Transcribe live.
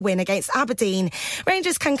win against Aberdeen.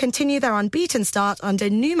 Rangers can continue their unbeaten start under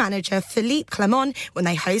new manager Philippe Clement when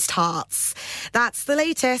they host Hearts. That's the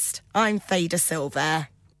latest. I'm Faye De Silva.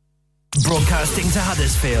 Broadcasting to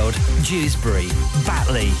Huddersfield, Dewsbury,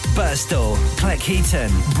 Batley, Birstall, Cleckheaton,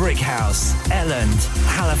 Brickhouse, Elland,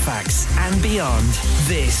 Halifax and beyond.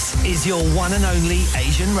 This is your one and only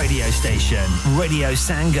Asian radio station. Radio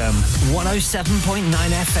Sangam,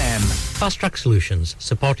 107.9 FM. Fast Track Solutions,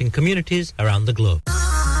 supporting communities around the globe.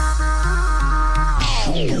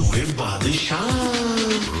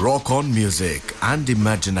 Rock On Music and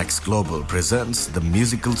Imagine X Global presents the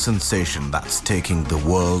musical sensation that's taking the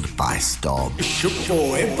world by storm.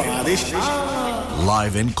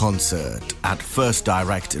 Live in concert at First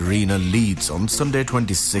Direct Arena, Leeds on Sunday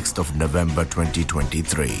 26th of November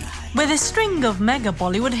 2023. With a string of mega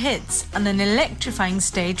Bollywood hits and an electrifying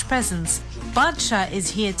stage presence, Badshah is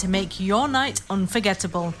here to make your night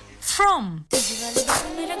unforgettable. From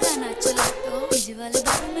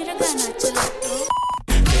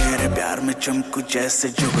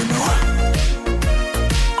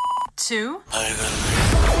to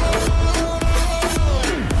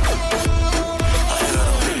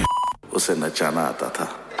उसे नचाना आता था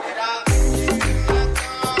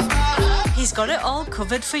He's got it all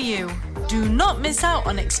covered for you. Do not miss out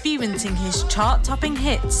on experiencing his chart-topping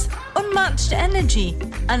hits, unmatched energy,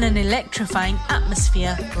 and an electrifying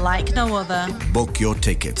atmosphere like no other. Book your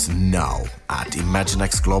tickets now at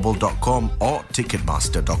imaginexglobal.com or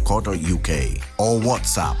ticketmaster.co.uk or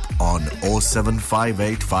WhatsApp on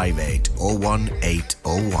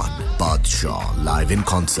 07585801801. Badshah live in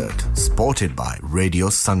concert, supported by Radio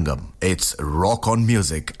Sangam. It's Rock On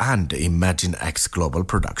Music and Imagine X Global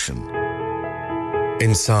production.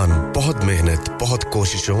 इंसान बहुत मेहनत, बहुत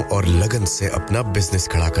कोशिशों और लगन से अपना बिजनेस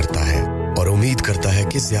खड़ा करता है और उम्मीद करता है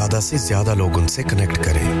कि ज़्यादा से ज़्यादा लोग उनसे कनेक्ट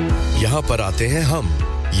करें। यहाँ पर आते हैं हम,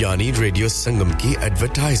 यानी रेडियो संगम की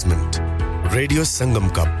एडवर्टाइजमेंट। रेडियो संगम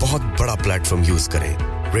का बहुत बड़ा प्लेटफॉर्म यूज़ करें।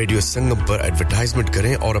 रेडियो संगम पर एडवर्टाइजमेंट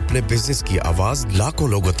करें और अपने बिजनेस की आवाज़ लाखों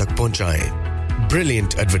लोगों तक पहुंचाएं।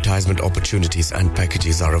 Brilliant advertisement opportunities and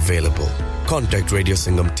packages are available. Contact Radio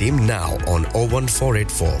Sangam team now on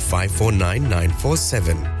 01484 549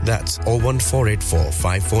 947. That's 01484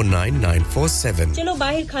 549 947. चलो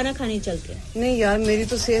बाहर खाना खाने चलते हैं। नहीं यार मेरी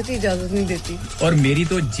तो सेहत ही इजाजत नहीं देती और मेरी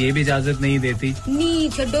तो जेब इजाजत नहीं देती। नहीं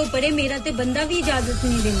छोड़ो परे मेरा ते बंदा भी इजाजत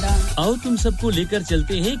नहीं देता। आओ तुम सबको लेकर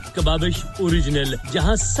चलते हैं कबाबिश ओरिजिनल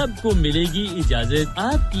जहां सबको मिलेगी इजाजत।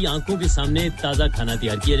 आपकी आंखों के सामने ताजा खाना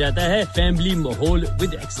तैयार किया जाता है। फैमिली माहौल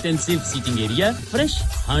with extensive seating area. Fresh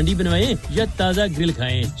हांडी बनवाएं या ताजा ग्रिल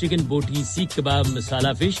खाएं। चिकन बोटी, सीख कबाब,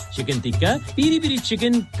 मसाला fish, chicken tikka, peri peri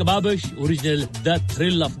chicken, Kababish Original, the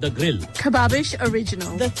thrill of the grill. Kababish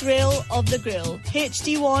Original, the thrill of the grill.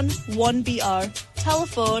 HD1 1BR.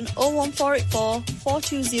 Telephone 01484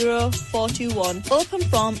 420 421. Open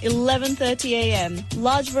from 11:30 a.m.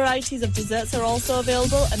 Large varieties of desserts are also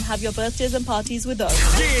available and have your birthdays and parties with us.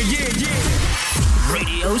 Yeah.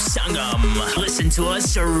 Radio Sangam. Listen to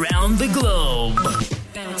us around the globe.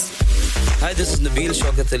 Hi, this is Nabil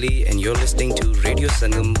Shaukat Ali and you're listening to Radio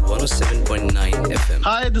Sangam 107.9 FM.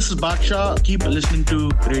 Hi, this is Baksha. Keep listening to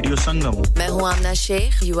Radio Sangam. मैं हूँ आमना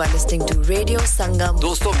Sheikh. You are listening to Radio Sangam.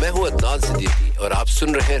 दोस्तों मैं हूँ अदनान सिद्दीकी और आप सुन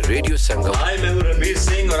रहे हैं Radio Sangam. Hi, मैं हूँ रणवीर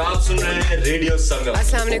सिंह और आप सुन रहे हैं Radio Sangam.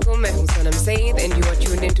 अस्सलाम वालेकुम, मैं हूँ सनम Saeed and you are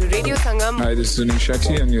tuned into Radio Sangam. Hi, this is Zunin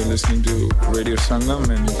Shakti and you're listening to Radio Sangam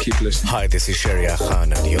and keep listening. Hi, this is Sharia Khan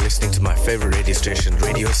and you're listening to my favorite radio station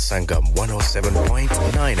Radio Sangam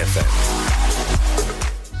 107.9 FM.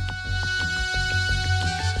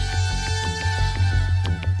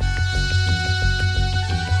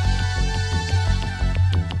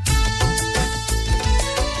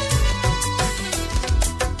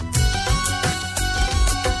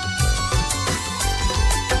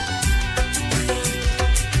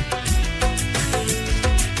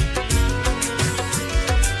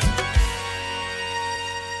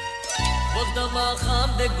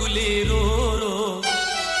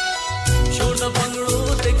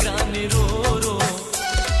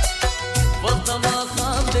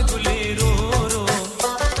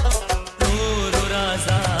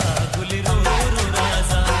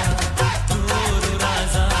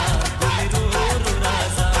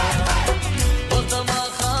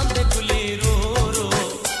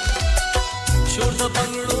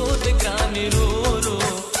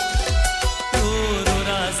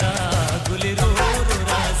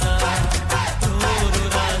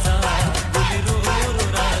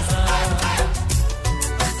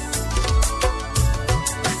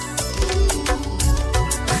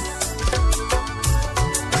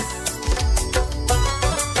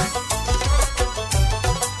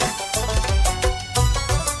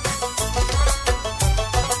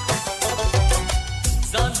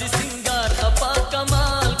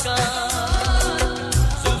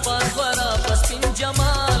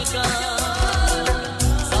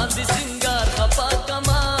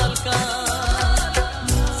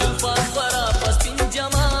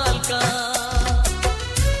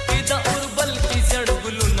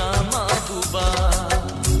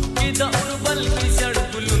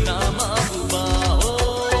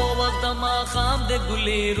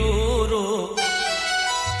 गुले रो रो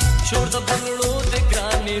छोड़ the bungalow दे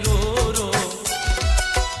ग्राने रो रो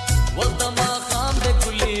वक्त मा खाम दे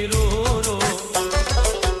गुले रो रो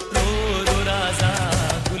रो रो राजा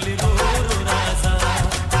गुले रो रो राजा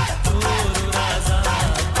रो रो राजा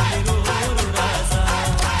गुले रो रो राजा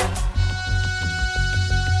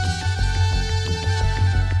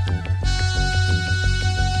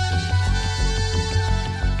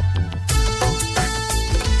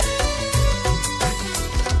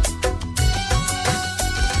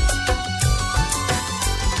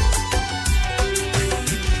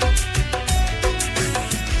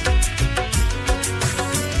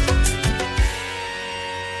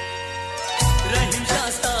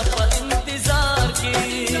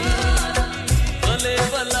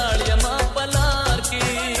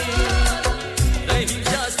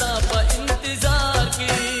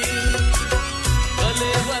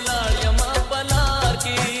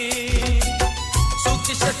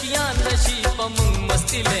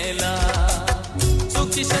लेला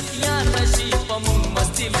सुखी शकियां नशी पमुंग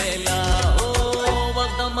मस्ती लेला ओ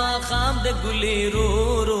वक्तमा खाम दे गुले रो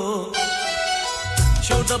रो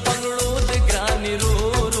छोड़ बंगलो दे ग्रानी रो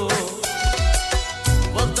रो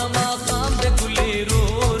वक्तमा खाम दे गुले रो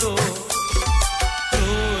रो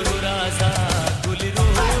रो रो राजा गुले रो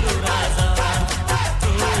रो राजा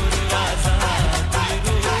रो रो राजा गुले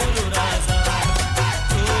रो रो राजा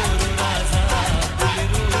रो रो राजा गुले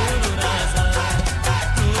रो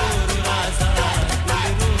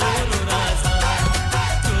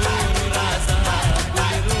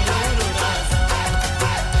रो राजा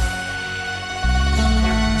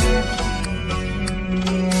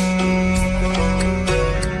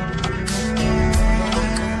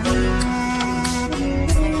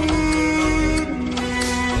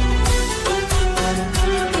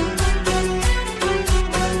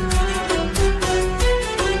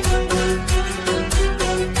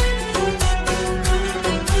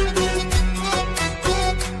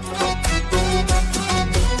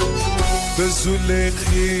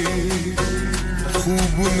زلیخی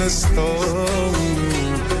خوب نستاو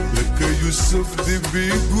لکه یوسف دی بی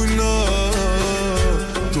گناه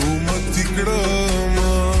تو متی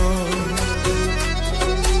کڑاما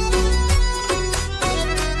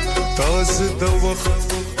تاز دا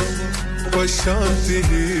وقت پشانتی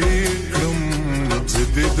کڑم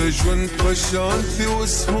زدی دا جون پشانتی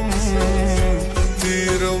وسهم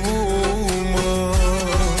تیروما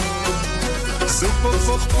زبا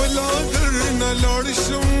فخبلا درنا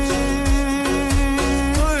لارشم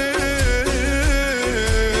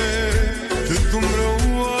تدم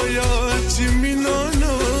روایا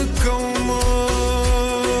جمینانا کوما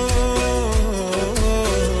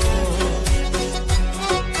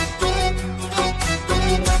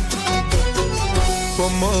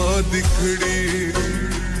پما دکھڑی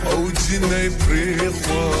او جنائی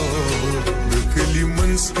پریخوا دکلی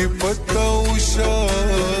منس کی پتا اوشا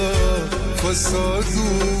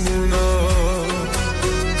فسادونا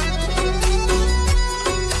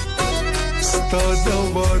ستا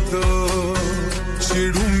وادا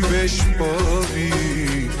چیڑم بیش پاوی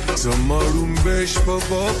زمارم بیش پا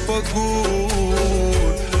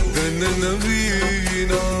گور دن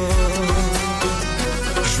نوینا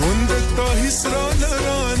جوندتا حسرا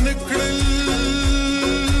لران کڑل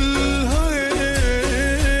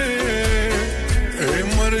اے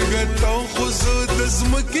مرگتا خوزد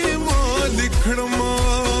ازمکی مالک کھڑما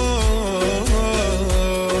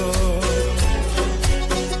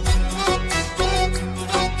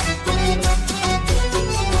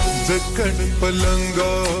دکڑ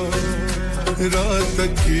پلنگا رات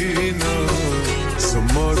کینا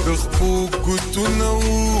سمادخ پو گتو نو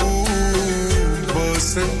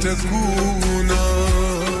باستکونا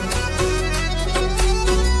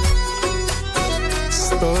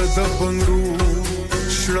ستادا بنگرو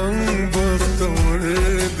شرنگ بختور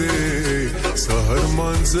دے سہر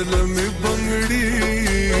منزل میں بنگڑی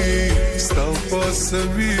ستا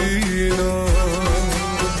پاسوینا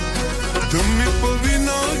دمی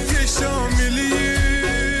پوینا کے شاملیے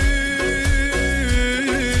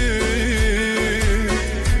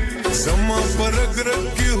زما پرگ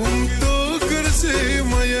رکھی ہم تو گر سے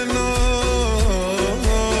مینا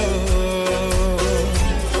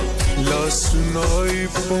لا سنائی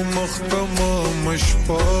پا مختما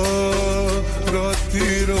مشپا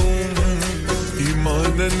راتی روم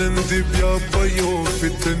ایمان نند بیا پیو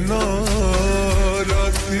فتنا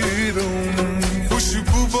راتی روم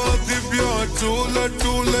خوشبو باد بیا ٹولا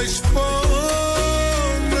ٹولا شپا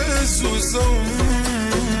میں سوزم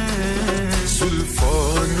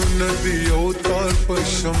زلفان ندی اوتار پا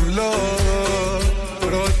شملا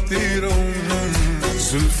راتی روم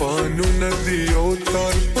زلفانو ندی او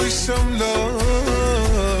تار پشملا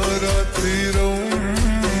راتری روم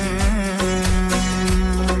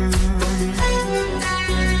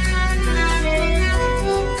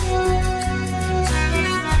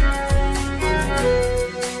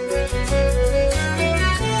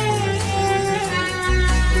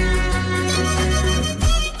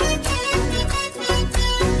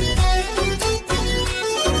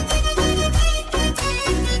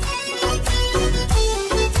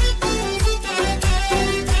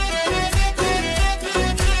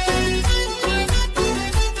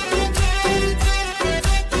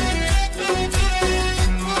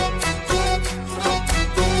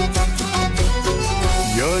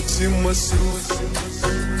مصروف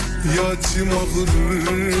یا چې مغرور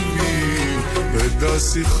وي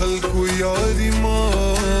داسې خلکو یاري ما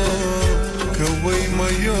کوي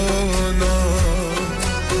میانا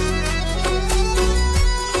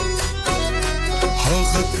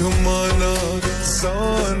هغه کمانا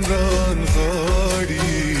ځان ران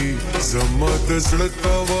غاړي زما د زړه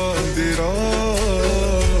تاوان دی را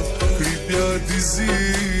کړي بیا دي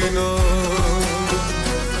زینا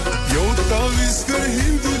یو تاویز کر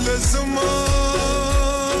هندو لزما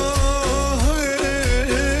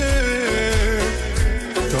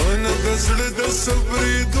تانا دزړ د صبر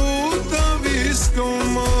دو تاویز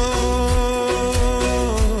کوما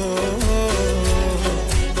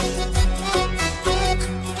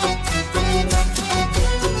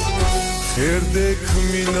خیر دیکھ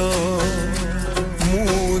مینا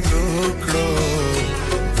مون کړه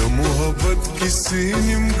د محبت کیسې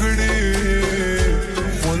نیمګړې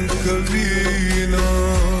کبینا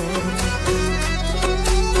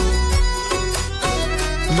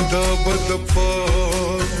دا بدپا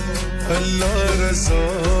الله رضا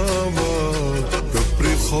وا پر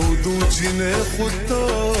خودو جنه خدا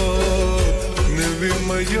نوی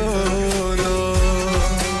میانا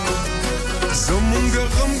زمونږ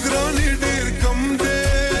غم ګرانی ډیر کم دی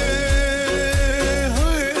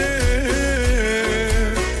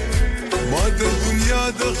ما د دنیا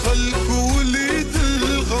د خلکو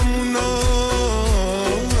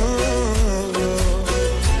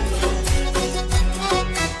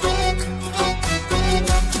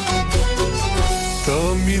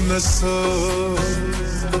نسا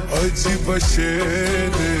عجیب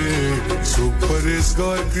شیده سو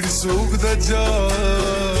پریزگار کڑی سوک دا جا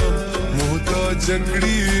محتاج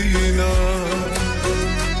کڑینا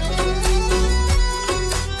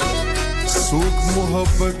سوک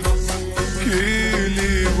محبت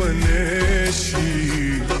کیلی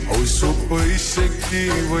ونیشی او سو پیشکی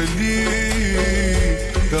ولی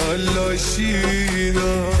دا اللہ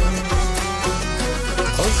شینا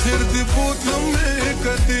آخر دی بوتلوں میں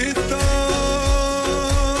کدیتا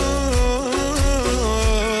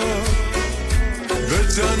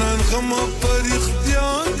گجانان غما پر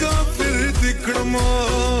اختیار کافر دکڑما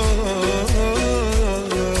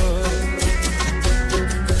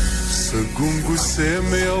سگونگو سے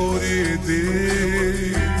میں اوری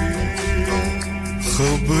دی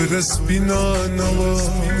خبر اسپینا نوا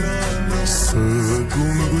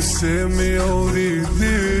سگونگو سے میں اوری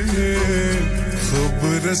دی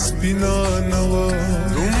خبر سپینا نوا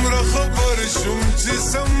دومره خبر شوم چې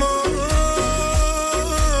سما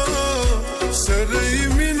سره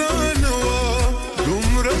مینا نوا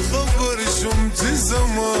دومره خبر شوم چې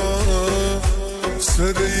سما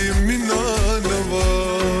سره مینا نوا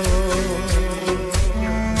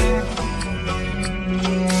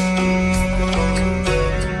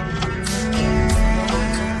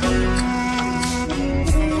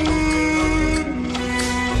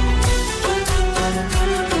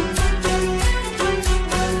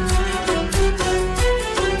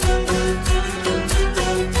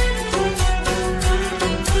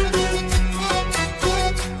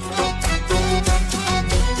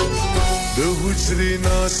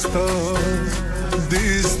ناستا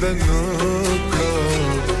دیز دنکا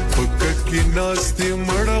پکا کی ناستی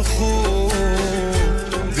مڑخو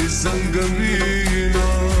دی زنگوینا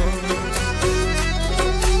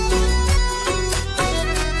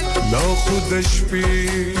لا خودش پی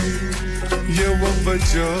یو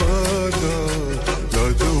بجادا لا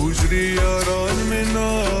دو حجری یاران میں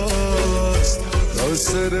ناست لا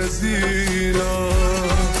سردینا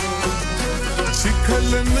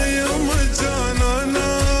چکھل نیم جانانا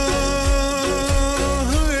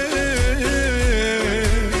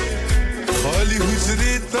خالی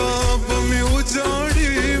حجری تاب میں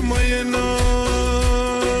اجاڑی مینا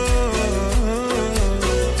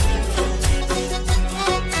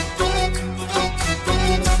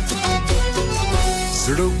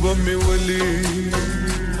سڑب میں ولی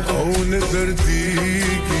اون دردی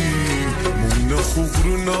کی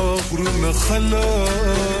نخغرنا غرنا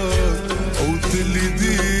خلات او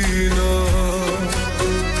تلدينا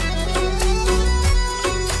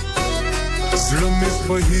زلمي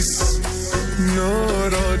بهيس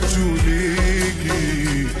نارا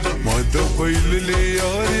جوليگي ما دبيل لي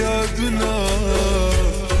يار يادنا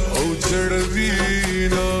او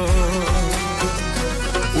جڑوينا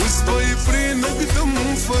اس باي پري نقدم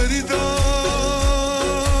فريدا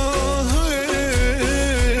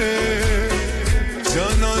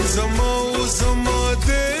جانا زما او زما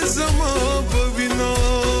دے زما بوینا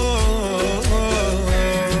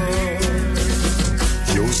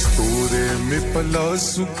me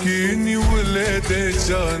palasu ki niwale de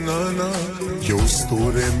janana yo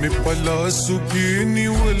store me palasu ki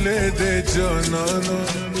niwale de janana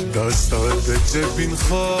dasta de jabin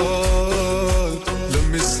khal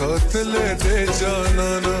lam saath le de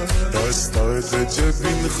janana dasta de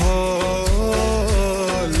jabin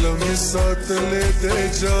khal lam saath le de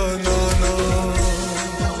janana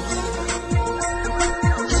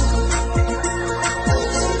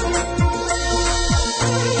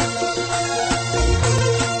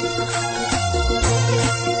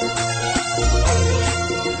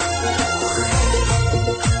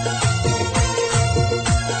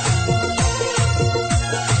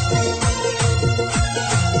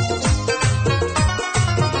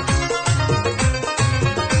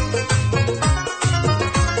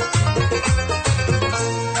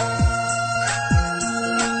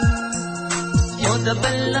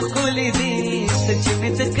دبل خلدي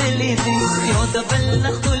سجمت قلدي يو دبل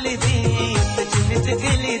خلدي سجمت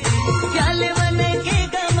قلدي يالي وانا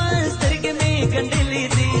كيكا ماستر كمي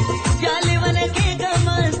كندلدي يالي وانا كيكا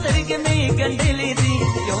ماستر كمي كندلدي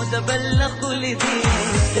يو دبل خلدي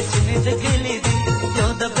سجمت قلدي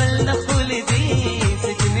يو دبل خلدي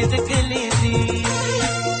سجمت قلدي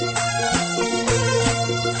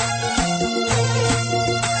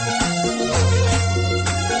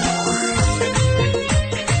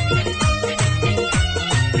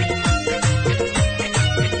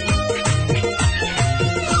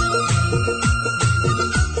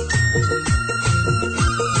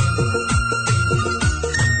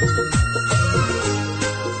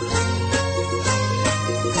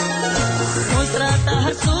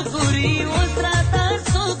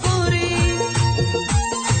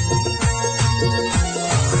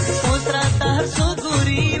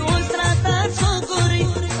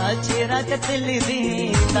कतलदी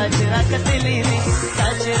ताजरा कतलदी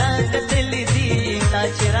ताजरा कतलदी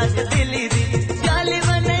ताजरा कतलदी याले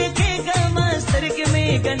वने के गमास्तर के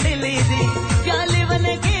में गंडलदी याले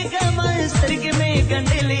वने के गमास्तर के में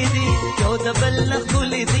गंडलदी यो दबल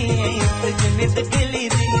नखुलदी सजमित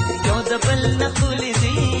कलदी यो दबल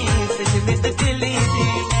नखुलदी सजमित कलदी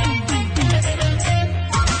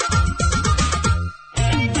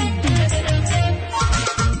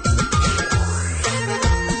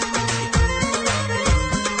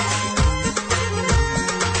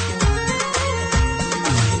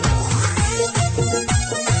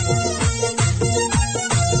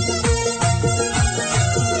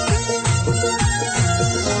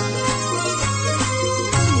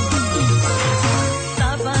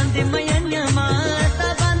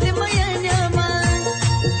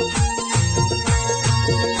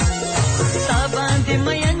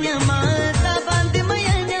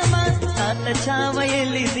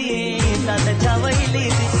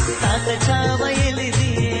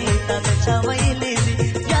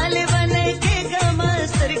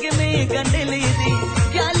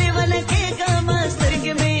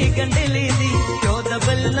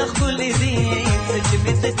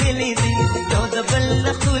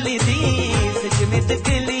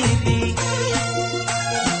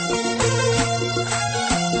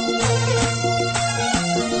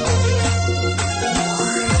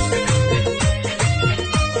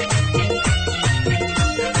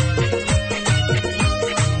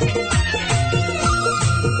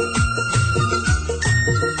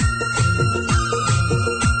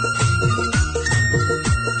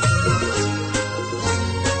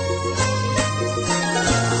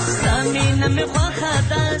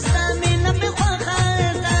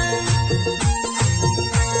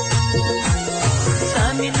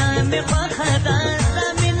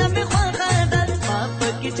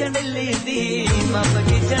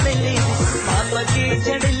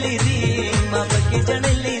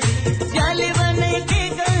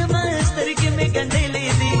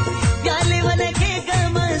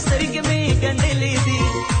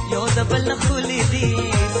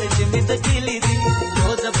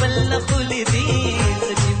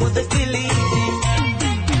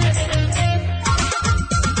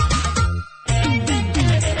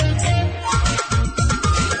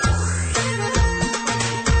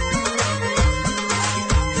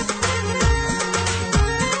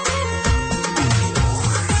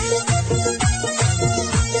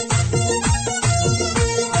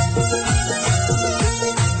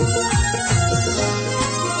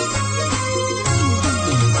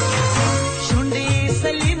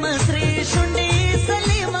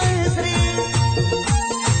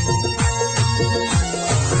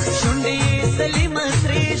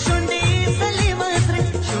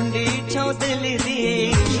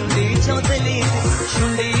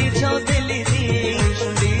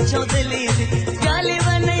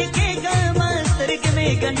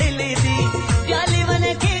गंडली दी प्याली मन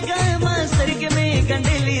के गमा सरग में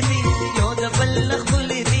गंडली दी यो दबल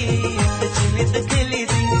खुली दी सच में तकली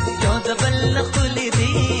दी यो दबल खुली दी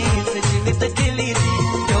सच में तकली दी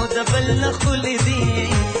यो दबल खुली दी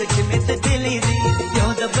सच में तकली दी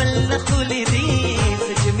यो दबल खुली दी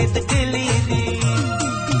सच में तकली दी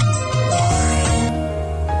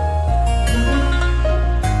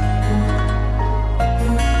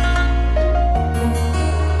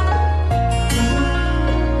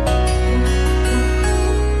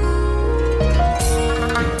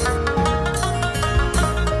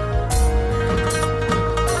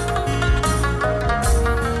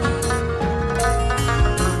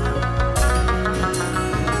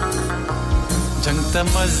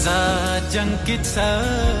मजा जंग की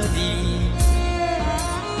सादी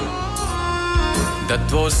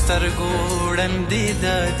दत्वस्तर गोडन दी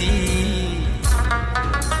दादी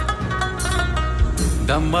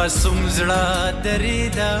दम्मा सुमजड़ा दरी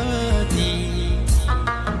दादी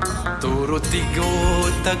तोरोती गो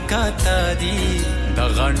तकाता दी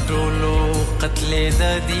दगांटोलो कत्ले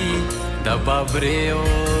दादी दबाब्रेओ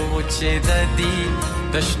उचे दादी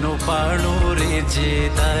दशनो पाड़ो रेजे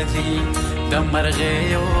दादी द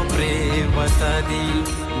मरगेयो प्रेवता दी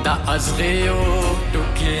द अज़गेयो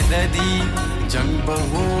टुके ददी जंग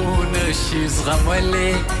बहून शीज़ गमले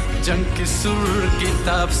जंग की सुर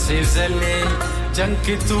किताब से जले जंग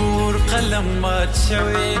की तूर कलम मत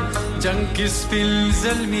शवे जंग की स्पिल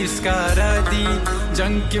ज़ल्मी स्कारा दी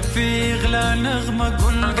जंग की फिगला नगमा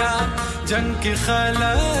गुलगा जंग की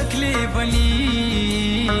खलाक ले बनी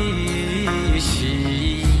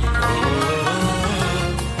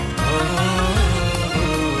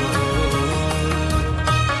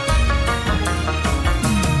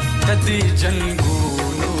ددي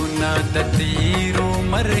جنگونونا دديرو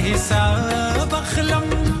مرحساب أخلم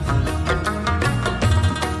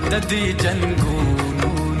ددي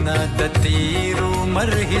جنگونونا دديرو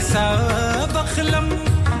مرحساب أخلم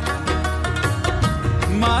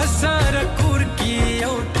ما سار كوركي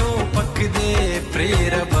أوتو پکدے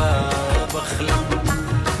پریربا بخلم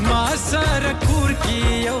ما سار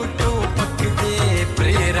كوركي أوتو پکدے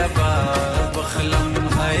پریربا بخلم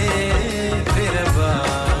هاي پریربا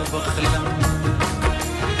بخلم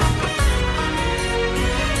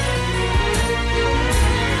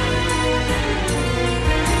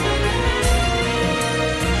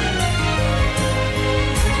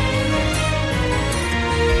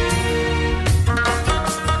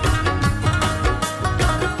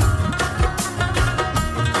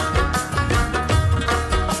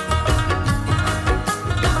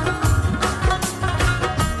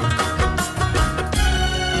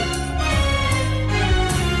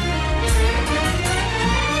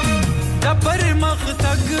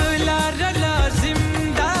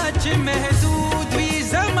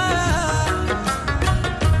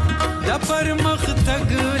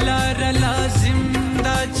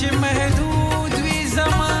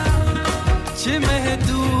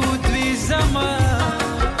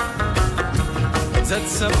زد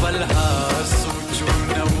سبلها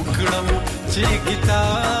سوچونه وکړم چې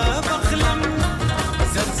کتاب اخلم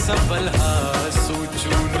زد سبلها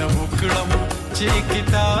سوچونه وکړم چې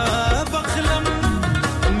کتاب اخلم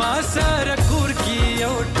ما سره کور کې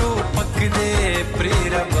یو ټوپک دې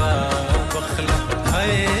پریربا بخلم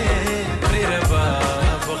هاي پریربا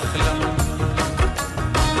بخلم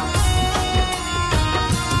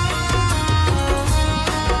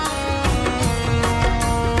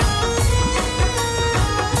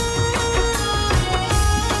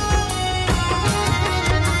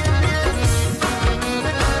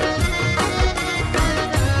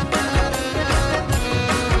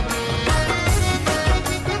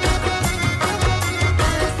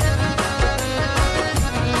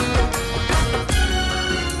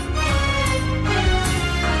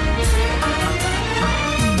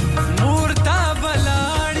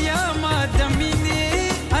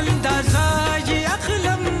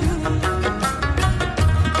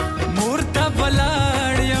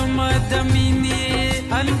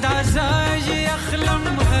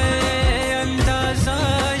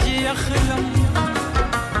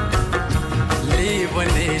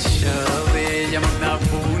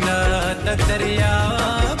دریا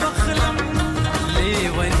بخلم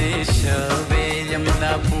لیونه شوی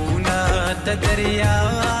یمنا پونا د دریا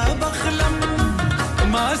بخلم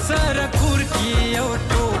ما سره کور کی یو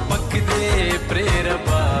ټوپک دې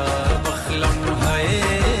پریربا بخلم هاي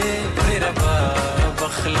پریربا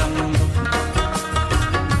بخلم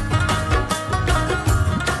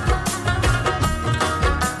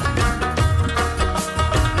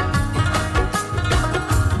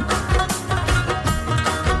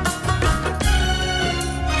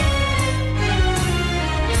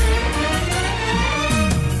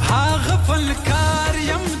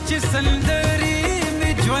सलंदरी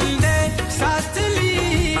में ज्वलदे सातली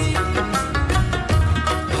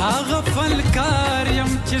हाग फलकार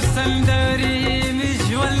यम च सलंदरी में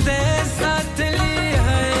ज्वलदे सातली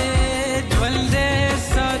है ज्वलदे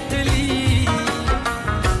सातली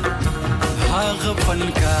हाग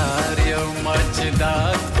फलकार यम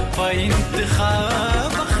मचदात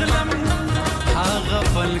فانتخاب اخلم حاغ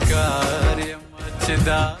فالكار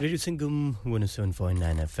रेडियो संगम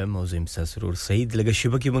 107.9 FM मौजूद ससरूर सईद लगा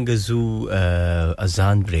शिबा की मंगजू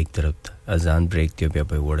अजान ब्रेक तरफ अजान ब्रेक ते पे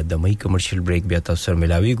वड़ दमई कमर्शियल ब्रेक भी आता सर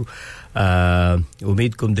मिलावी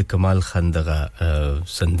उम्मीद कोम द कमाल खान दगा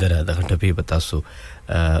संदरा दगा टपे बतासो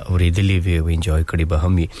और इदली वे एंजॉय कड़ी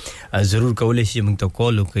बहमी जरूर कॉलेज से मंग तो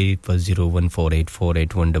कॉल कई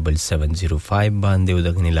 01484817705 बांधे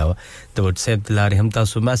उदगने अलावा तो व्हाट्सएप दिलारे हम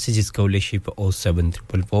तासो मैसेजेस कॉलेज पे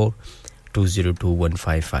 07444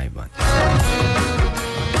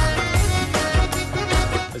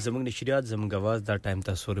 202155 जमंग नशरियात जमंग आवाज दा टाइम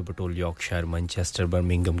ता सोरे Batol Yorkshire Manchester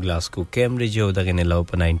Birmingham Glasgow Cambridge ओ दगने लाव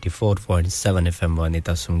प 94.7 एफएम वाने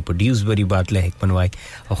ता सुम प्रोड्यूस बरी बात ले हेक मनवाई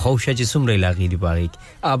और खौशा जिसम रे लागी दी बागी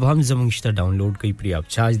अब हम जमंग शता डाउनलोड कई प्री आप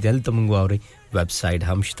चार्ज दल तमंगो आवरे वेबसाइट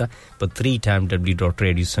हमशता पर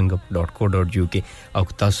 3w.radiosangam.co.uk और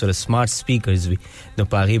तासुर स्मार्ट स्पीकर्स भी न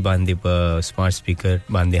पागी बांधे पर स्मार्ट स्पीकर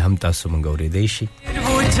बांधे हम तासु मंगौरे देशी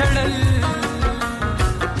वो झड़ल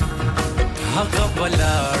हक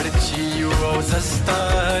बलाड़चियो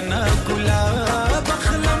जस्ताना गुलाब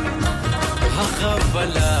खलम हक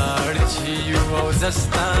बलाड़चियो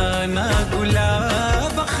जस्ताना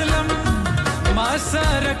गुलाब खलम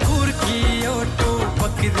मासर कुरकी ओटो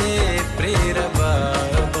पकदे प्रेरबा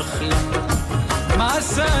बखलम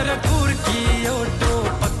मासर कुरकी ओटो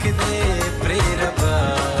पकदे प्रेरबा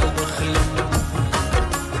बखलम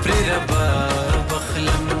प्रेरबा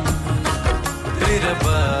बखलम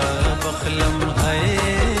प्रेरबा बखलम है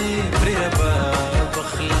प्रेरबा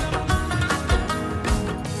बखलम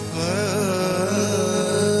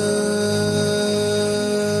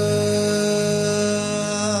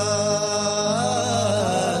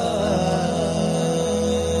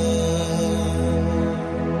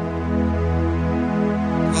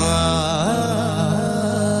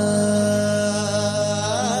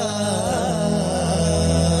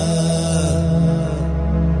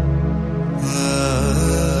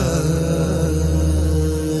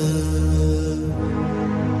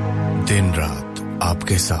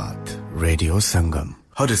आपके साथ रेडियो संगम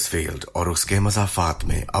हडर्सफील्ड और उसके मज़ाफ़ात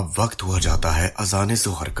में अब वक्त हुआ जाता है अज़ान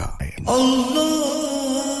ज़ोहर का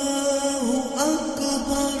अल्लाहु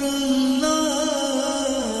अकबर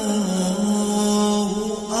अल्लाहु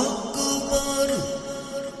अकबर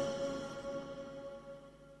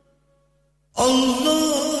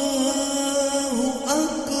अल्लाहु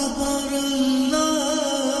अकबर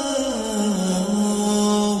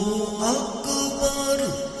अल्लाहु अकबर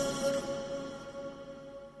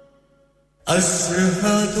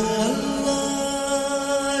अशहदु अल्ला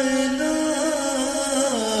इलाहा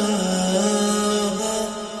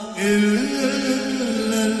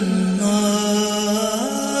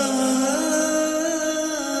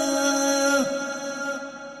इल्लल्लाह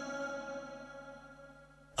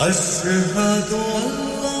अशहदु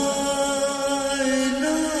अल्ला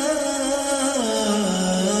इलाहा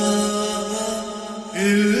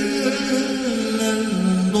इल्लल्लाह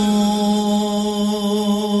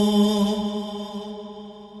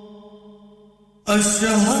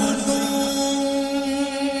أشهد أن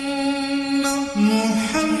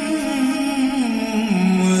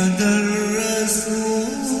محمدًا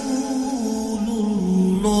رسول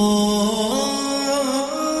الله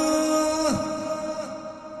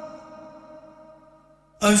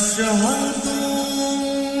أشهد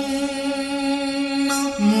أن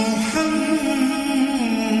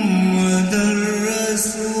محمدًا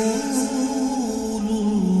رسول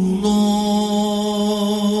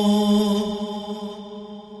الله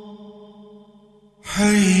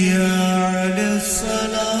حي على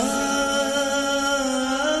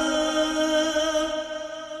الصلاة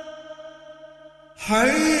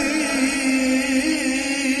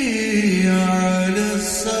حي على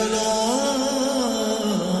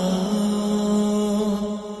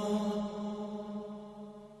الصلاة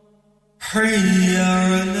حي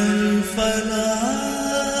على الفلاح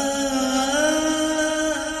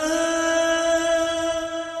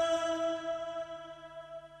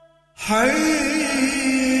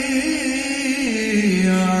حي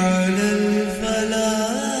على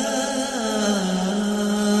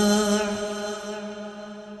الفلاح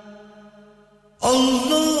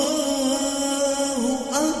الله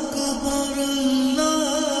أكبر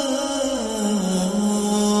الله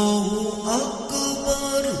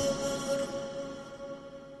أكبر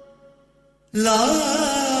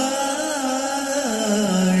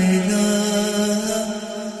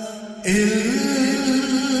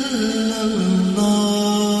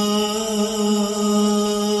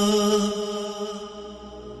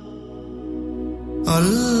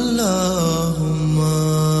Allahumma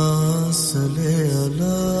salli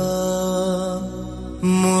ala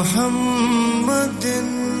Muhammadin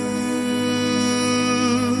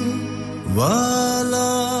wa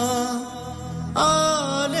ala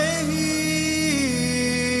alihi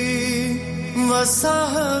wa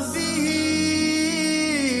sahbihi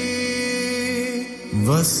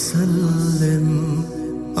wa sallim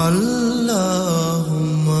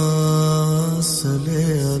Allahumma salli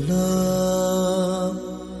ala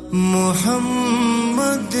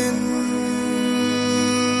Muhammadin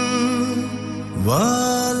wa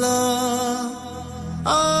ala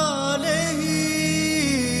alihi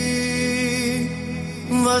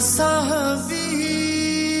wa sahbihi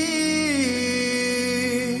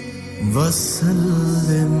wa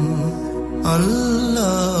sallim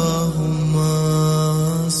Allahumma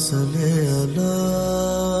salli ala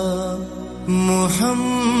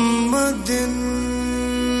Muhammadin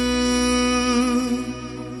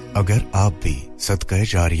अगर आप भी सदका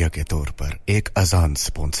जारिया के तौर पर एक अजान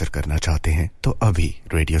स्पॉन्सर करना चाहते हैं तो अभी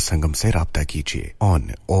रेडियो संगम से राब्ता कीजिए ऑन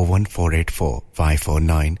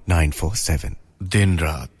 01484549947 दिन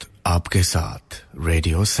रात आपके साथ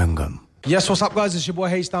रेडियो संगम Yes, what's up guys? It's your boy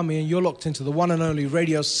Hayes Dummy and you're locked into the one and only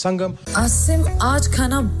Radio Sangam. Asim आज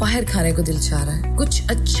खाना बाहर खाने को दिल चाह रहा है कुछ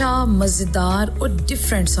अच्छा मजेदार और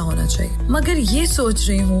डिफरेंट सा होना चाहिए मगर ये सोच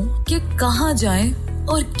रही हूँ कि कहाँ जाएं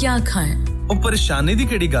और क्या खाएं ओ परेशानी दी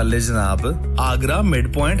केड़ी गल है जनाब आगरा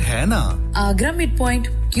मिड पॉइंट है ना आगरा मिड पॉइंट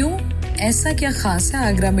क्यों ऐसा क्या खास है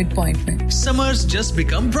आगरा मिड पॉइंट में Summers just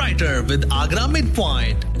become brighter with Agra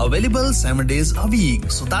Midpoint. Available 7 days a week.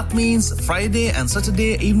 So that means Friday and Saturday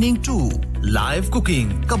evening too. Live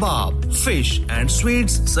cooking, kebab, fish and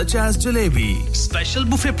sweets such as jalebi. Special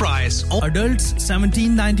buffet price. Adults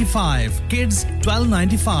 $17.95, kids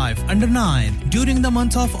 $12.95 under 9 during the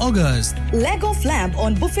month of August. Leg of lamb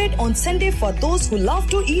on buffet on Sunday for those who love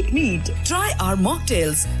to eat meat. Try our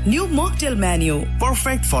mocktails. New mocktail menu.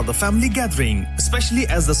 Perfect for the family gathering, especially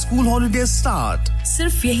as the school holidays start.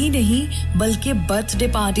 सिर्फ यही नहीं बल्कि birthday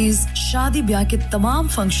parties शादी ब्याह के तमाम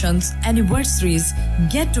functions anniversaries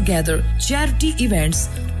get together charity events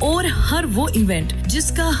और हर वो इवेंट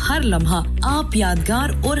जिसका हर लम्हा आप यादगार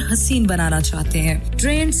और हसीन बनाना चाहते हैं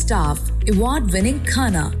ट्रेन स्टाफ अवार्ड विनिंग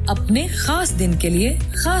खाना अपने खास दिन के लिए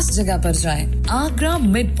खास जगह पर जाएं Agra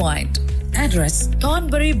mid point Address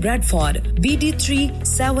Thornbury Bradford BD3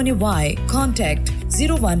 7Y Contact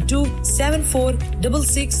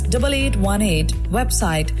 01274668818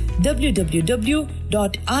 Website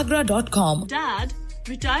www.agra.com Dad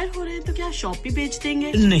retire हो रहे हैं तो क्या शॉप भी बेच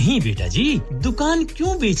देंगे नहीं बेटा जी दुकान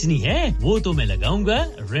क्यों बेचनी है वो तो मैं लगाऊंगा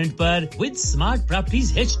रेंट पर with smart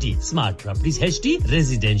properties HD smart properties HD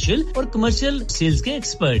residential और कमर्शियल सेल्स के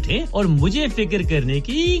एक्सपर्ट हैं और मुझे फिक्र करने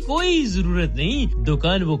की कोई जरूरत नहीं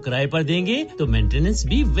दुकान वो किराए पर देंगे तो मेंटेनेंस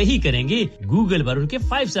भी वही करेंगे गूगल पर उनके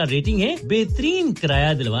 5 स्टार रेटिंग है बेहतरीन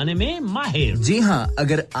किराया दिलवाने में माहिर जी हां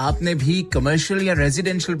अगर आपने भी कमर्शियल या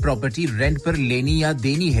रेजिडेंशियल प्रॉपर्टी रेंट पर लेनी या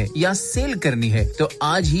देनी है या सेल करनी है तो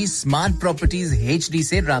आज ही स्मार्ट प्रॉपर्टीज एचडी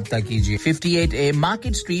से राब्ता कीजिए 58A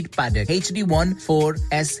market street Paddock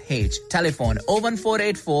HD14SH telephone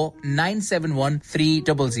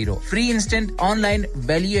 01484971300 free instant online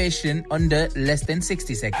valuation under less than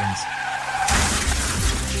 60 सेकंड्स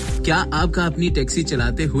क्या आपका अपनी टैक्सी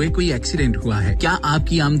चलाते हुए कोई एक्सीडेंट हुआ है क्या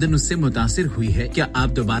आपकी आमदन उससे मुतासिर हुई है क्या आप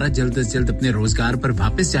दोबारा जल्द से जल्द अपने रोजगार पर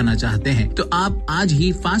वापस जाना चाहते हैं तो आप आज ही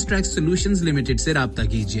फास्ट ट्रैक सॉल्यूशंस लिमिटेड से राब्ता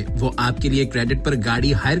कीजिए वो आपके लिए क्रेडिट पर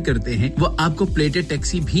गाड़ी हायर करते हैं वो आपको प्लेटेड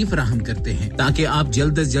टैक्सी भी फराहम करते हैं ताकि आप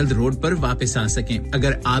जल्द से जल्द रोड पर वापस आ सकें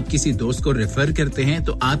अगर आप किसी दोस्त को रेफर करते हैं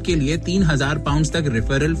तो आपके लिए 3000 पाउंड तक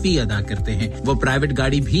रेफरल फी अदा करते हैं वो प्राइवेट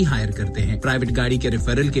गाड़ी भी हायर करते हैं प्राइवेट गाड़ी के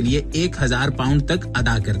रेफरल के लिए 1000 पाउंड तक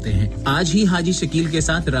अदा करते हैं आज ही हाजी शकील के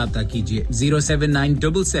साथ राब्ता कीजिए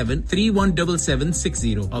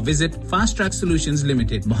 07977317760 और visit fast track solutions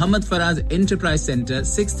limited Mohammad Faraz enterprise centre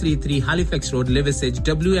 633 Halifax road Liversedge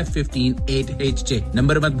WF15 8HJ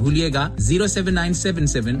number मत भूलिएगा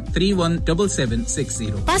 07977317760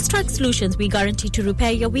 Fast Track Solutions we guarantee to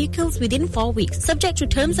repair your vehicles within 4 weeks subject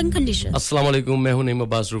to terms and conditions अस्सलाम वालेकुम मैं हूं नईम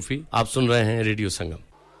अब्बास रूफी आप सुन रहे हैं रेडियो संगम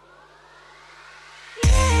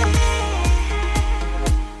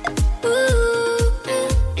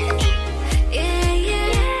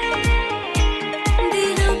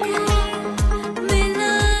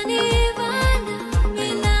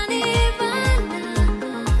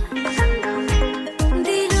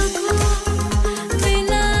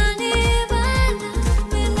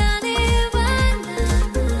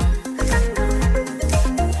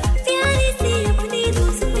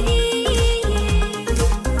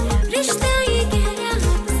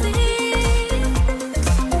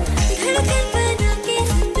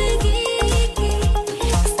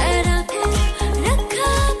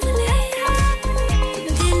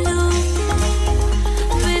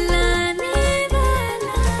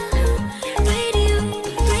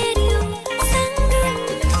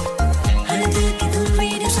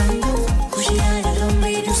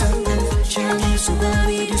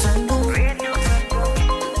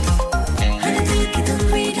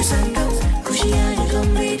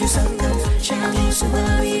सुना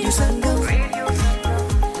रेडियो संगम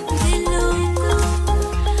दिलों को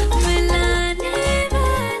मिलाने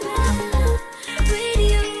वाला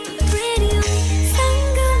रेडियो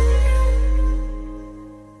संगम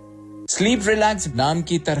स्लीप रिलैक्स नाम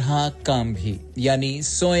की तरह काम भी यानी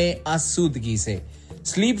सोए आसूदगी से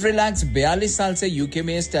स्लीप रिलैक्स 42 साल से यूके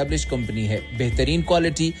में एस्टैब्लिश कंपनी है बेहतरीन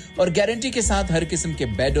क्वालिटी और गारंटी के साथ हर किस्म के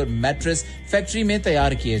बेड और मैट्रेस फैक्ट्री में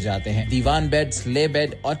तैयार किए जाते हैं दीवान bed slay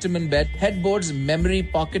bed ottoman bed headboards memory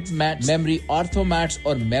pocket mat memory ortho mats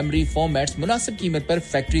और मेमोरी फोम मैट्स मुनासिब कीमत पर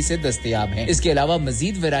फैक्ट्री से दस्तयाब हैं इसके अलावा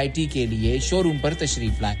मजीद वैरायटी के लिए शोरूम पर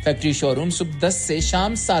तशरीफ लाएं फैक्ट्री शोरूम सुबह 10 से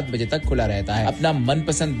शाम 7 बजे तक खुला रहता है अपना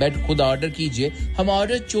मनपसंद बेड खुद ऑर्डर कीजिए हम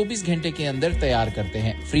ऑर्डर 24 घंटे के अंदर तैयार करते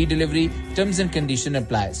हैं free delivery terms and condition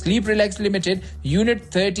apply. Sleep Relax Limited, Unit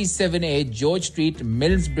 37A, George Street,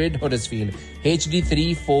 Millsbridge, Huddersfield,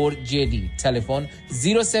 HD34JD. Telephone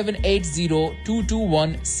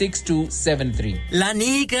 07802216273.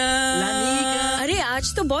 लानिका अरे आज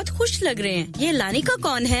तो बहुत खुश लग रहे हैं ये लानिका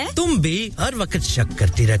कौन है तुम भी हर वक्त शक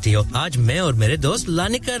करती रहती हो आज मैं और मेरे दोस्त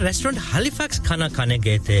लानिका रेस्टोरेंट हैलिफैक्स खाना खाने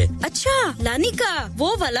गए थे अच्छा लानिका वो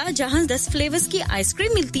वाला जहाँ 10 फ्लेवर्स की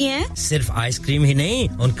आइसक्रीम मिलती है सिर्फ आइसक्रीम ही नहीं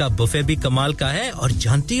उनका बुफे भी कमाल का है और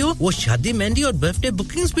जानती हो वो शादी मेहंदी और बर्थडे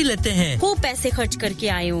बुकिंग्स भी लेते हैं खूब पैसे खर्च करके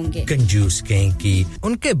आए होंगे कंजूस कहीं की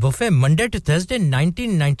उनके buffet Monday to Thursday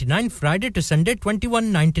 1999 Friday to Sunday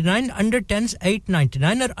 2199 under 10s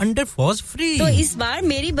 899 और अंडर 4s फ्री तो इस बार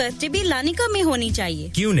मेरी बर्थडे भी लानिका में होनी चाहिए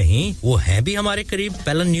क्यों नहीं वो है भी हमारे करीब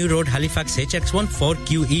पेलन new road Halifax HX1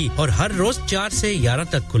 4QE और हर रोज 4 से 11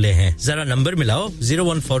 तक खुले हैं जरा नंबर मिलाओ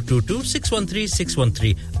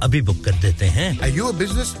 01422613613 अभी बुक कर देते हैं Are you a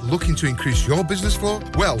business looking to increase your business flow?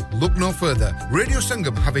 Well, look no further. Radio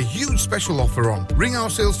Sangam have a huge special offer on. Ring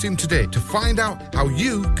our sales team today to find out how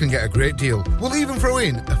you can get a great deal. We'll even throw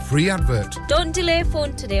in a free advert. Don't delay,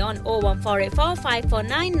 phone today on 01484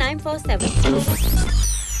 549 947.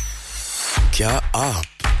 क्या आप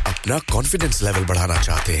अपना confidence level बढ़ाना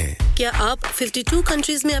चाहते हैं? क्या आप 52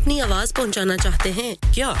 कंट्रीज में अपनी आवाज पहुंचाना चाहते हैं?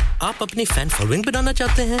 क्या आप अपनी फैन फॉलोइंग बनाना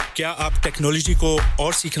चाहते हैं? क्या आप टेक्नोलॉजी को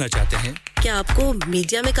और सीखना चाहते हैं? क्या आपको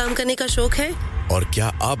मीडिया में काम करने का शौक है? और क्या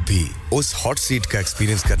आप भी उस हॉट सीट का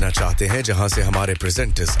एक्सपीरियंस करना चाहते हैं जहां से हमारे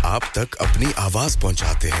प्रेजेंटर्स आप तक अपनी आवाज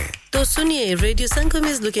पहुंचाते हैं? तो सुनिए, Radio Sangam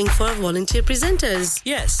is looking for volunteer presenters.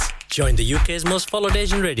 Yes, join the UK's most followed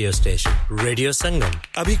Asian radio station, Radio Sangam.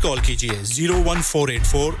 अभी कॉल कीजिए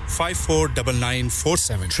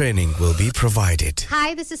 01484549947. Training will be provided. Hi,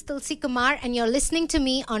 this is Tulsi Kumar and you're listening to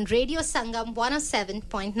me on Radio Sangam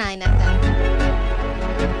 107.9 FM.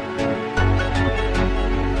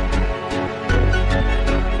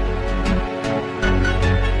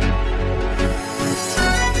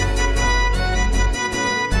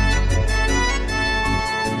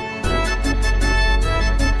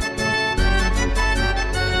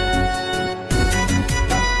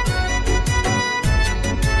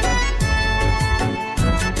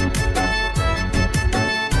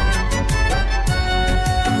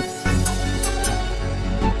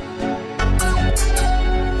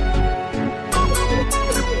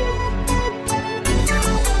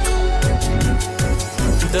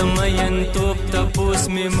 दमयन तोप तपोस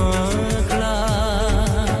में मगला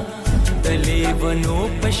दले वनो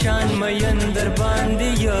पशान मयन दर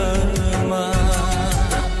बांधिया मा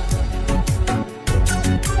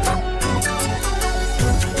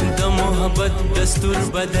द मोहब्बत दस्तूर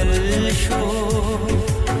बदल शो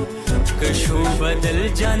कशो बदल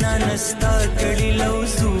जाना नस्ता कड़ी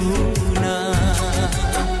लौजूना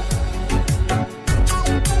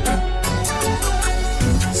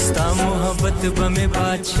स्ता मोहब्बत बमे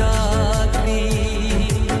बादशाही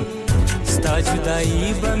स्ता जुदाई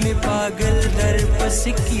बमे पागल दर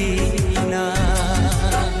पसकीना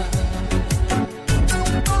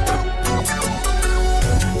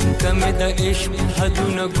कमे द इश्क हदु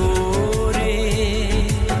न गोरे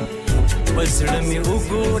पसड़ में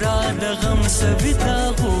उगोरा द गम सविता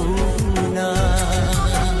होना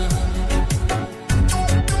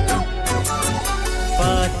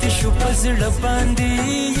पातिशु पसड़ बांधी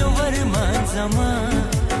यो वरमान जमा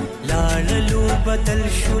लाललू बदल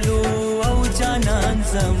शुलो औ जानान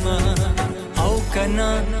जमा औ कना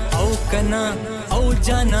औ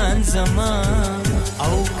जानान जमा औ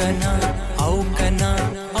कना औ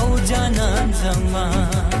जानान जमा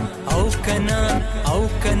औ कना औ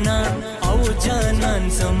जानान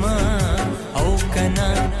जमा औ कना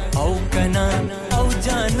औ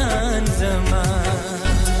जानान जमा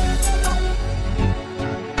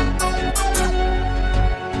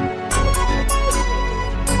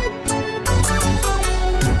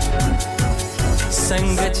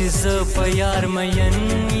संगच ज प्यार मयन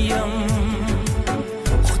यम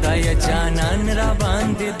خدای جانان را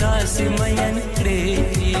باندې داسې مین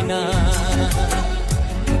کړینا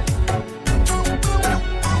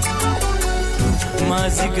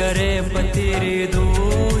مازیګره پتیرې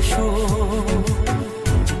دوشو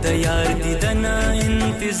د یار دیدن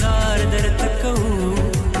انتظار درته کوم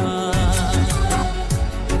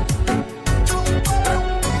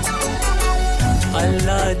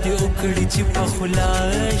الله دې وکړي چې په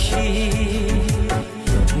خلاشي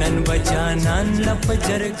نن بجانان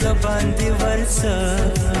لپجرګ باندې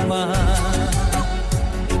ورسما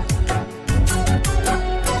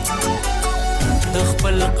د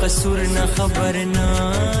خپل قصور نه خبر نه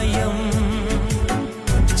يم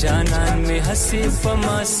جانان می حسي په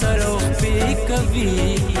ما سره په کوي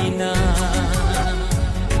نه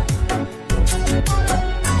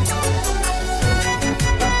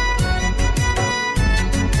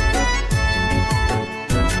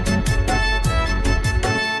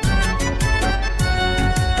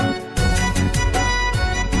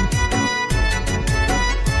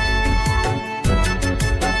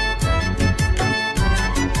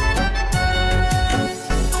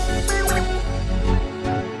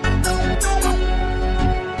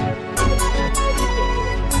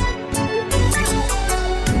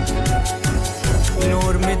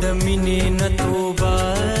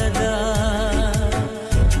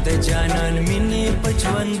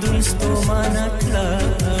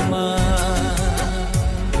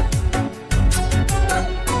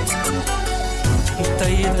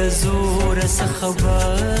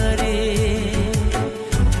خبره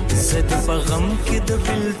زد په غم کې د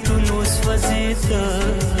بلتون اوس وزیته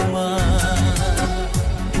ما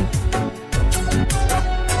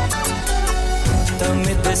تم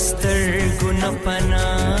دستر ګن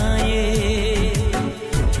پنايه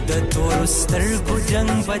د تور سترګو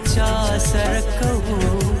جنگ بچا سر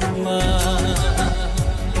کوما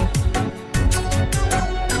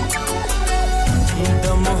د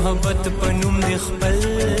محبت پنوم د خپل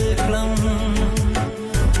کلم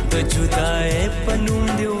د جدای پنوم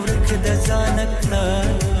دی ورک د ځان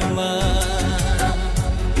کړما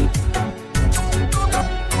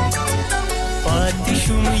پاتې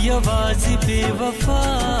شوم یوازې بے وفا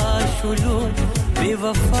شولو بے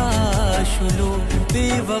وفا شولو بے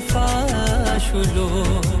وفا شولو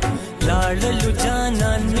لاړلو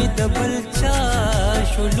جانان می دبل چا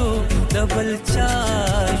شولو دبل چا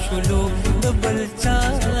شولو دبل چا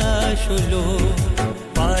شولو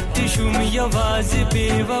پاتې شوم یوازې بے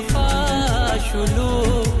وفا شولو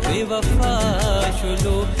بے وفا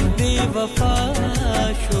شولو بے وفا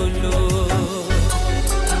شولو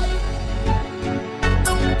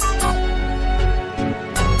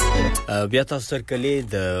بیا تاسو سره کلی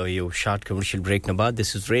د یو شارټ کمرشل بریک نه بعد this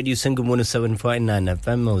is radio sangam 107.9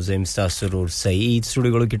 fm او زم تاسو ور سعید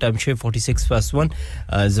سټوډیو کې ټایم شي 46:1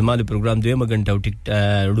 زماده پروګرام دویمه غنټه او ټیک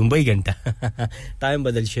ډومبای غنټه ټایم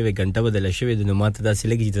بدل شوی غنټه بدل شوی د نومات داسې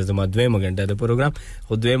لګی چې زما دویمه غنټه د پروګرام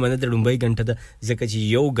خو دویمه نه د ډومبای غنټه د ځکه چې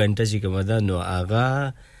یو غنټه چې کومه ده نو اغا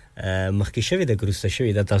مخکې شوی د ګروسته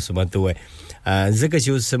شوی د تاسو ماته وای ځکه چې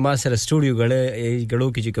اوس ما سره سټوډیو غړو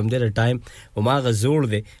کې چې کوم دی ټایم او ما غزور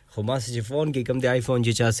دی خو ما سره فون کې کوم دی آیفون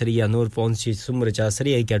چې چا سره یا نور فون چې څومره چا سره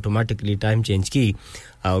یې کې اتوماتیکلی ټایم چینج کی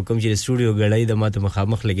او کوم چې سټوډیو غړای د ماته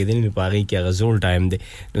مخامخ لګیدل می پاغي کې غزور ټایم دی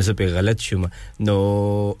نو څه په غلط شوم نو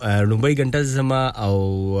 90 غنټه زما او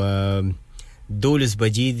 12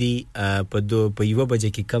 بجې دی په یو بجې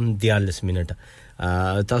کې کم 40 منټه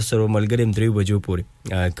تاسو سره ملګریم 3 بجو پورې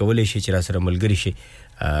کولې شي چې را سره ملګری شي د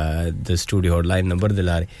سټوډیو هاټلاین نمبر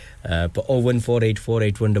دلاره په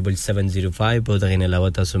 01484817705 په دغه نه علاوه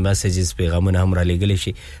تاسو میسجز پیغامونه هم را لګلی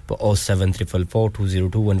شي په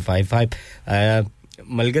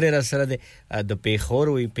 07344202155 ملګری را سره د پیخور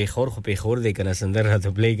وي پیخور خو پیخور دی کنه سندر را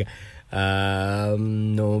ته پلیګ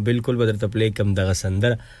نو بالکل بدر ته پلی کم دغه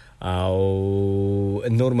سندر او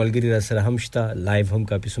نور ملګری را سره هم شته لایو هم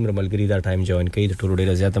کافي څومره ملګری دا ټایم جوائن کوي د ټولو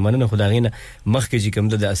ډیره زیاته مننه خدایغینه مخکې چې کوم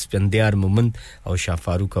د اسپندیار مومند او شاه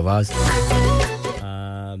فاروق आवाज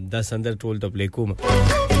دا سندر ټول ته پلی کوم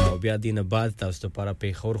او بیا دینه بعد تاسو ته لپاره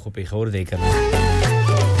پیخور خو پیخور دی کنه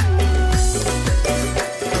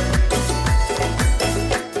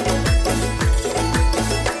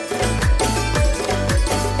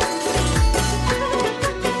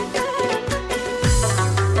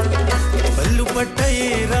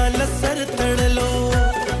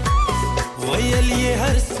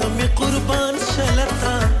قربان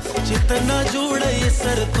شلتا چتنا جوړې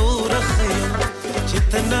سر تو رخیم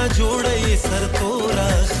چتنا جوړې سر تورا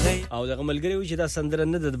خې او دغه ملګری و چې دا سندره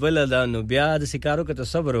نه د بل دا نو بیا د سکارو کته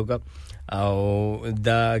صبر وکړه او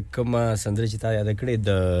دا کومه سندره چې تا یاد کړې د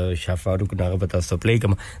شاه فاروق ناغه پتا سپلې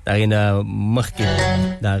کوم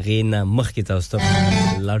دا غینه مخکې تاسو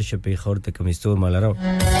لړ شپې خور ته کمستور مالره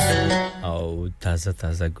او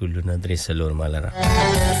تازه ګلونه درې سلور مالره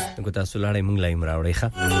نو تاسو لاړې مونږ لایم راوړې ښه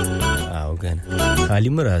او کنه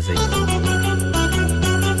خالی مرزه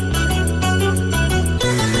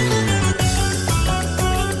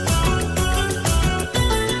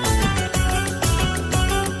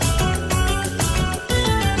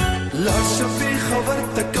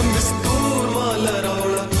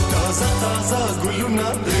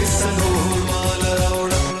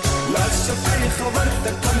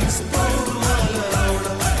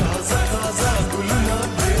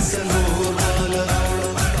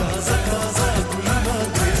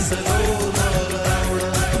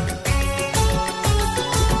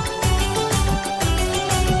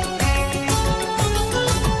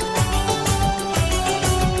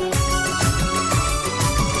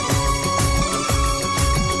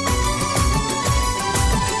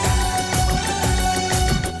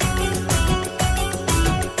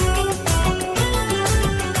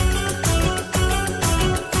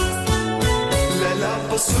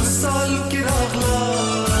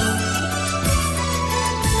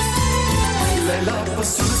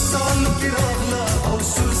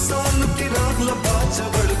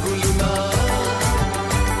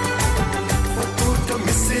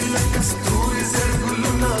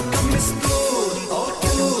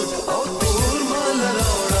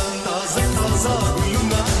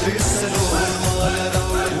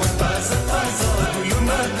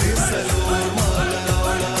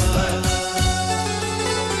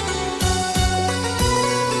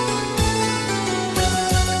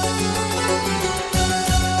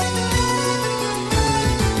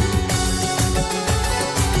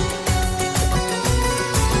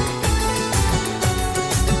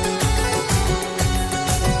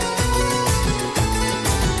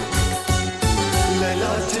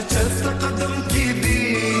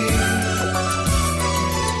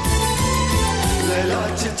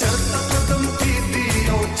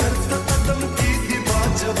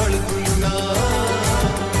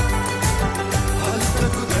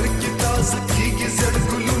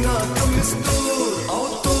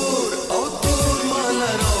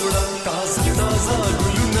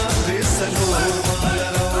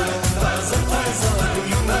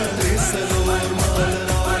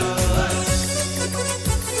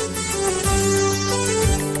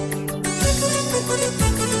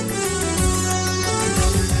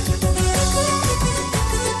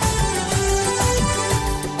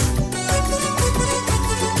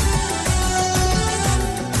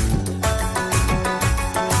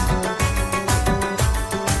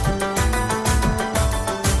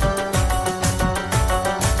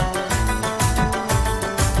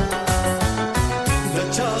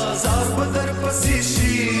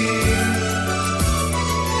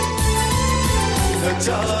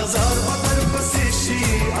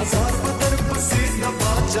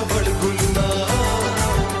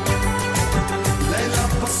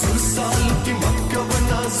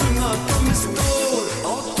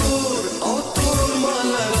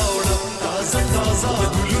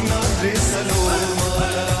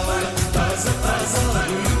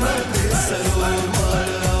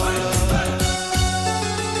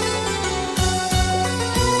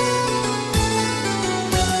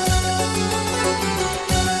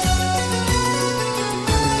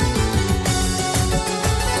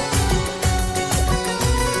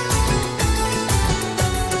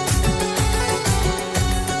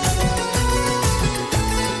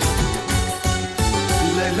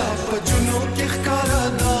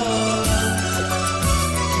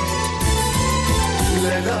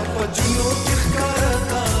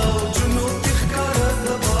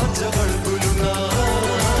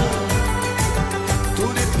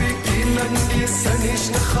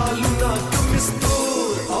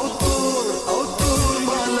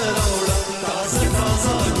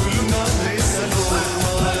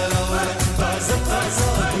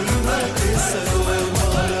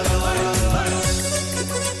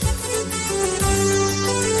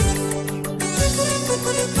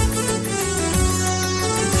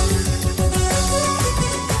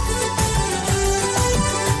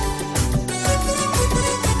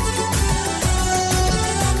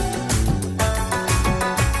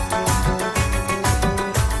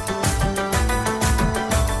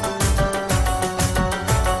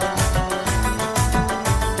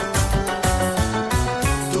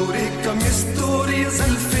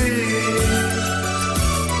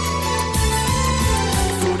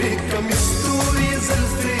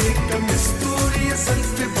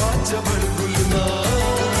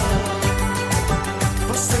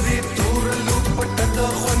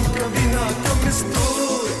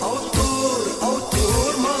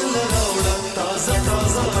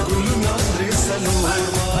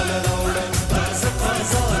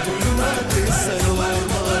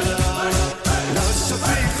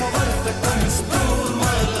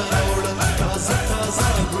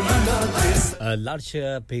لارچ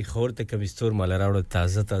په خور ته کمستور مال راوړ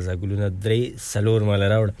تازه تازه ګلونه درې سلور مال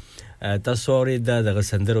راوړ تاسو اورید دغه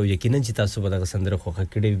سندرو یقینا چې تاسو به دغه سندرو خوخه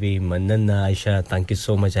کړی وي مننه عائشہ thank you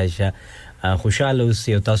so much عائشہ خوشاله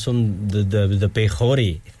اوسئ تاسو د په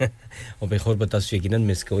خوري او په خور په تاسو یقینا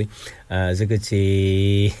مس کوي ځکه چې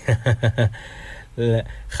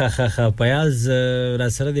خا پیاز را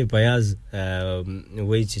سره دی پیاز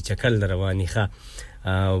وای چې چکل رواني ښه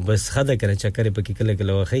او بس خده کنه چکر په کې کله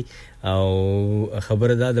کله وخی او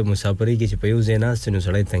خبره ده د مسافرۍ کې چې په یو ځای نو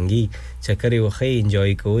سړی تنګي چکر وخی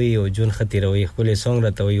انجوای کوي او جون خطر وي خپل سونګ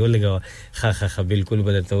راته وي ولګا خا بالکل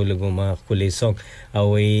بدلته ولګو ما خپل سونګ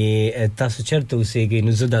او تاسو چرته اوسېږئ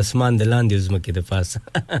نو زه د اسمان د لاندې زمکه د پاس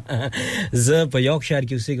زه په یو شهر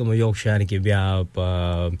کې اوسېږم یو شهر کې بیا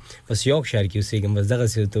پس یو شهر کې اوسېږم بس دغه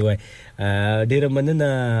څه ته وای ډیر مننه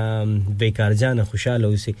بیکار جان خوشاله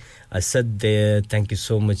اوسئ اسد thank you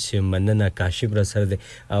so much مننه کاشف را سره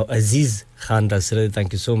او عزیز خان را سره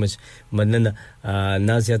thank you so much مننه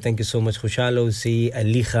نازیا thank you so much خوشاله اوسئ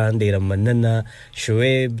علي خان ډیر مننه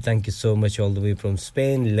شعیب thank you so much all the way from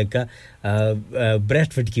Spain لکه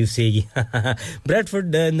برادفورد کې اوسېږي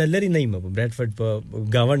برادفورد نه لري نه یم برادفورد په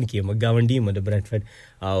گاوند کې م گاونډي م د برادفورد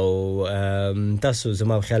او تاسو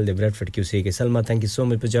زما خیال دی برادفورد کې اوسېږي سلمہ thank you so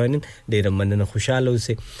much for joining ډیر مننه خوشاله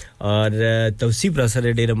اوسئ اور توصیف را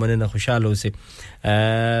سره ډیر مننه خوشاله اوسئ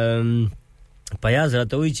پیاز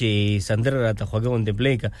راته وی چې سندر راته خوګون دی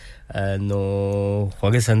پلی کا نو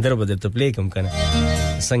خوګه سندر به ته پلی کوم کنه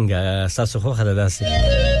څنګه تاسو خو خدای داسي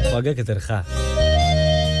خوګه کې ترخه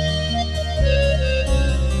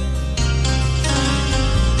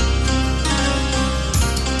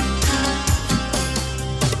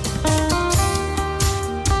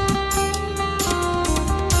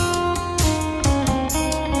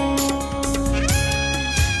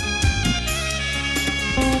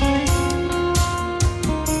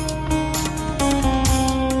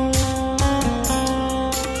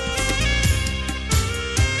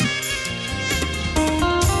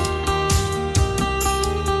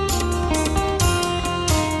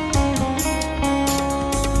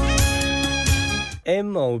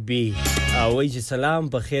MOB اوه جی سلام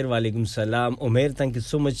بخیر وعلیکم سلام عمر thank you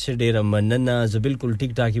so much ډیر مننه ز بالکل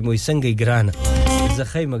ټیک ټاک مو څنګه ګران ز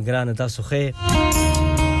خیمه ګران تاسو خیر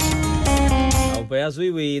او پیاز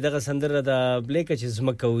وی دغه سندره د بلیک چې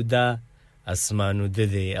زمکه ودا اسمانو د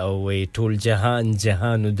دې او وی ټول جهان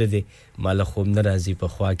جهانو د دې مال خوب ناراضي په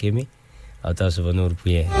خوا کې می او تاسو به نور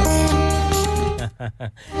پوهه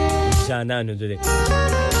جانانو د دې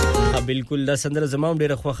بالکل دا سندره زمام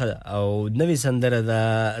ډیره خوخه او نوې سندره د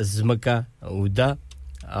زمکا او دا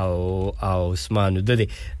او اسمانو د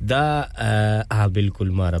دا بالکل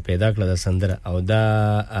مارا پیدا کړه دا سندره او دا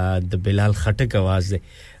د بلال خټک आवाज ده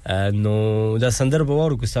نو دا سندره په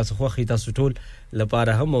وارو کې تاسو خوخه تاسو ټول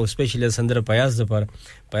لپاره هم او سپیشلی سندره پیاز لپاره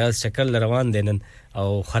پیاز شکل روان دینن او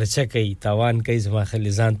خرچه کوي تاوان کوي زما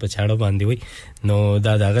خلیزان په چاړو باندې وي نو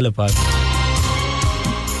دا دغه لپاره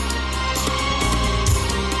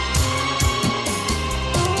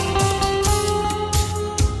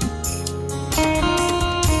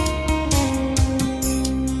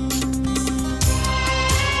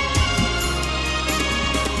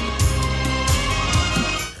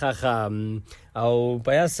او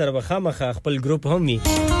پیا سره بخامخ خپل ګروپ هم وي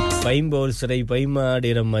پایم بول سره پایم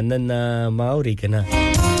ډیر مننه ماوري کنه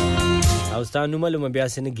او ستانو معلومه بیا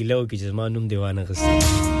سن ګلو کې چې زمانوم دیوانه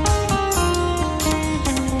غسه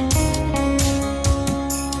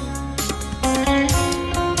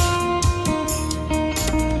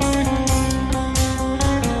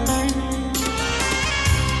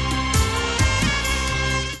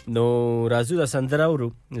نو رازو دا سندره اورو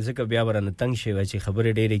ځکه بیا ورنه تنگ شي چې خبره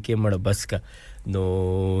ډېرې کې مړ بس کا نو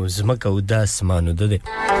زمکه او د اسمانو ده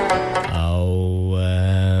او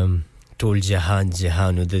ټول جهان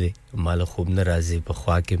جهانو ده مال خوب ناراضي په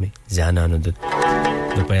خوا کې می ځانانو ده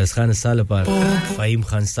نو پیاز خان سال پر فهیم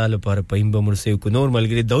خان سال پر پایم بمرسه کو نور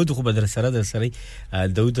ملګری داود خو بدر سره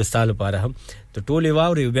داود سال پر هم ته ټوله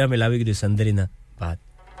واوري بیا ملاوي د سندرینا بعد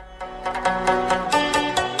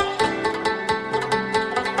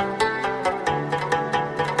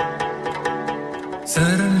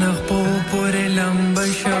سرنخ پو پوری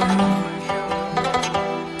لمبشم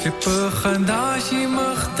چپ خنداشی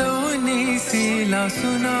مختونی سیلا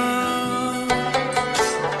سنا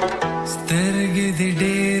سترگی دی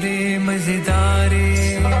ڈیرے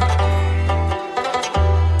مزیدارے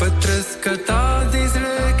پترس کتا دی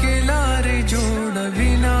زرکی لارے جوڑا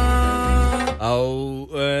بینا او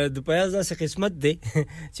د پیازه څخه قسمت دی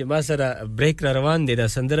چې ما سره بریک را روان دي دا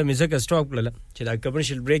سندره میزه سټاپ کړل چې دا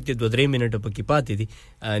کمرشل بریک دی 2-3 منټه پکې پاتې دي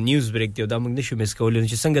نیوز بریک دی دا موږ نشو مس کولای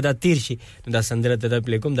چې څنګه دا تیر شي دا سندره ته د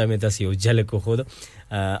پلی کوم دا مې تاسو یو جلک خو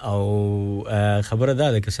او خبره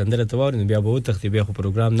ده چې سندره توار نو بیا به تختی بیا خو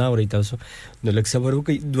پروګرام نه اوري تاسو نو لکه صبر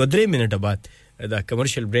وکړئ 2-3 منټه بعد دا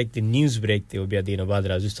کمرشل بریک دی نیوز بریک دی او بیا دینه بعد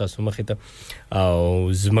راځو تاسو مخې ته او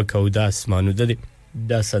زمکه او د اسمانو د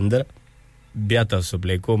دا سندره بیا تاسو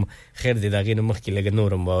پلی کوم خیر دې دا غینه مخکې لګ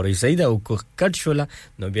نورم باوري سید او کټ شولا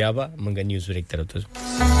نو بیا به موږ نیوز بریک تر ته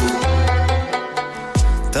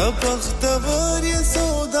تبختور یا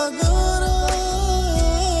سوداګارا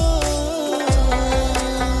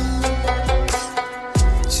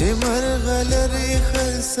چې مرغلري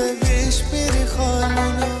خرڅويش پر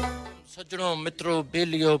خالونه सज्जनों मित्रों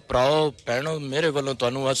बेलियो प्राओ पैणो मेरे वालों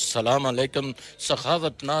तानु अस्सलाम अलैकुम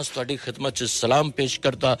सखावत नास ਤੁਹਾਡੀ ਖidmat ਚ ਸਲਾਮ ਪੇਸ਼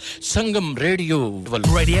ਕਰਦਾ ਸੰਗਮ radio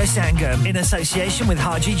Radio Sangam in association with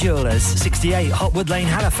Haji Jewellers 68 Hotwood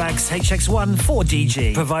Lane Halifax HX1 4DG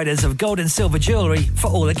providers of gold and silver jewellery for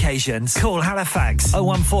all occasions call Halifax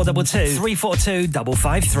 01422 342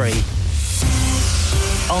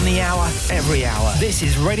 553 on the hour every hour this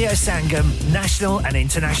is Radio Sangam national and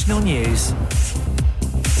international news.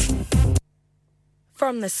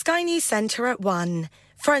 From the Sky News Centre at 1,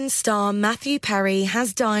 Friends star Matthew Perry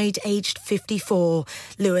has died aged 54.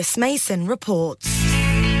 Lewis Mason reports.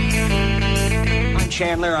 I'm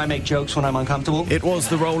Chandler. I make jokes when I'm uncomfortable. It was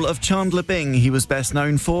the role of Chandler Bing he was best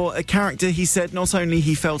known for, a character he said not only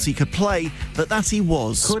he felt he could play, but that he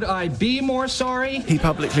was. Could I be more sorry? He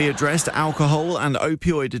publicly addressed alcohol and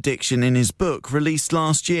opioid addiction in his book released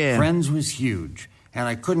last year. Friends was huge. And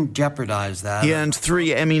I couldn't jeopardize that. He earned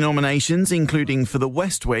 3 Emmy nominations, including for The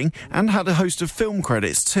West Wing, and had a host of film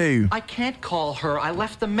credits too. I can't call her. I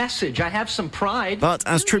left the message. I have some pride. But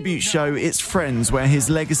as tributes show, it's Friends where his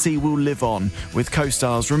legacy will live on, with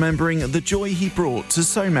co-stars remembering the joy he brought to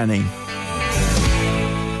so many.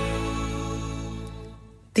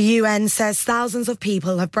 The UN says thousands of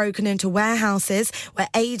people have broken into warehouses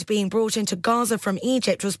where aid being brought into Gaza from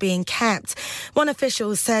Egypt was being kept. One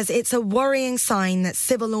official says it's a worrying sign that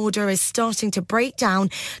civil order is starting to break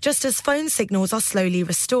down just as phone signals are slowly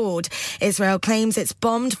restored. Israel claims it's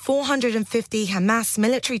bombed 450 Hamas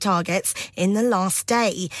military targets in the last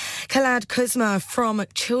day. Khaled Kuzma from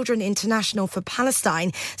Children International for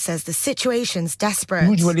Palestine says the situation's desperate.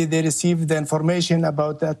 Usually they receive the information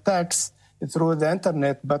about the attacks through the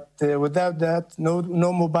internet, but without that,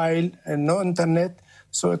 no mobile and no internet,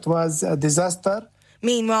 so it was a disaster.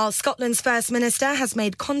 Meanwhile, Scotland's First Minister has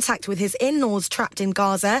made contact with his in-laws trapped in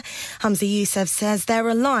Gaza. Hamza Yousaf says they're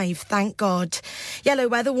alive, thank God. Yellow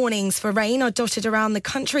weather warnings for rain are dotted around the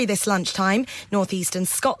country this lunchtime. Northeastern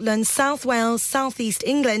Scotland, South Wales, Southeast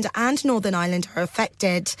England and Northern Ireland are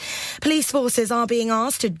affected. Police forces are being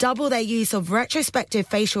asked to double their use of retrospective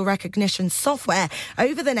facial recognition software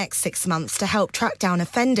over the next 6 months to help track down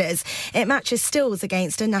offenders. It matches stills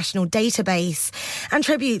against a national database. And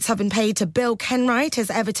tributes have been paid to Bill Kenwright as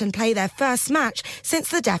Everton play their first match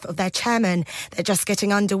since the death of their chairman. They're just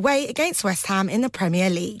getting underway against West Ham in the Premier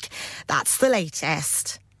League. That's the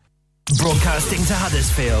latest. Broadcasting to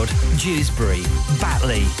Huddersfield, Dewsbury,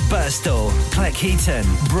 Batley, Birstall, Cleckheaton,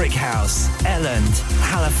 Brickhouse, Elland,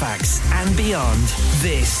 Halifax and beyond.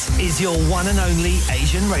 This is your one and only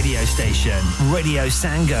Asian radio station. Radio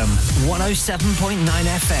Sangam, 107.9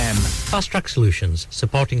 FM. Fast Track Solutions,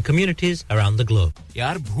 supporting communities around the globe.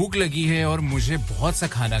 यार भूख लगी है और मुझे बहुत सा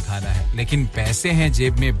खाना खाना है, लेकिन पैसे हैं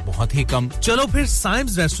जेब में बहुत ही कम। चलो फिर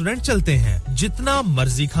साइम्स रेस्टोरेंट चलते हैं। जितना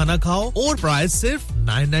मर्जी खाना खाओ और प्राइस सिर्फ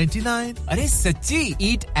 $9.99। अरे सच्ची?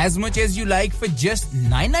 Eat as much as you like for just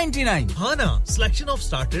 $9.99। हाँ ना, selection of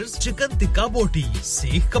starters, chicken tikka boti,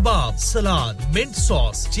 seekh kebab, salad, mint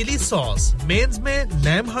sauce, chili sauce, mains में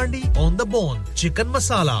lamb handi on the bone, chicken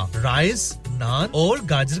masala, rice, naan और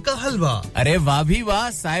गाजर का हलवा। अरे वाह भी वाह,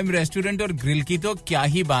 साइम रेस्टोरेंट और ग्रिल की तो क्या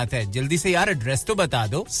ही बात है। जल्दी से यार एड्रेस तो बता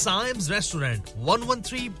दो। Symes Restaurant,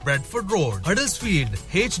 113 Bradford Road, Huddersfield,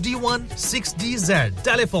 HD1 6DZ.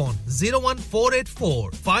 Telephone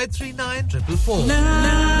 01484 539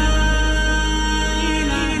 444.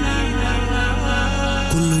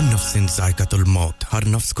 कुल्लू नफ्सिन जायकातुल मौत, हर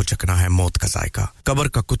नफ्स को चखना है मौत का जायका। कब्र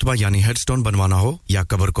का कुतबा यानी हेडस्टोन बनवाना हो या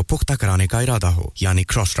कब्र को पुख्ता कराने का इरादा हो यानी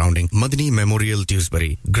cross rounding, Madani memorial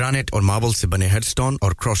Dewsbury, granite और मार्बल से बने हेडस्टोन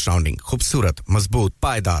और क्रॉस राउंडिंग खूबसूरत, मजबूत,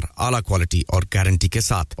 पायदार, आला क्वालिटी और गारंटी के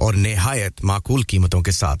साथ और निहायत माकूल कीमतों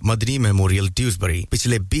के साथ। मदनी मेमोरियल ड्यूसबरी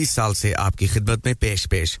पिछले 20 साल से आपकी खिदमत में पेश।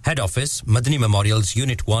 Head office Madani Memorials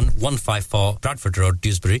Unit 1 154 Bradford Road,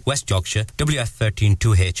 Dewsbury, West Yorkshire, WF13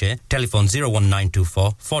 2HA. Telephone 01924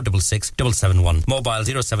 01484 466 771. Mobile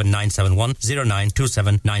 07971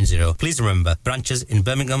 092790. Please remember, branches in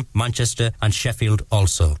Birmingham, Manchester and Sheffield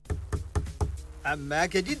also. मैं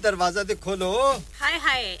के जी दरवाजा दे खोलो हाय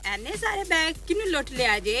हाय एने सारे बैग किनु लुट ले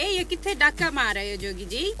आजे ये किथे डाका मार रहे हो जोगी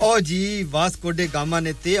जी ओ जी वास्को डे गामा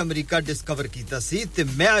ने ते अमेरिका डिस्कवर कीता सी ते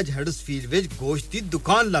मैं आज हडर्सफील्ड विच गोश्त दी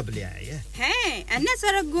दुकान लब ले आया है एने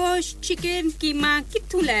सारा गोश्त चिकन कीमा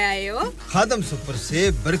किथु ले आए हो खादम सुपर से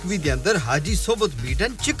बरकवी दे अंदर हाजी सोबत मीट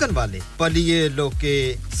एंड चिकन वाले पलिए लोके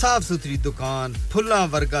साफ सुथरी दुकान फुल्ला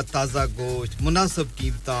वर्गा ताजा गोश्त मुनासिब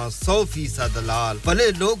कीमतां 100% दलाल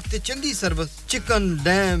भले लोग ते चंगी service chicken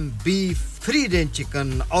lamb beef free range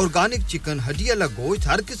chicken organic chicken हड्डियाला गोश्त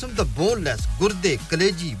हर किस्म दा बोनलेस गुर्दे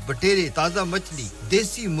कलेजी बटेरे ताजा मछली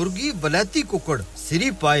देसी मुर्गी बलाती कुकड़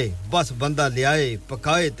सिरी पाए बस बंदा ले आए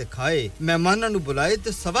पकाए ते खाए मेहमानां नु बुलाए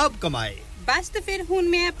ते सवाब कमाए बस तो फिर हुन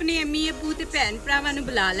मैं अपने अम्मी अब्बू ते भैन भरावां नु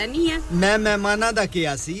बुला लनी है मैं मेहमानां दा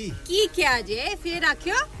किया सी की क्या जे फिर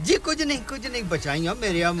आखियो जी कुछ नहीं बचाइयो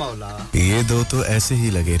मेरे आ मौला ये दो तो ऐसे ही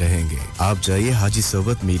लगे रहेंगे आप जाइए हाजी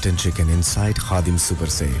सोबत meet and chicken inside Khadim super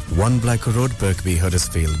safe 1 Black Road Birkby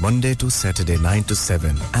Huddersfield Monday to Saturday 9 to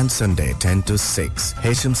 7 and Sunday 10 to 6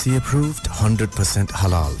 HMC approved 100%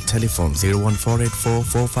 halal telephone 01484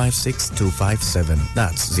 456 257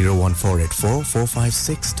 that's 01484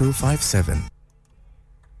 456 257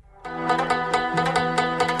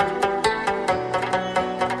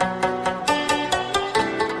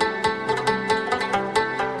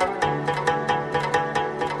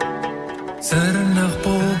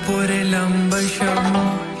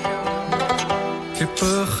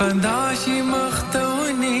 खंदाशी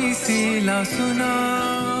मख्तौनी सीला सुना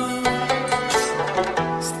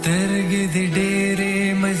स्तरगी दी डेरे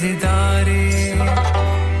मजेदारे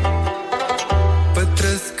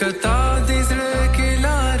पत्रस कता दिजर के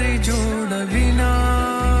लारे जोड़ बिना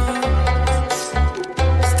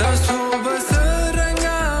स्तासो बस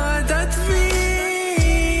रंगा दत्वी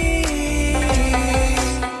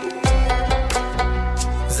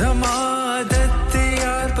जमादत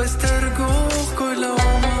यार पस्तर को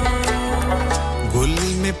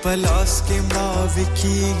पलास के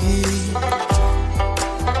माविकीगी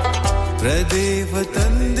प्रदे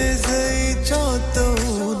वतन दे जई चाहतो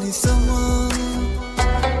निसमा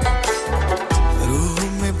रूह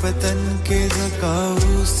में पतन के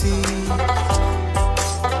जकाऊसी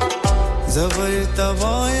जबर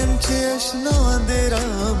तवायम चेशना दे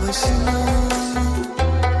रामशना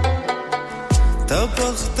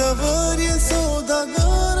तबख्तवर ये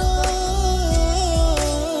सौदागारा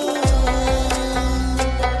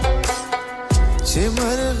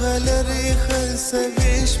شمر غلري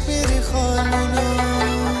خلسويش بري خالنا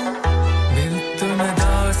بنت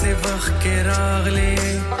نداسي وخ के راغلي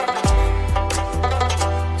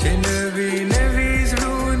جنبي نبي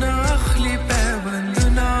زلونا اخلي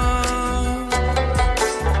بابندنا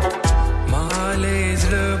مالي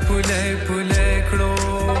زل بولاي كلو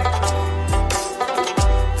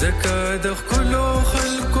زكاد كلو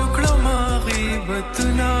خلقو كلما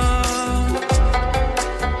غيبتنا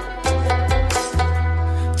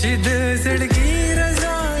जिद सड़गी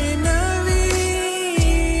रज़ाई नवी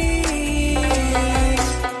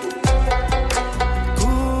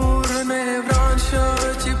कूरने व्रांशा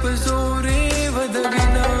चिप जोरे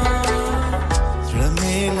वदगिना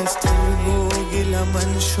रमेल स्टर्गो गिला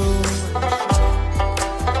मनशो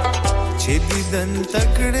चिदिदन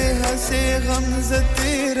तकड़े हसे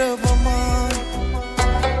गमज़ते रवमा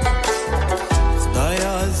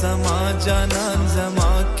खुदाया ज़मा जानान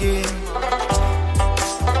ज़मा के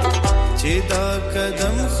चेदा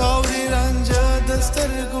कदम खावरी रंजा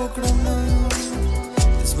दस्तर गोकड़म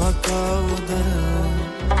स्मका उदर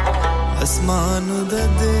आसमान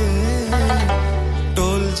उददे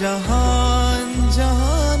टोल जहान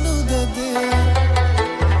उददे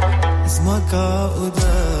स्मका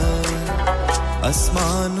उदर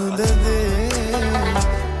आसमान उददे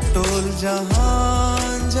टोल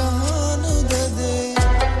जहान उददे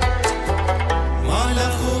माला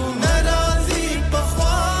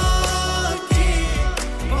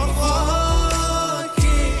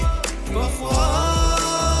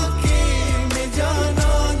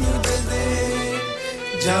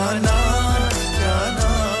जाना जाना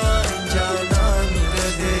जाना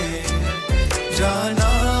नुदे जाना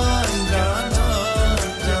जाना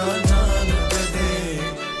जाना नुदे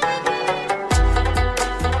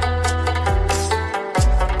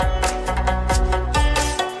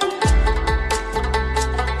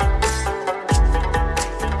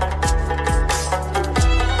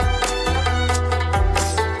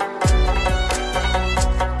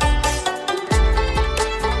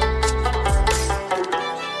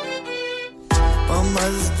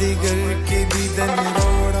دیدن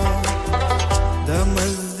روڑا د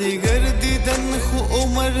مزدګر دیدن خو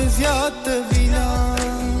عمر زیات وینا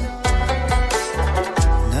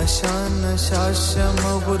نشا نشا شم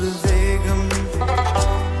ورزګم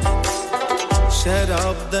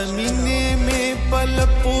شراب د مینې مې پل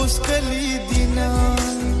پوس کلی دینا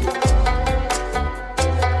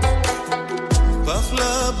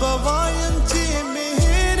بخلا بوایم چې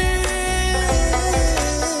مهره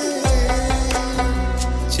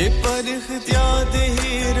چې پر اختیار دې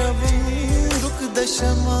روم رک د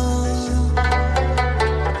شما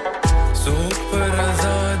سو پر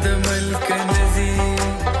آزاد ملک نزی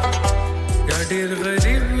یا ډیر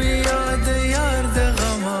غریب یاد یار د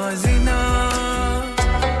غمازینا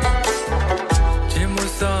چې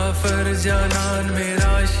مسافر جانان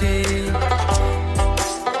میرا شي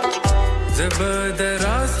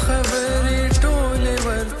زبردست خبرې ټوله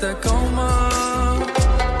ورته کومه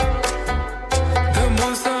د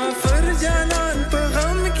مسافر جانان په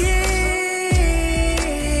غم کې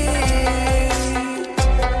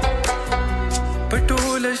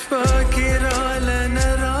پټول شپه کې را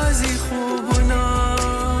لنرازي خوبنا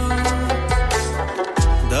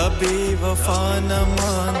دا بے وفا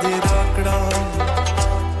نما دې راکړه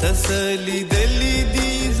تسلی دلی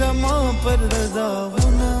دی زما پر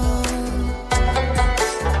رضاونه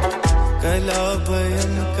کلا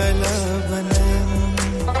بیم کلا بنم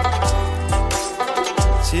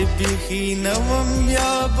چې بخی نوم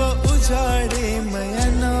یا به اجاړې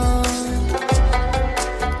مینا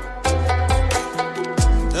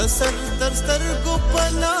د سر در سترګو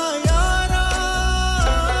پنا یارا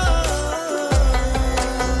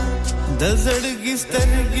د زړګي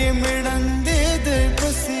سترګې مړندې د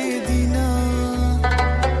پسې دینا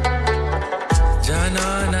जाना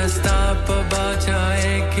नस्ता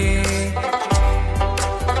पबाचाए के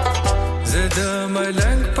ज़द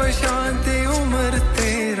मलंग पशांते उम्र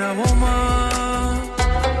तेरा वमा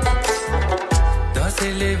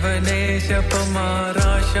दासिले बने शप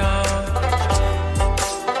माराशा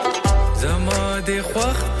ज़मा दे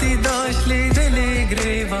ख्वख्ती दाशले दले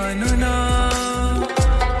ग्रेवानुना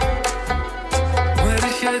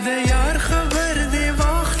वर्षद यार खबर दे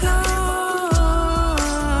वाखला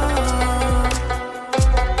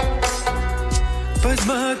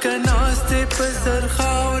پزما کناسته پسر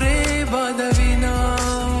خاورې بادوینا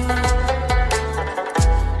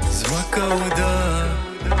زمکو دا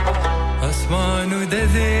اسمانو د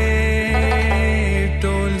دې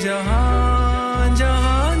ټول جهان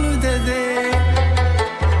جهانو د دې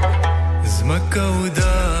زمکو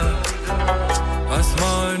دا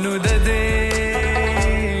اسمانو د دې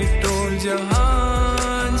ټول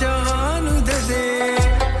جهان جهانو د دې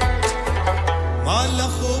مال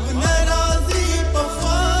خوب نه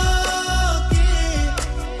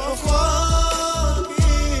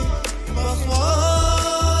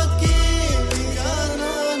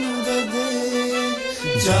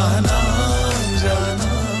جانان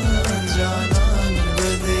جانان جانان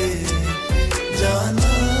بده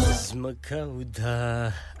جانان زمکه دا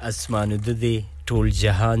اسمانو د دې ټول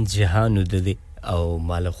جهان جهانو د دې او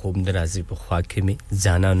مال خوب درازي په خوا کې می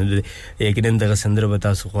ځانانو د یقینا د غسندره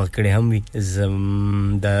بتا سو خوا کړي هم وي زم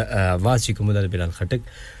د आवाज کوم د بلال خټک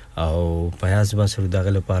او پیاز با سره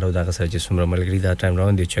دغه لپاره او دغه سره چې څومره ملګری دا ټایم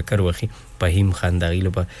راوند دی چکر وخی فهیم خان دغه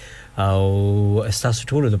لپاره او استاسو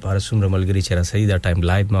ټول د پاره څومره ملګری چې را سړي دا ټایم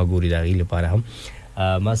لایو ما ګوري دغه لپاره هم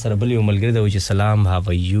ما سره بل یو ملګری دا چې سلام هاو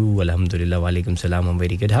یو الحمدلله وعلیکم سلام ام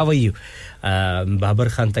ویری ګډ هاو یو بابر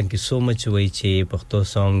خان تانک سو مچ وای چې پښتو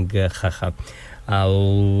سونګ خخ او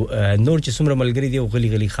نور چې څومره ملګری دی غلی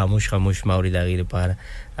غلی خاموش خاموش ماوري دغه لپاره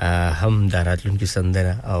هم داراتلونکو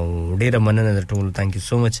سندره او ډیره مننه در ټول تانک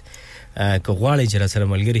سو مچ که غواړئ چې سره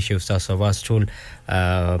ملګری شي تاسو आवाज ټول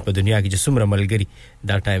په دنیا کې چې څومره ملګری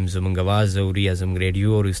دا ټایم زمونږ आवाज او ریاض زمونږ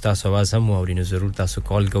رادیو او تاسو आवाज هم اورئ نو ضرور تاسو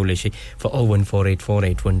کال کولای شئ په 01484817705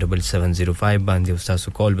 باندې تاسو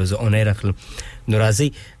کال به زه اونې راخلم نو راځي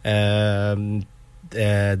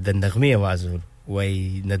د نغمه आवाज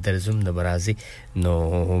وای نه درزم نه برازي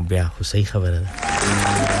نو بیا خو صحیح خبره ده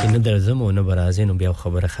چې نه درزم او نه برازي نو بیا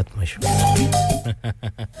خبره ختمه شو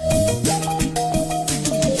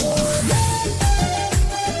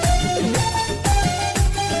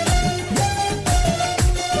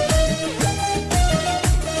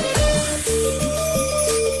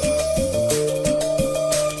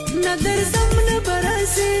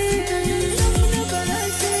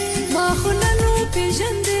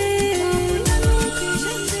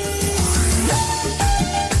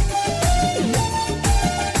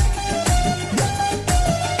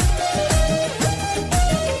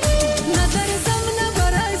Another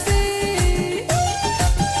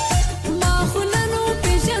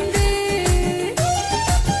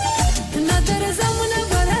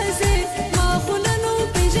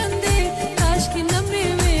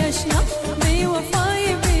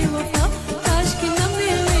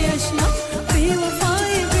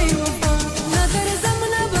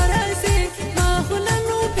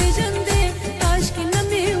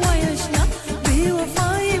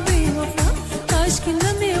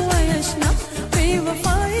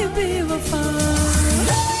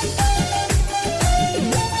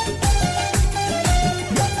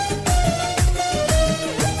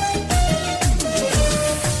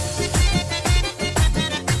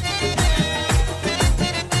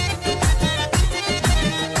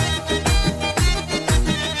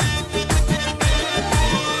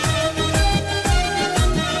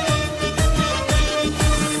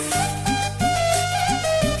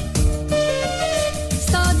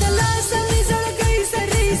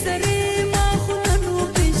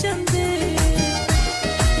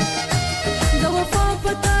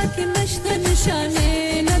نشانه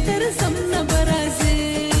ندر سم نبرازه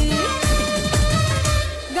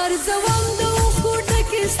ګرځوم د خوټه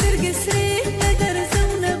کې سترګې سرې ندر سم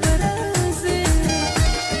نبرازه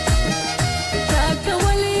تا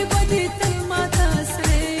کولې بده تل ماته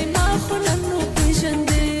سرې ما خو نن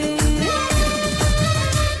پیژندې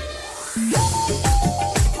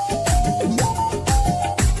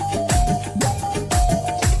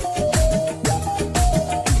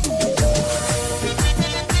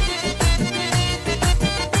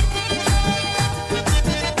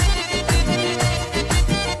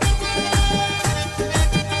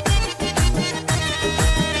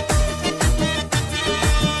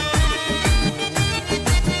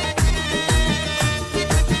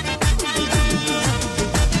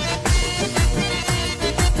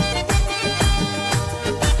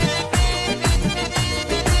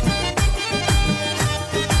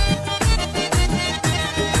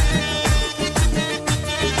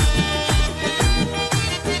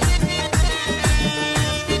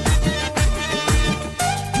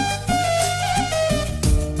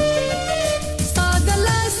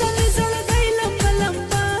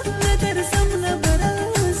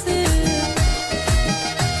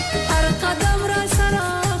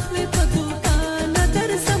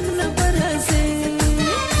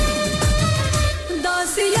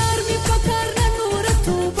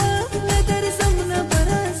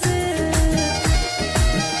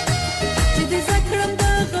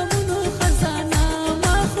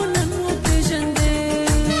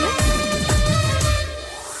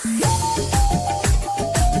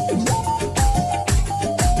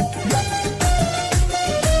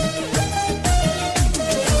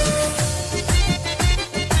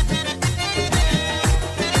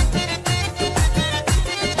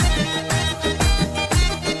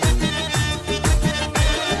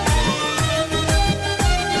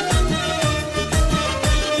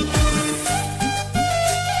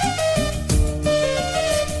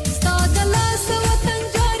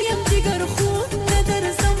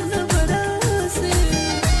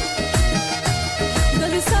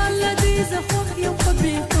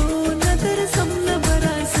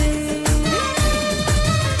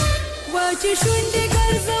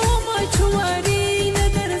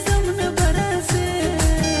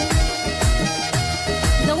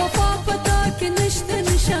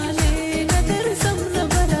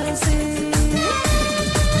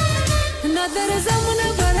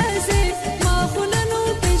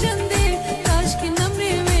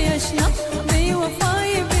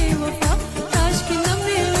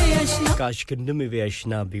کنه مې وی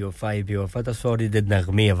آشنا بي وفای بي وفا تاسو اورید د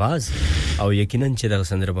نغمه आवाज او یقینا چې دا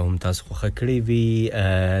سندره به هم تاسو خو خکړې وی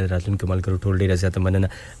راتلونکو ملګرو ټول ډیره زیاته مننه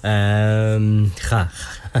ښه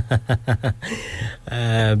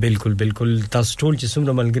بالکل بالکل تاسو ټول چې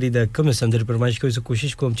څومره ملګری د کوم سندره پرمایش کوي زه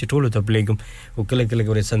کوشش کوم چې ټول ته پلیګم او کله کله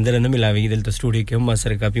غوړې سندره نه ملاوي دلته سټوډیو کې هم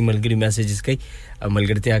سره کافي ملګری میسجز کوي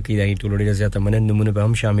ملګرتیا کوي دا ټول ډیره زیاته مننه نمونه به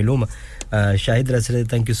هم شاملوم शाहिद रसरे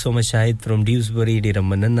thank you so much Shahid from Dewsbury डेरा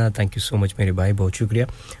मनन्ना थैंक यू सो मच मेरे भाई बहुत शुक्रिया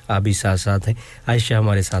आप भी साथ हैं आयशा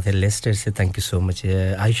हमारे साथ है लेस्टर से thank you so much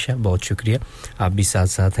Ayesha बहुत शुक्रिया आप भी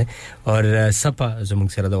साथ हैं और सपा जमुंग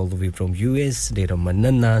सरदा all the way from US डेरा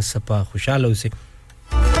मनन्ना सपा खुशहाल से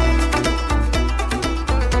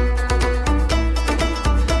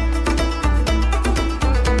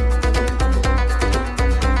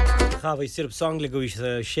وای صرف سانګ لګوي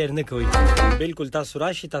شیر نه کوي بالکل تاسو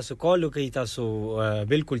راشي تاسو کال کوي تاسو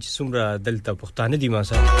بالکل چې څومره دلته پښتانه دي ما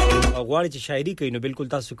سره غواړي چې شاعري کوي نو بالکل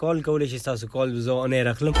تاسو کال کولای شئ تاسو کال زه نه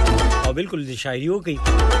راخلم او بالکل د شاعري کوي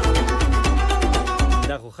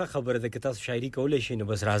دا خو خبره ده چې تاسو شاعري کولای شئ نو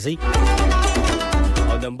بس راځي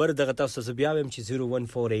او نمبر دغه تاسو بیا هم چې 01484817705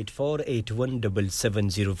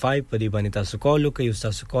 په دې باندې تاسو کال کوي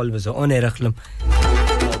تاسو کال زه نه راخلم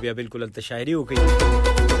او بیا بالکل تاسو شاعري کوي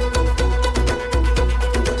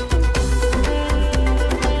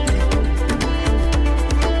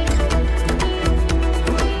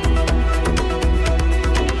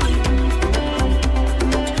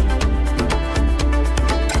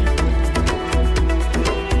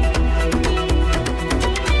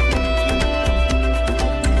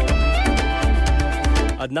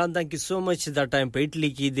عدنان thank you so much دا ټایم په اټلی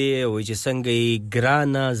کې دی او چې څنګه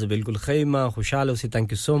ګرانا ز بالکل خیمه خوشاله اوسې thank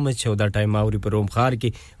you so much او دا ټایم اوري په روم خار کې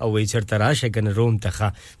او وې چرته راشه کنه روم ته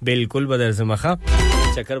بالکل بدل زمخه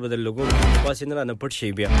چکر بدل لګو واسه نه پټ شي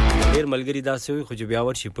بیا ډیر ملګری داسې وي خو بیا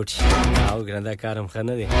ور شي پټ شي او ګراندا کارم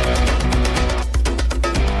خنه دی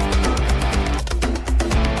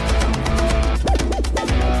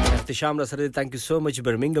شام را سره thank you so much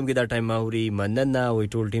برمنګم کې دا ټایم اوري مننه وې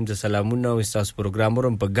ټول ټیم ته سلامونه او تاسو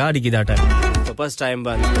پروګرامرم په ګاډي کې دا ټایم په پاس ټایم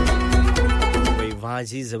باندې وای वाह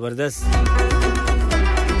जी जबरदस्त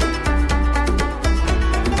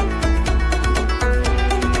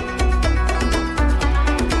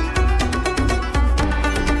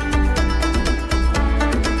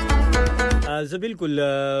زه بالکل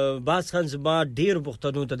باس خان زما ډیر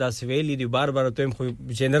پښتنو ته داسې ویلي دي بار ته خو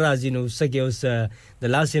جنرازي نو سګي اوس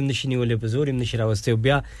د لاسم نشنی ولې په زور نشي راوسته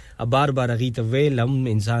بیا بار غي ته ویلم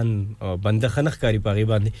انسان بنده خنخ کاری پاغي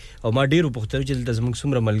باندې او ما ډیر پښتنو چې د زموږ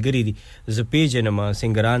سمره ملګری دي ز پیج نه ما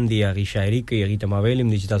سنگران دي هغه شاعري کوي هغه ته ما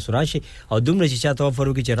ویلم چې تاسو راشي او دومره چې چاته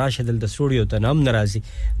وفرو کې چې راشه دل د سټوډیو ته نام ناراضي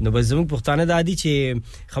نو بس زموږ پښتانه د عادي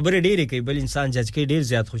چې خبره ډیره کوي بل انسان جج کوي ډیر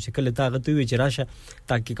زیات خو شکل طاقت وي چې راشه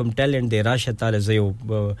تاکي کوم ټالنت دی راشه تعالی زيو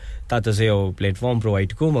تاسو زيو پلیټ فارم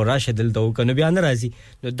پرووايډ کوم او راشه دل ته کنه بیا ناراضي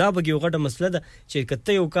نو دا به یو غټه مسله ده چې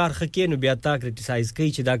کته یو کار خکې نو بیا تا کریټیسایز کوي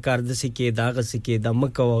چې دا کار د سکه دا غ سکه دا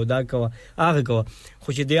مکو او دا کو هغه کو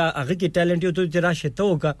خو چې دا هغه کې ټالنت یو ته راشه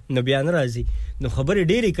ته وکا نو بیا ناراضي نو خبره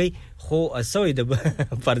ډیره کوي خو اسوي د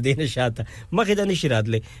پردې نشاته مخه د نشی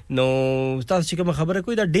راتله نو تاسو چې کوم خبره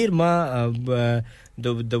کوي دا ډیر ما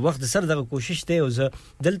د وخت سره د کوشش ته او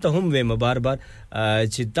دلته هم و بار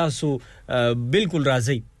چې تاسو بالکل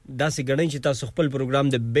راځي دا سي غړنی چې تاسو خپل پروګرام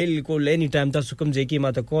د بالکل اني ټایم تاسو کوم ځای کې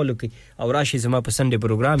ماته کال وکي او راشي زما په سنډي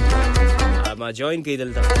پروګرام ما جوائن کړئ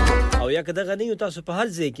دلته او یا کده غنی تاسو په هر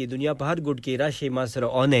ځای کې دنیا په هر ګډ کې راشي ما سره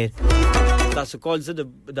اون ایر تاسو کال زه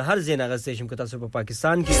د هر ځای نه غسېشم که تاسو په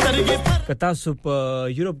پاکستان کې که تاسو په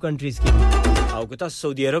یورپ کنټریز کې او که تاسو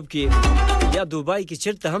سعودي عرب کې یا دوبای کې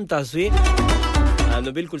چیرته هم تاسو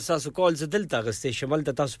نو بالکل تاسو کال زدل تاغسته شمال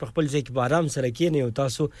ته تاسو په خپل ځای کې بارام سره کېنه او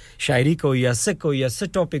تاسو شاعري کو یا سکو یا س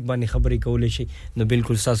ټاپک باندې خبرې کولې شي نو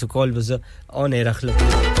بالکل تاسو کال وز اون ایر اخلو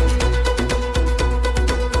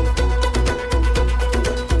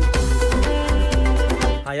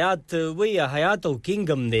حیات وی حیات او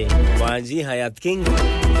کینګم دی واجی حیات کینګ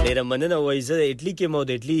ډیر مننه وایزه اټلی کې مو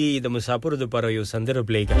د اټلی د مسافر د پر یو سندر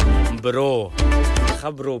پلی کا برو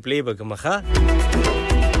خبرو پلی بک مخه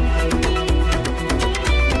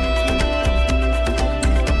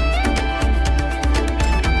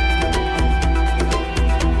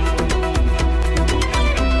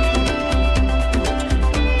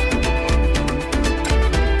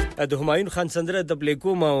د همایون خان سندره د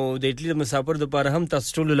پلیکوم او د اټلی مسافر د پاره هم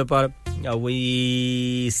تاسو ټول لپاره او وی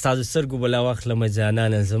استاد سرګو بلا واخله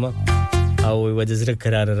مجانانه زما او و د زړه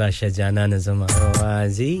قرار راشه جانانه زما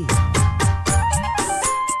وازي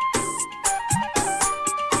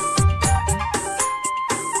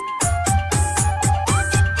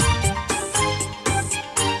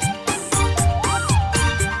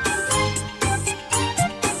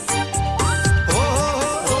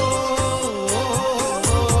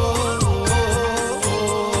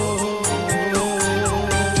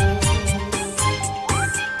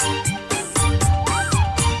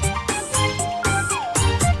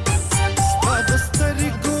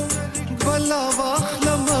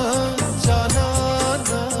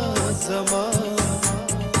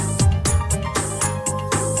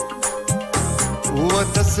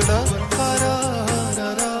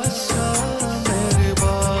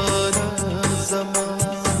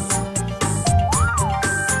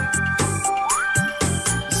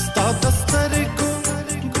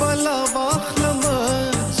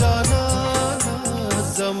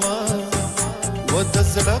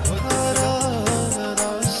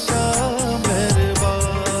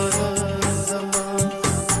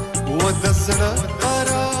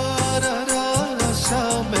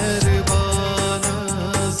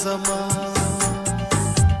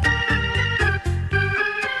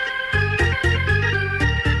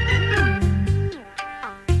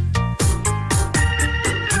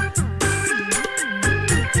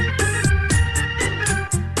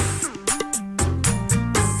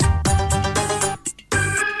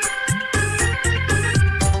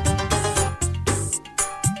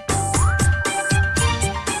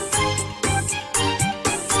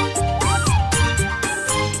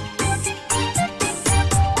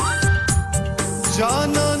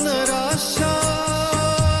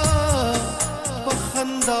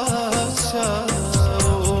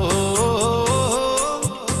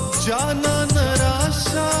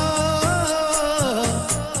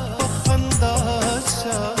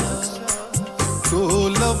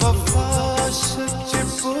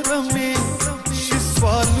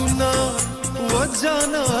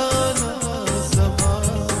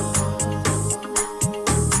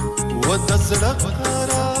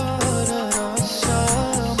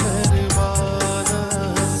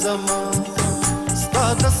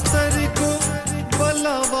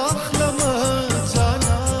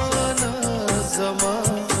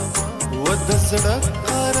सड़क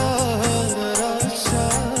करार राशा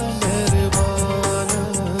मेहरबान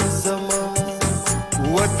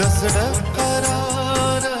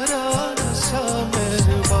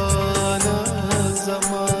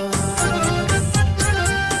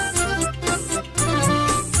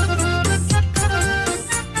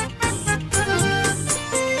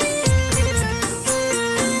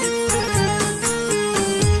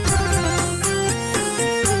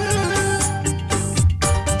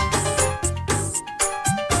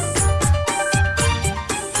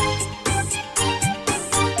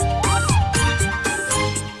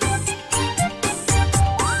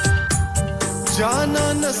जाना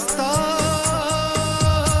नस्ता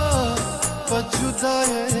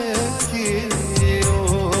पजुदाए की ओ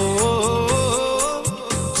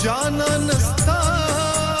जाना नस्ता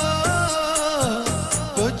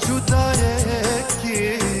पजुदाए की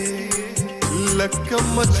लक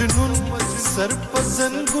मजनून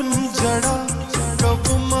सरपजन गुंजड़ा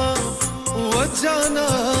कबमा वजाना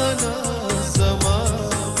ना समा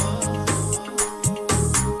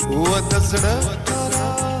वदसड़ा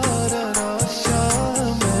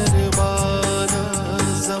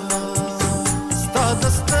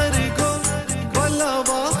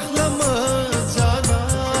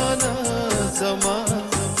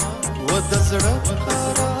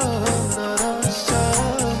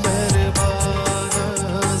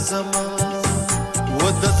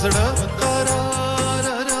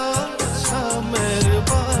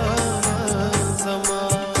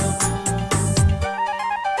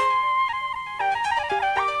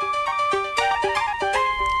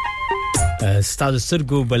استاد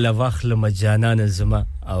سرګو بل واخل مجانان زما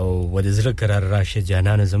او ورزره قرار راشه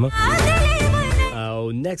جانان زما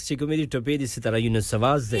او نیکست کومېدي ټوپې دي ستاره یونس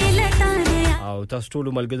आवाज ده او تاسو ټول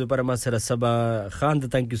ملګرو پر ما سره سبا خان د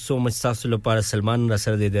تانک سو مچ تاسو لپاره سلمان را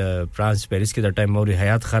سره د فرانس پیریس کې د ټایم موري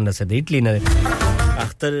حیات خان را سره د اټلی نه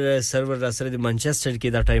اختر سرور را سره د منچستر کې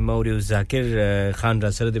د ټایم موري او ذاکر خان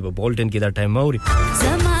را سره د بولټن کې د ټایم موري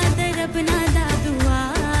زما د ربنا د دعا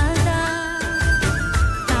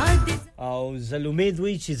او زل امید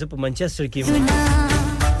وی چې زه په منچستر کې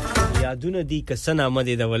یادونه دي کسن آمد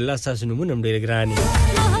د والله تاسو نمونه ډیر ګرانی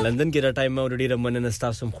لندن کې د ټایم موري ډیر مننه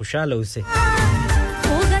تاسو خوشاله اوسئ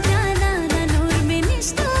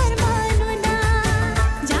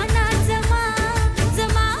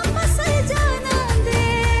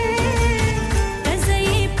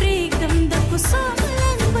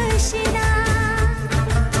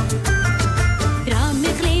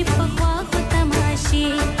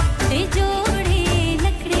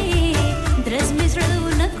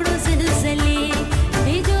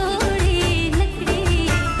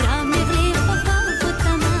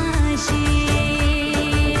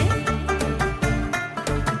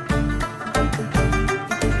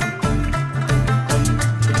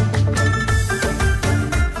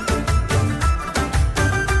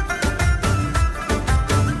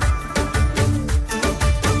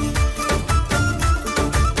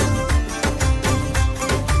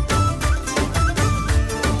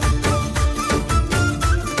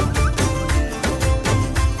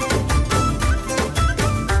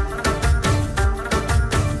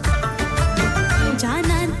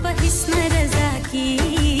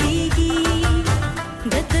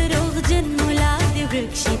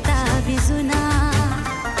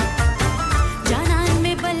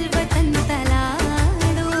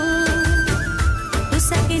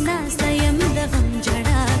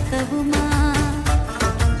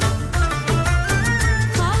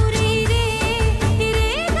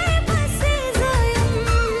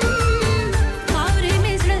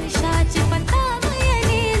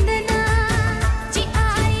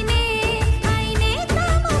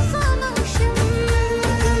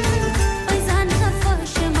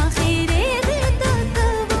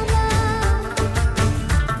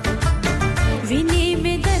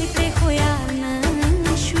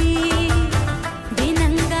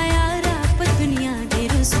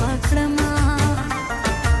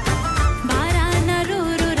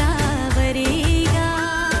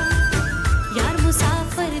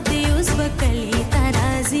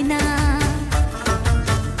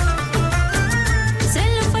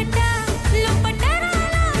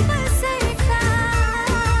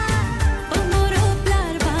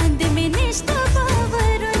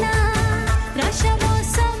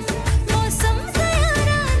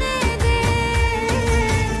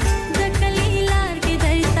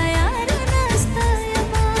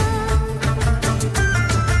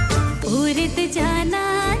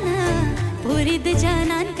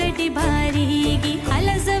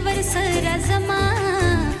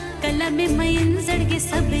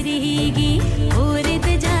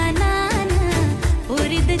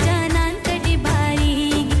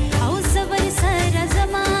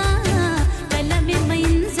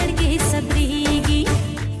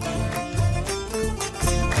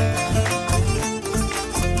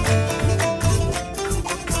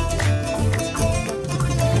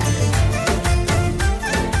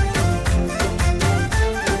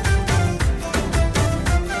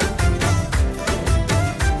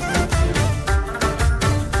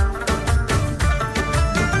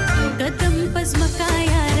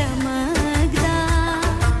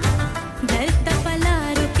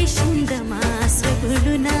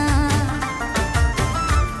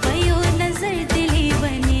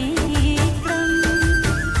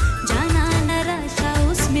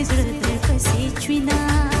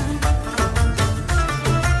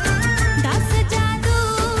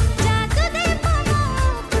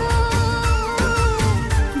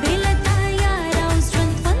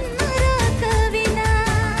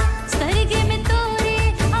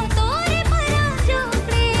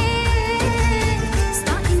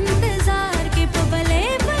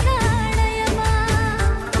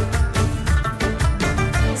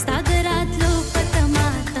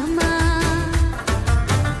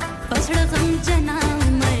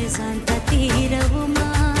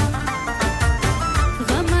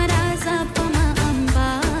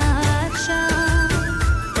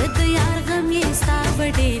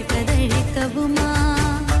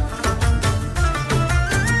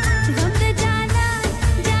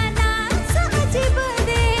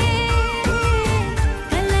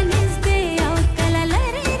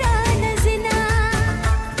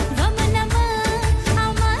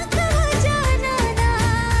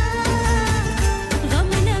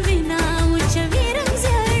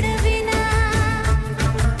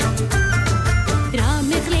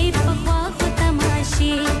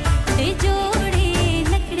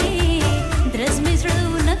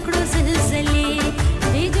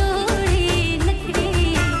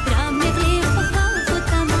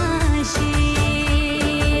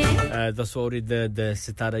تاسو اورید د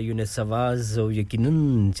ستاره یونس आवाज او یقینا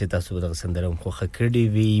چې تاسو د سندرم خو خکړې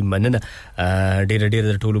وی مننه ډېر د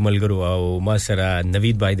ټولو ملګرو او ما سره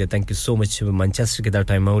نوید بھائی د thank you so much مانچستر کې دا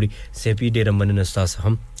ټایم اوري سپی ډېر مننه تاسو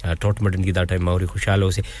هم ټوټمډن کې دا ټایم اوري خوشاله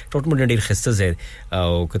اوسه ټوټمډن ډېر خسته زه او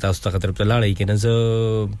که تاسو ته خطر په لاړې کې نه زه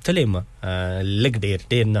تلم لګ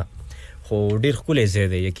ډېر نه خو ډیر خولې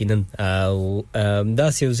زیاده یقینا او دا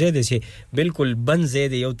سیو زیاده چې بالکل بند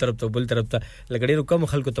زیاده یو طرف ته بل طرف ته لګړې کم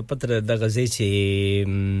خلکو ته پتر د غزې چې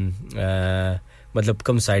مطلب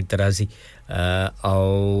کم سایډ ترازی او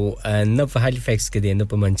نه په هالیفیکس کې دی نه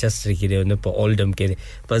په مانچستر کې دی نه په اولډم کې دی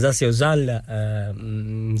په ځا سیو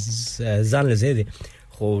ځان زیاده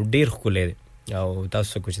خو ډیر خولې او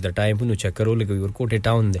تاسو کوم چې د ټایمونو چکرول کې ورکوټه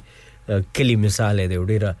ټاون دی کلی مثال دی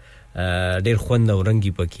ډیره ډیر خوند او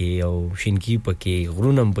رنگي پکې او شینکی پکې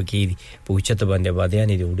غرونم پکې دي په چته باندې بادیان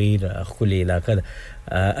دي ډیر خولي علاقه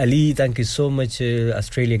علي thank you so much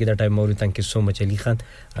استرالیا کې دا ټایم موري thank you so much علي خان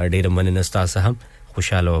ډیر مننه تاسو هم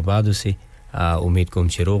خوشاله آباد اوسئ امید کوم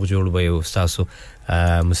چې روغ جوړ وي او تاسو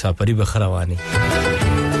مسافری به خرواني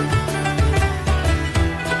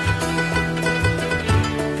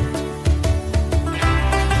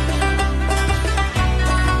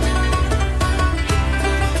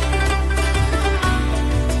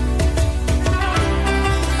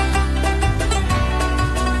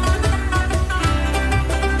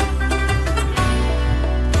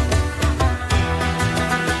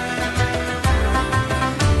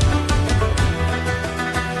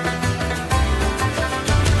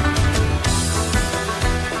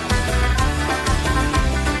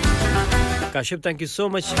کاشف thank you so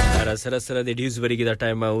much سره د ډیوزبری کې دا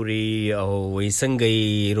ټایم اوري او وې څنګه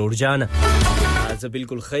روډ جان زه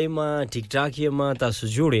بالکل خیمه ټیک ټاک یم تاسو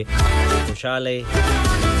جوړې خوشاله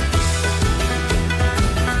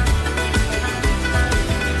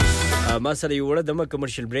ما سره یو وړه د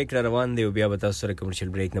کمرشل بریک را روان دی او بیا به تاسو سره کمرشل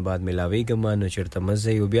بریک نه بعد ملاویږم نو چیرته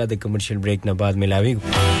مزه یو بیا د کمرشل بریک نه بعد ملاویږم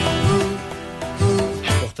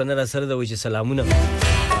وختونه را سره د وجه سلامونه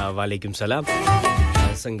وعلیکم سلام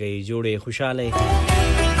څنګه یې جوړې خوشاله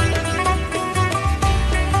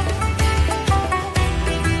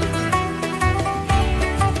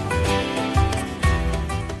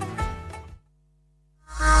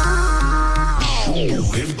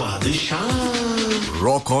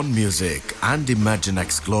Rock On Music and Imagine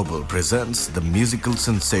X Global presents the musical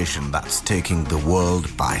sensation that's taking the world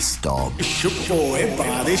by storm.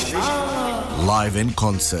 Live in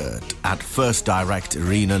concert at First Direct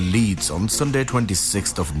Arena, Leeds on Sunday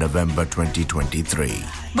 26th of November 2023.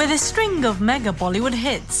 With a string of mega Bollywood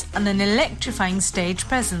hits and an electrifying stage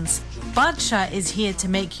presence, Badshah is here to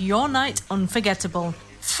make your night unforgettable.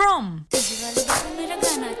 From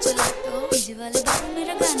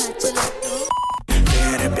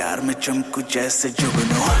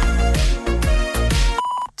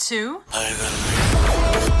to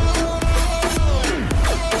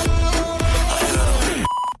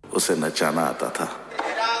उसे नचाना आता था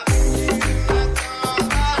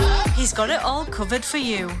He's got it all covered for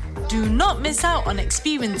you. Do not miss out on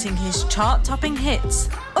experiencing his chart-topping hits,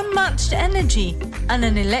 unmatched energy, and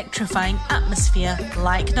an electrifying atmosphere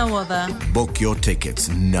like no other. Book your tickets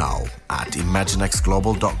now at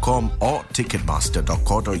imaginexglobal.com or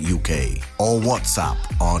ticketmaster.co.uk or WhatsApp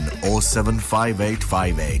on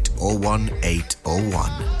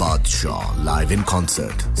 07585801801. Badshah live in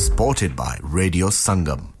concert, supported by Radio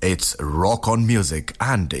Sangam. It's Rock On Music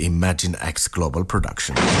and Imagine X Global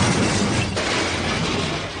production.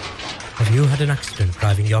 Have you had an accident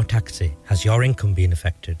driving your taxi? Has your income been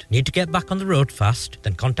affected? Need to get back on the road fast?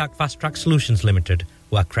 Then contact Fast Track Solutions Limited,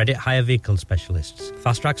 who are credit hire vehicle specialists.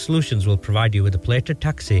 Fast Track Solutions will provide you with a plated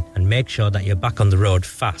taxi and make sure that you're back on the road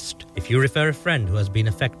fast. If you refer a friend who has been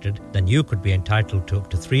affected, then you could be entitled to up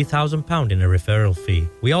to £3,000 in a referral fee.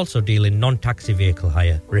 We also deal in non-taxi vehicle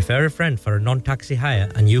hire. Refer a friend for a non-taxi hire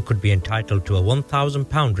and you could be entitled to a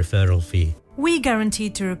 £1,000 referral fee. We guarantee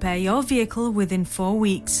to repair your vehicle within 4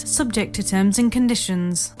 weeks, subject to terms and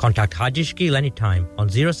conditions. Contact Haji Shkil anytime on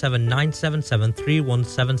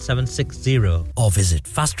 07977317760 or visit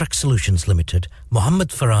Fast Track Solutions Limited, Mohammed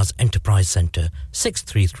Faraz Enterprise Centre,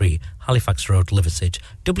 633 Halifax Road, Liversedge,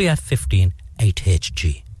 WF15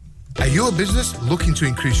 8HG. Are you a business looking to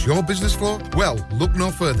increase your business flow? Well, look no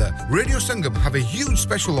further. Radio Sangam have a huge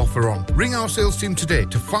special offer on. Ring our sales team today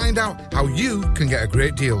to find out how you can get a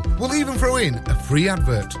great deal. We'll even throw in a free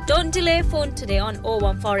advert. Don't delay, phone today on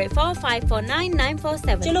 01484 549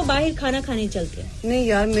 947. चलो बाहर खाना खाने चलते हैं। नहीं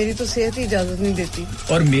यार, मेरी तो सेहत ही इजाजत नहीं देती।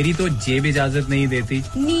 और मेरी तो जेब इजाजत नहीं देती।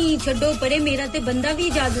 नहीं छोड़ो परे, मेरा ते बंदा भी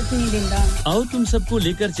इजाजत नहीं देता। आओ तुम सबको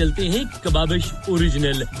लेकर चलते हैं कबाबिश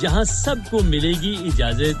ओरिजिनल, जहां सबको मिलेगी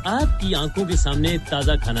इजाजत। आप आपकी आंखों के सामने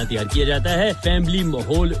ताजा खाना तैयार किया जाता है फैमिली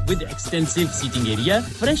माहौल with extensive seating area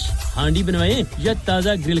fresh हांडी बनवाएं या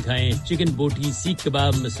ताजा ग्रिल खाएं चिकन बोटी सीख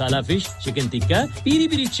कबाब मसाला fish chicken tikka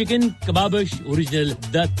peri peri chicken Kababish original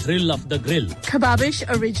the thrill of the grill Kababish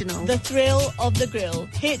Original. The Thrill of the Grill.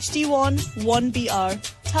 HD1 1BR.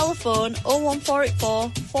 Telephone 01484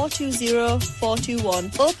 420 421.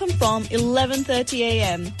 Open from 11:30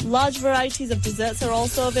 a.m. Large varieties of desserts are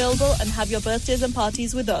also available and have your birthdays and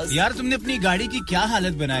parties with us. यार तुमने अपनी गाड़ी की क्या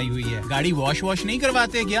हालत बनाई हुई है? गाड़ी वॉश नहीं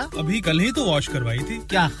करवाते क्या? अभी कल ही तो वॉश करवाई थी।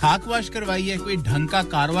 क्या खाक वॉश करवाई है? कोई ढंग का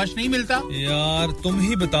कार वॉश नहीं मिलता? यार तुम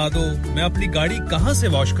ही बता दो, मैं अपनी गाड़ी कहाँ से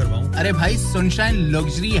वॉश करवाऊँ? अरे भाई sunshine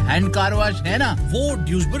luxury hand car wash है ना? वो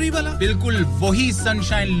ड्यूसबरी वाला? बिल्कुल वही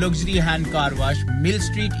sunshine luxury hand car wash mill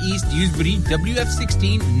street East Dewsbury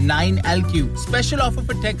WF16 9LQ. Special offer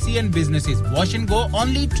for taxi and businesses. Wash and go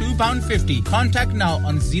only £2.50. Contact now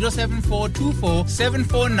on 07424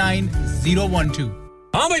 749 012.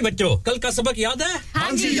 हाँ भाई बच्चों कल का सबक याद है हाँ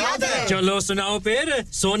जी याद है चलो सुनाओ फिर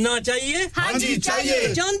सोना चाहिए हाँ जी चाहिए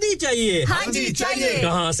चांदी चाहिए हाँ जी चाहिए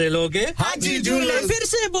कहाँ से लोगे हाँ जी जूलर्स फिर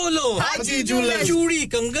से बोलो हाँ जी जूलर्स चूड़ी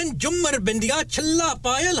कंगन झुमर बिंदिया छल्ला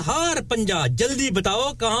पायल हार पंजा जल्दी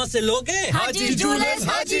बताओ कहाँ से लोगे हाँ जी जूलर्स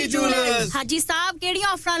हाजी साहब केड़ी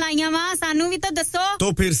ऑफर लाईयां वा सानू भी तो दसो तो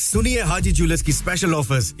फिर सुनिए हाजी जूलर्स की स्पेशल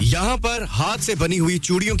ऑफर्स यहाँ पर हाथ से बनी हुई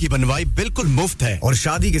चूड़ियों की बनवाई बिल्कुल मुफ्त है और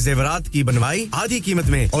शादी के जेवरात की बनवाई आधी कीमत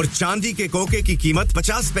में और चांदी के कोके की कीमत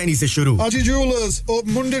 50 पैसे से शुरू Haji Jewellers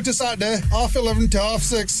open Monday to Saturday half 11 to half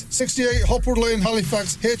 6 68 Hopwood Lane Halifax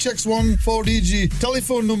HX1 4DG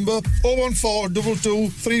telephone number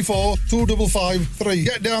 01422342553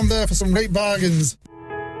 get down there for some great bargains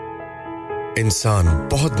इंसान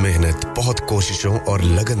बहुत मेहनत बहुत कोशिशों और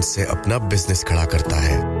लगन से अपना बिजनेस खड़ा करता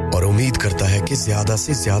है और उम्मीद करता है कि ज्यादा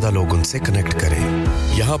से ज्यादा लोग उनसे कनेक्ट करें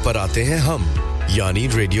यहाँ पर आते हैं हम यानी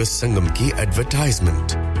रेडियो संगम की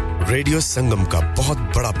एडवर्टाइजमेंट रेडियो संगम का बहुत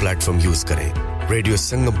बड़ा प्लेटफॉर्म यूज करें रेडियो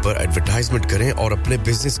संगम पर एडवर्टाइजमेंट करें और अपने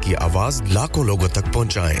बिजनेस की आवाज लाखों लोगों तक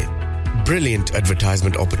पहुंचाएं Brilliant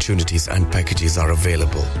advertisement opportunities and packages are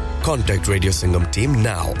available. Contact Radio Sangam team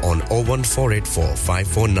now on 01484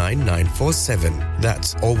 549 947.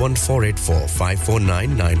 That's 01484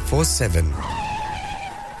 549 947.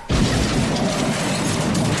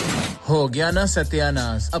 हो गया ना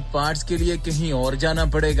सत्यानाश अब पार्ट्स के लिए कहीं और जाना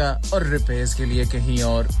पड़ेगा और रिपेयर्स के लिए कहीं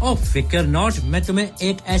और ओ फिकर नॉट मैं तुम्हें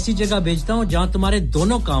एक ऐसी जगह भेजता हूं जहां तुम्हारे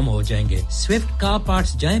दोनों काम हो जाएंगे स्विफ्ट कार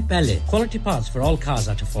पार्ट्स जाएं पहले quality parts for all cars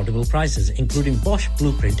at affordable prices including Bosch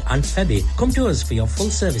Blueprint and Febby come to us for your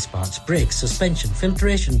full service parts brakes suspension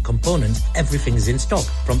filtration components everything is in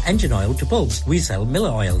stock from engine oil to bulbs we sell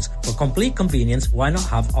Miller oils for complete convenience why not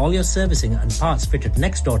have all your servicing and parts fitted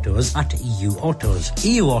next door to us at EU Autos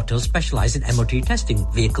specialize in MOT testing,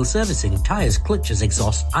 vehicle servicing, tyres, clutches,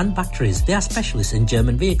 exhaust and batteries. They are specialists in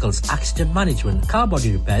German vehicles, accident management, car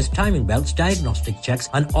body repairs, timing belts, diagnostic checks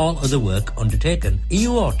and all other work undertaken.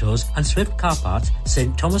 EU Autos and Swift Car Parts,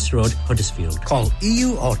 St Thomas Road, Huddersfield. Call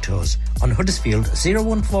EU Autos on Huddersfield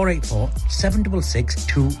 01484 766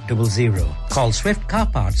 200. Call Swift Car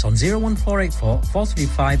Parts on 01484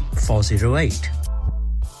 435 408.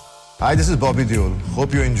 Hi, this is Bobby Deol.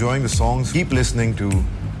 Hope you're enjoying the songs. Keep listening to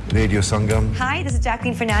Radio Sangam. Hi, this is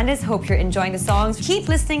Jacqueline Fernandez. Hope you're enjoying the songs. Keep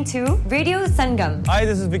listening to Radio Sangam. Hi,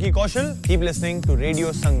 this is Vicky Kaushal. Keep listening to Radio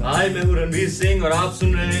Sangam. Hi, मैं हूँ रणवीर सिंह और आप सुन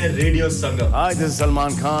रहे हैं Radio Sangam. Hi, this is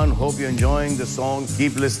Salman Khan. Hope you're enjoying the songs.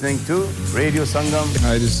 Keep listening to Radio Sangam.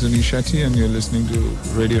 Hi, this is Anish Shetty and you're listening to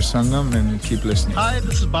Radio Sangam and keep listening. Hi,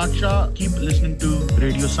 this is Baksha. Keep listening to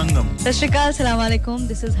Radio Sangam. Sat Shri Akal, Assalamu Alaikum.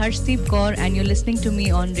 This is Harshdeep Kaur and you're listening to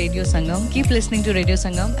me on Radio Sangam. Keep listening to Radio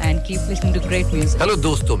Sangam and keep listening to great music. Hello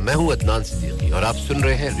दोस्तों मैं हूं अदनान सिद्दीकी और आप सुन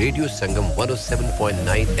रहे हैं रेडियो संगम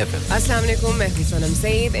 107.9 FM अस्सलाम वालेकुम मैं हूं सनम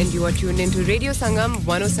Saeed and you are tuned into Radio Sangam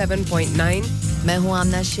 107.9 मैं हूं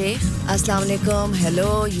आमना शेख अस्सलाम वालेकुम hello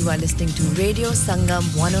you are listening to Radio Sangam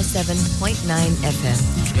 107.9 FM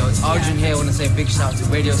Yo it's Arjun here I want to say a big shout out to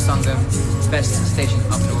Radio Sangam best station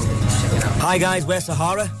up north check it out Hi guys we're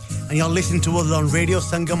Sahara and you're listening to us on Radio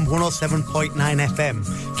Sangam 107.9 FM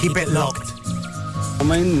keep it locked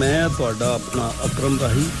मैं ਤੁਹਾਡਾ ਆਪਣਾ ਅਕਰਮ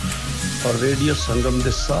ਰਾਹੀ ਔਰ ਰੇਡੀਓ ਸੰਗਮ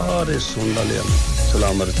ਦੇ ਸਾਰੇ ਸੁਣਨ ਵਾਲਿਆਂ ਨੂੰ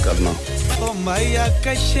ਸਲਾਮ ਅਰਜ਼ ਕਰਨਾ ਓ ਮਾਇਆ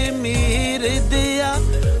ਕਸ਼ਮੀਰ ਦਿਆ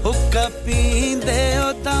ਹੁੱਕਾ ਪੀਂਦੇ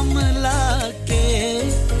ਓ ਦਮ ਲਾ ਕੇ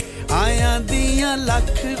ਆਇਆਂ ਦੀਆਂ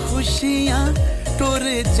ਲੱਖ ਖੁਸ਼ੀਆਂ ਟੁਰ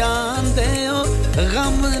ਜਾਂਦੇ ਓ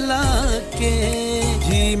ਗਮ ਲਾ ਕੇ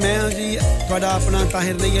ਜੀ ਮੈਂ ਜੀ ਤੁਹਾਡਾ ਆਪਣਾ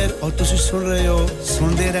ਤਾਹਿਰ ਨਈਰ ਔਰ ਤੁਸੀਂ ਸੁਣ ਰਹੇ ਹੋ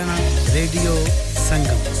ਸੁਣਦੇ ਰਹਿਣਾ radio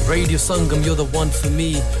Sangam. Radio Sangam, you're the one for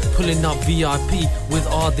me. Pulling up VIP with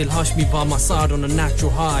Adil Hashmi by my side on a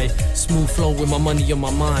natural high. Smooth flow with my money on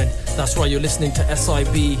my mind. That's why you're listening to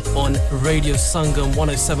SIB on Radio Sangam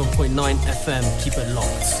 107.9 FM. Keep it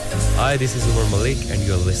locked. Hi, this is Umar Malik and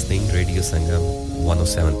you're listening to Radio Sangam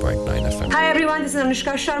 107.9 FM. Hi everyone, this is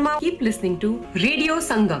Anushka Sharma. Keep listening to Radio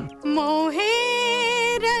Sangam. Mohe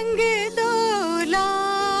rang do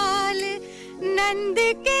laal nand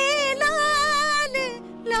ke laal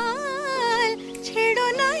laal chhedo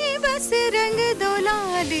nahi bas rang do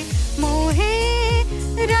laal mohe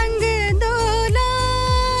rang do laal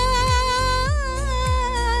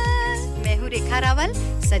मैं हूँ रेखा रावल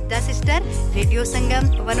सज्जा sister radio संगम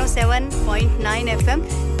 107.9 एफएम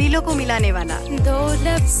दिलों को मिलाने वाला दो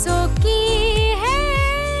लफ्जों की है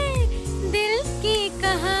दिल की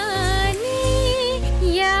कहानी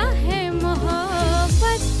या है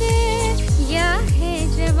मोहब्बत या है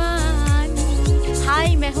जवानी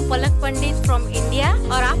हाय मैं हूँ पलक पंडित फ्रॉम इंडिया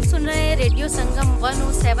और आप सुन रहे हैं रेडियो संगम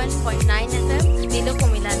 107.9 एफएम दिलों को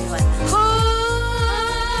मिलाने वाला हो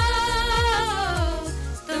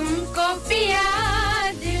तुमको पिया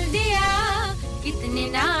दिल दिया कितने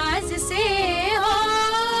नाज से हो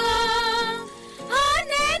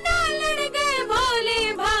आने ना लड़ गए भोले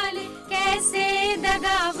भाले कैसे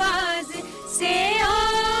दगाबाज से हो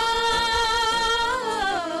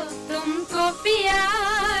तुमको पिया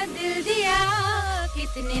दिल दिया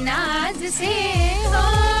कितने नाज से हो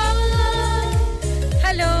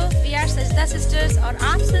hello we are Sajda sisters और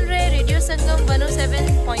आप सुन रहे हैं रेडियो संगम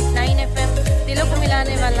 107.9 एफएम दिलों को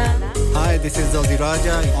मिलाने वाला Hi, this is Zozi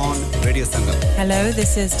Raja on Radio Sangam. Hello,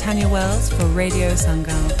 this is Tanya Wells for Radio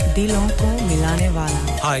Sangam. Dilon ko milane wala.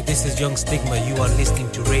 Hi, this is Young Stigma. You are listening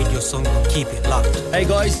to Radio Sangam. Keep it locked. Hey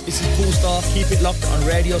guys, this is Cool Star. Keep it locked on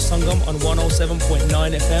Radio Sangam on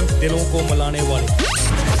 107.9 FM. Dilon ko milane wale.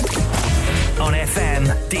 On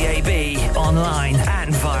FM, DAB, online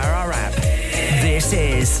and via our app. This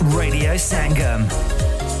is Radio Sangam.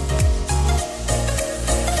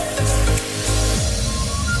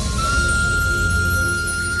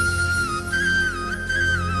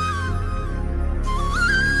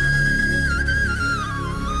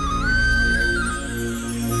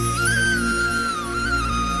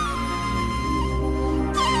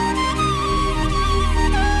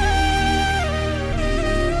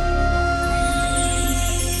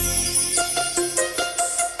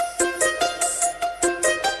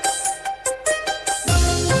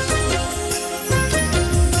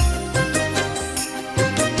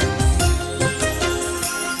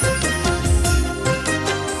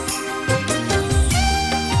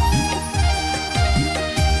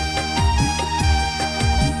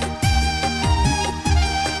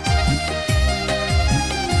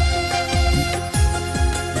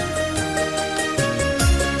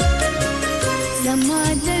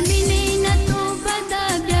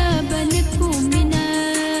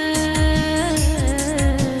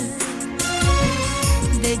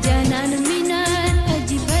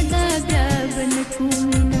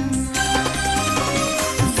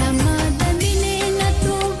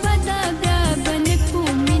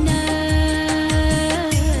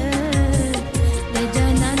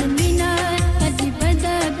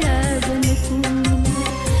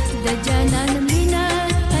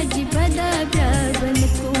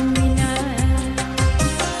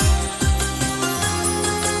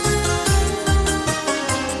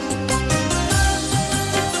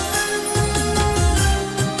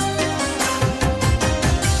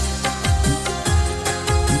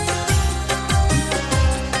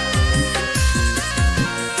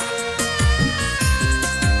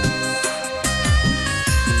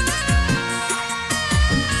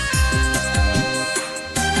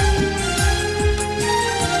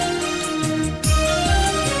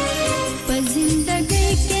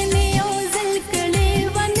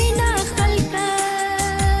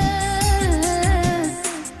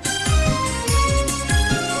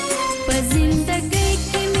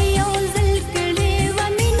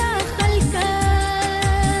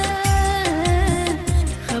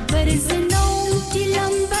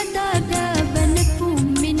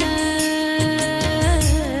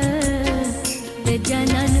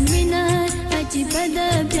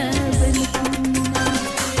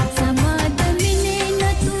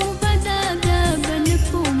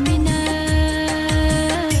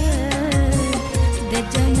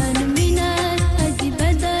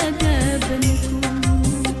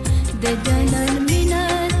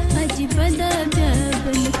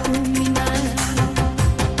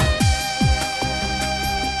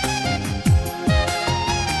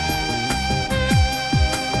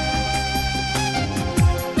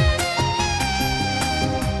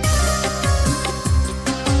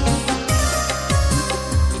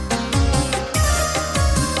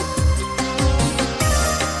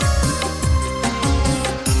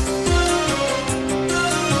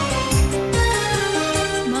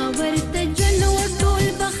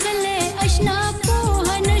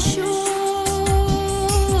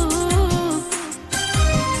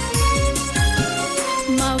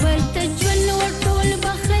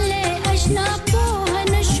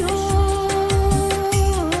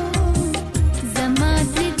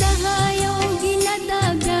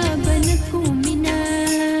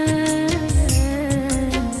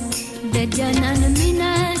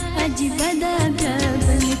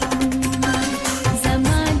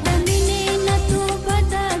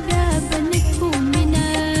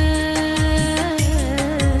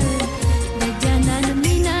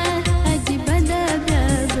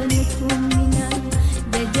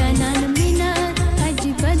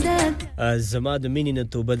 زما د مینې نه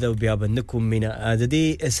توبه د بیا بند کوم مینا د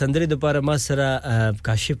دې سندرې د لپاره ما سره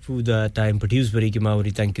کاشف د ټایم پروډوسر کې ما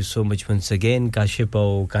وري ثانک یو سو مچ ونس اگین کاشف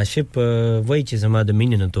وای چې زما د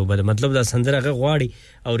مینې نه توبه مطلب دا سندره غواړي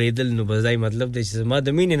او ریدل نو بځای مطلب د چې زما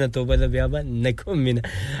د مینې نه توبه د بیا بند کوم مینا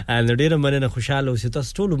نو ډیره مننه خوشاله اوسې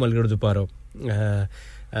تاسو ټول ملګرو د لپاره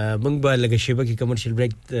موږ به لږه شیبه کې کمرشل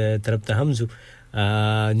بریک طرف ته همزو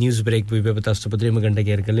نیوز بریک به تاسو په 3 غنټه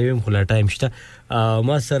کې ورکلې خو لا ټایم شته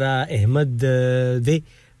ما سره احمد دی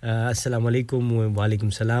السلام علیکم وعلیکم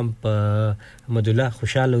السلام احمد الله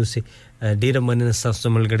خوشاله اوسئ ډیر مننه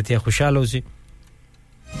تاسو ملګرتیا خوشاله اوسئ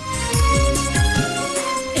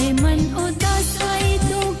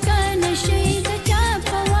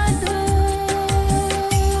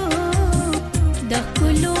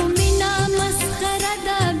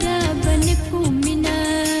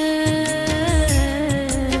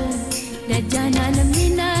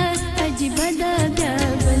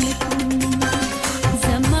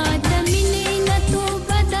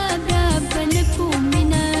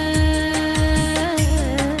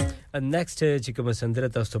next چې کوم سندره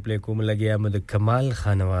تاسو پلی کوم لګیا مد کمال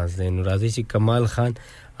خان आवाज دی نو راځي چې کمال خان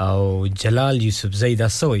او جلال یوسف زیدا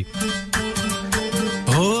سوی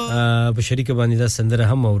په شریک باندې دا سندره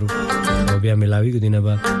هم اورو او بیا ملاوي کو دینه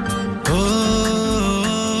با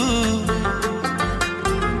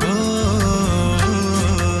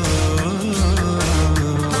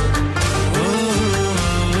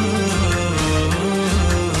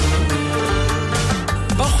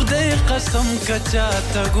قسم کچا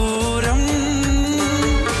تا ګورم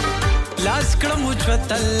لاس کړم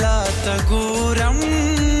چوت الله تا ګورم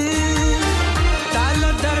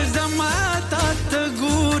تعالی در زما تا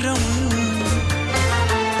ګورم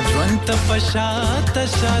ژوند ته پشات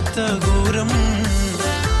شات ګورم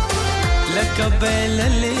لکه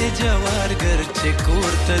بلل جوارګر چې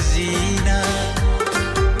کور ته زینا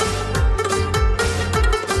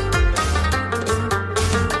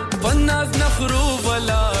پناز نخرو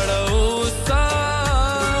ولا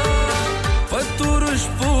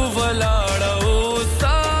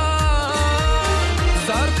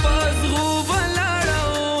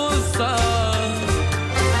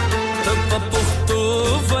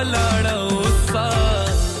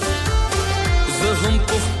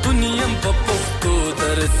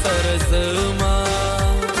سرزما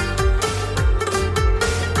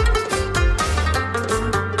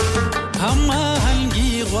هم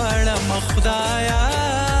هنګي غواړم خدایا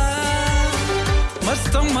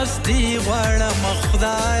مست مستی غواړم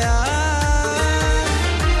خدایا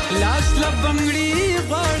لاس لبنګړي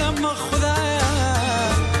غواړم خدایا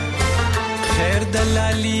خیر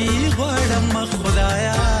دلالي غواړم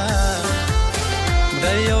خدایا د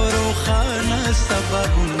یو روخانه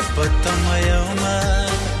سببون پتم یوما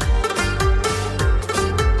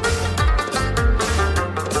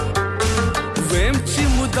ویم چې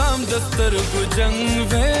مدام دستر کو جنگ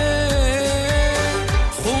وې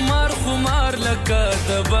خمار خمار لکه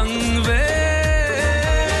د بنګ وې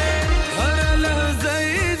هر لحظه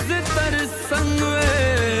ز تر څنګ وې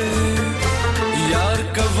یار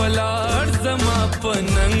کولار زما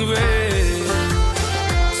پننګ وې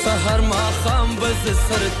سحر ما خام بس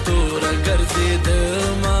سر تور ګرځید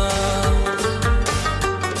ما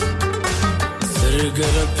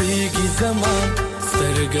سرګر پیږي زما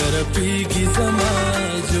سرګر پیږي زما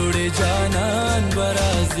جوړې جانان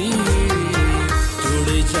برازي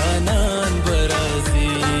جوړې جانان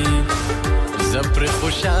برازي زپر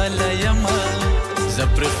خوشاله یما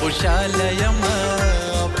زپر خوشاله یما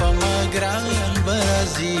پما ګران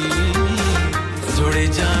برازي جوړې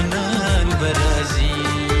جانان برازي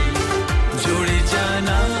جوړی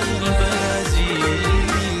جانان برازي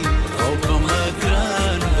او کوم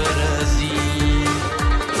ګران برازي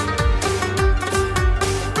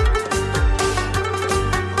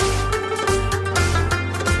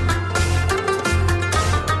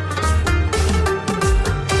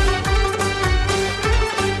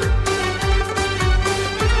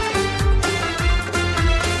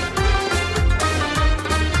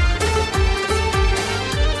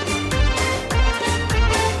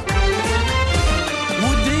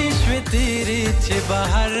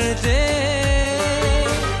بهر دے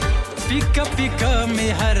پیکا پیکا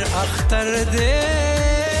میں ہر اختر دے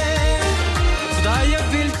خدای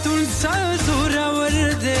بلتون سازور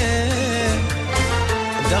دے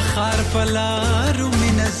دخار پلارو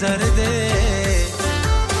میں نظر دے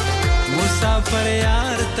مسافر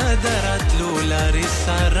یار تا درت لولاری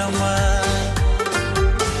سارما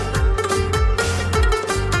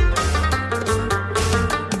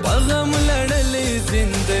بغم لڑلی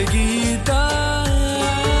زندگی تا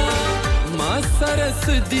सरस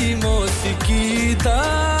दी मोसिकी दा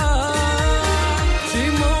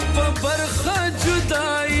चिमो पर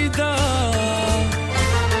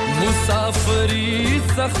وری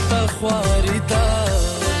سخت خواریدا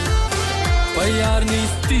پیار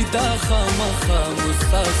نیستی دا خامخا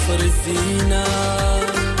مسافر زینا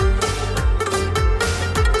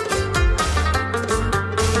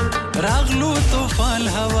راغلو طوفان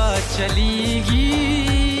هوا چلیږي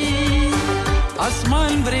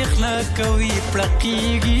اسمان برېښنا کوي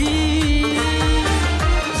پړقېږي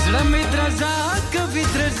زړه مې درزا کوي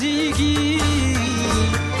درزېږي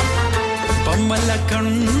په ملکڼ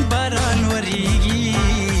باران وریږي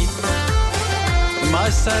ما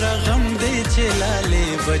سره غم دی چې لالې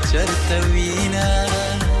به چرته وینا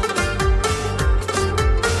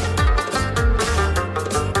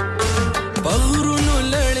په غرونو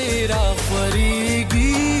لړې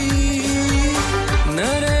راخورېږي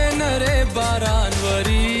نری نری باران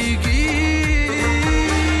وریږي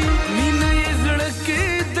مینه یې زړه کې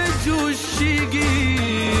د جوشېږي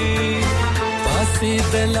پاسې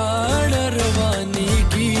د لاړه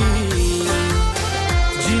روانېږي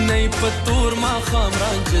جینۍ په تور ماښام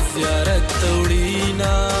رانجه زیارت ته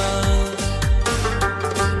وړینا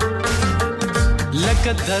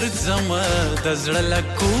لکه درد زما د زړه له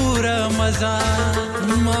کوره مزه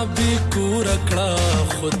ما بې کوره کړه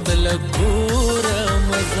خو ته له کوره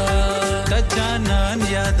مزه د جانان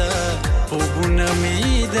یاده خوبونه مې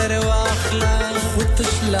در واخله خو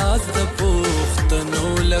تش لاس د پوښتنو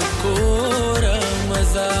له کوره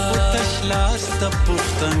مزه خو تش لاس د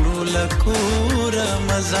پوښتنو له کوره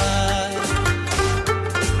مزه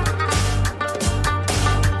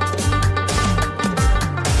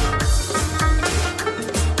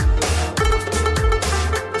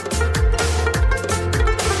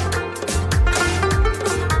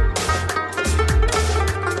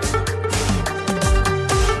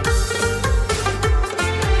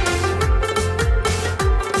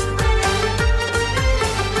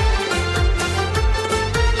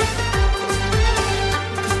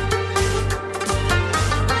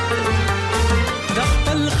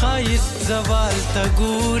زوال تا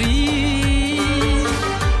ګوري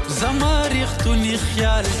زما رښتونی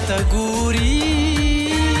خیال تا ګوري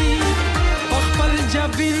خپل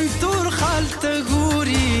جبین تور خال تا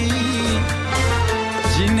ګوري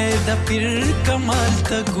جنې د پیر کمال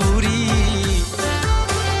تا ګوري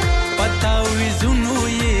پتا وې زونو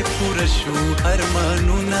یې پور شو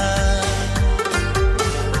ارمانونه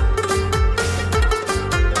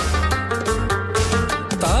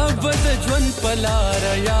تابد ژوند پلار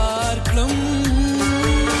یار کړم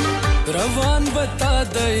روان بتا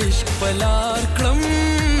د عشق پلار کړم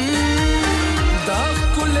دا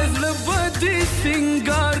کول زلبدي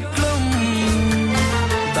سنگار کړم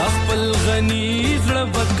دا خپل غنی زړه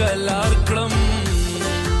وکلار کړم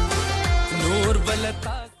نور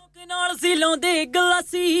بلتا ਨਾਲ ਸੀ ਲਾਉਂਦੇ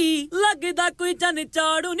ਗਲਾਸੀ ਲੱਗਦਾ ਕੋਈ ਜਨ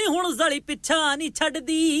ਚਾੜੂ ਨਹੀਂ ਹੁਣ ਜ਼ਲੀ ਪਿੱਛਾ ਨਹੀਂ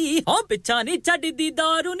ਛੱਡਦੀ ਹਾਂ ਪਿੱਛਾ ਨਹੀਂ ਛੱਡਦੀ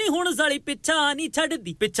दारू ਨਹੀਂ ਹੁਣ ਜ਼ਲੀ ਪਿੱਛਾ ਨਹੀਂ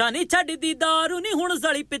ਛੱਡਦੀ ਪਿੱਛਾ ਨਹੀਂ ਛੱਡਦੀ दारू ਨਹੀਂ ਹੁਣ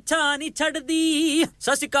ਜ਼ਲੀ ਪਿੱਛਾ ਨਹੀਂ ਛੱਡਦੀ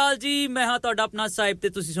ਸਤਿ ਸ਼੍ਰੀ ਅਕਾਲ ਜੀ ਮੈਂ ਹਾਂ ਤੁਹਾਡਾ ਆਪਣਾ ਸਾਹਿਬ ਤੇ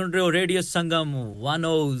ਤੁਸੀਂ ਸੁਣ ਰਹੇ ਹੋ ਰੇਡੀਓ ਸੰਗਮ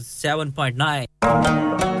 107.9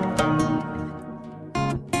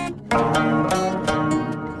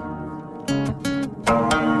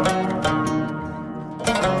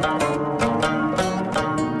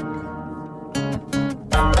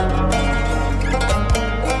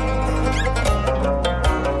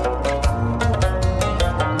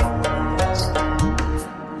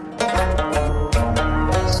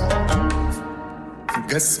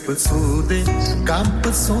 गस पसूदे काम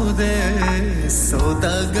पसूदे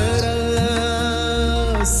सौदागरा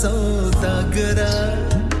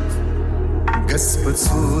गस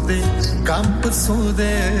पसूदे काम पसूदे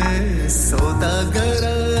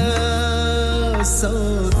सौदागरा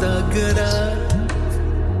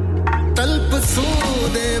तल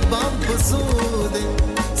पसूदे बाम पसूदे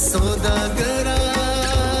सौदागरा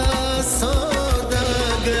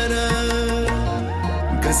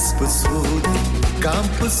गस पसूदे काम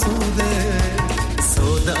पसूदे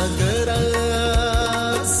सौदागरा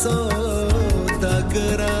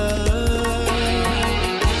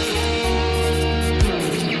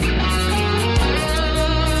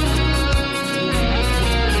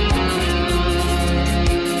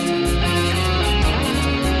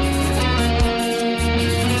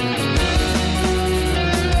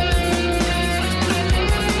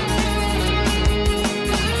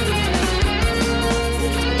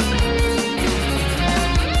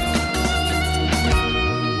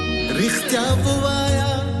रिख्तिया बुवाया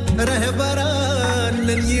रहबरान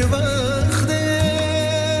नन ये वक्त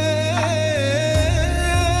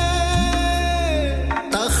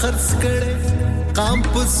ता खर्च करे काम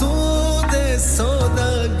पसूदे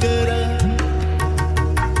सौदागरा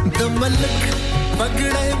दमलक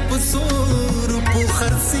पगड़े पसूर पु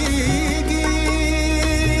खर्सीगी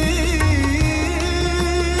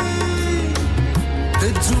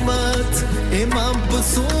Jumat imam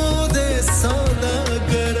pusude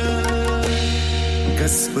saudagara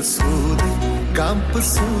kas pusude kam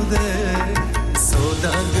pusude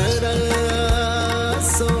saudagara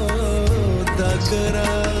saudagara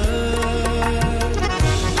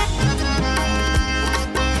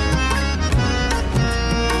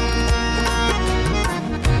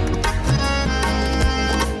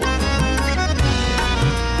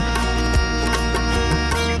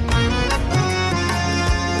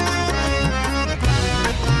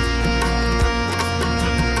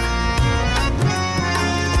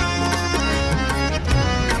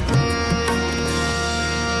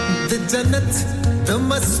जन्नत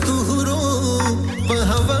दमस्तूरों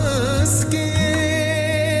पहवास के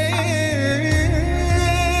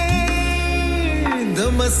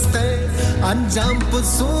दमस्ते अंजाम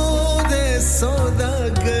पुसूदे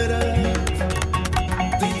सौदागरा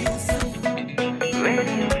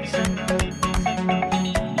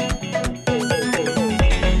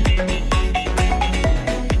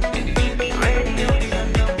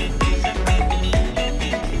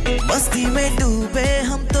मस्ती में डूबे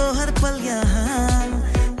हम तो हर पल यहाँ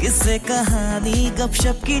किससे कहानी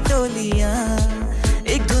गपशप की टोलियाँ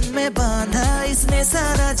एक धुन में बांधा इसने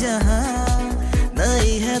सारा जहां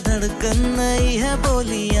नई है धड़कन नई है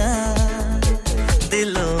बोलियाँ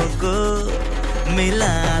दिलों को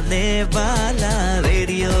मिलाने वाला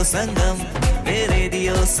रेडियो संगम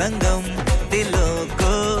दिलों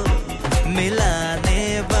को मिलाने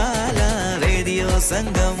वाला रेडियो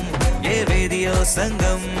संगम ये रेडियो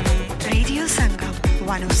संगम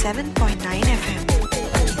 107.9 FM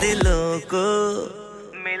दिलों को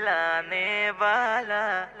मिलाने वाला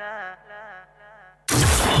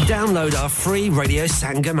Download our free Radio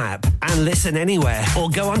Sangam app and listen anywhere or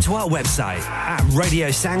go onto our website at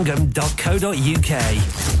radiosangam.co.uk.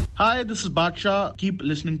 Hi, this is Baksha. Keep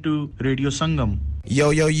listening to Radio Sangam.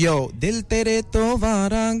 Yo, dil tere to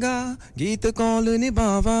varanga, geet kaal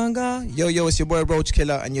nibhavanga. Yo, it's your boy Roach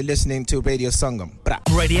Killer and you're listening to Radio Sangam.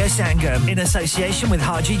 Radio Sangam in association with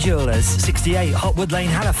Haji Jewellers, 68 Hotwood Lane,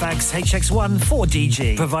 Halifax, HX1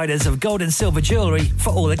 4DG. Providers of gold and silver jewellery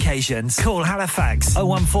for all occasions. Call Halifax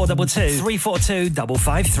 01422 342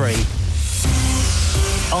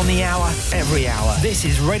 553. On the hour, every hour. This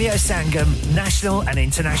is Radio Sangam, national and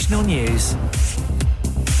international news.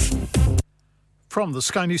 From the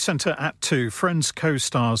Sky News Centre at 2, Friends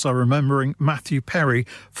co-stars are remembering Matthew Perry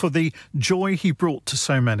for the joy he brought to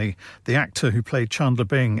so many. The actor who played Chandler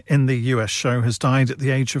Bing in the US show has died at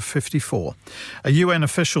the age of 54. A UN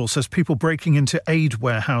official says people breaking into aid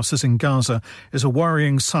warehouses in Gaza is a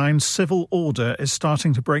worrying sign civil order is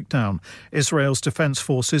starting to break down. Israel's defence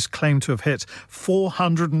forces claim to have hit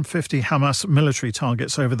 450 Hamas military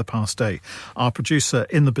targets over the past day. Our producer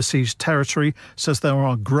in the besieged territory says there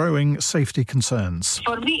are growing safety concerns.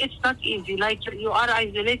 For me, it's not easy. Like, you are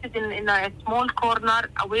isolated in a small corner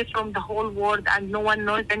away from the whole world and no one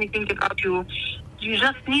knows anything about you. You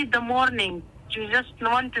just need the morning. You just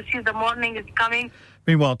want to see the morning is coming.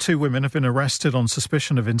 Meanwhile, 2 women have been arrested on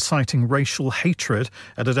suspicion of inciting racial hatred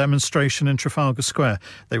at a demonstration in Trafalgar Square.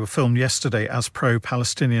 They were filmed yesterday as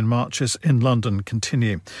pro-Palestinian marches in London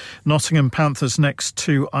continue. Nottingham Panthers' next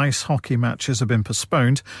 2 ice hockey matches have been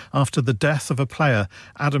postponed after the death of a player.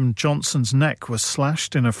 Adam Johnson's neck was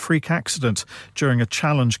slashed in a freak accident during a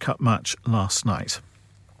Challenge Cup match last night.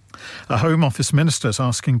 A Home Office minister is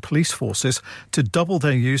asking police forces to double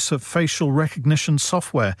their use of facial recognition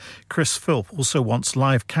software. Chris Philp also wants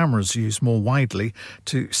live cameras used more widely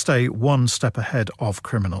to stay one step ahead of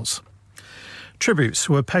criminals. Tributes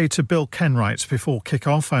were paid to Bill Kenwright before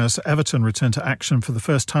kick-off as Everton returned to action for the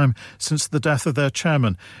first time since the death of their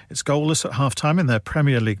chairman. It's goalless at half-time in their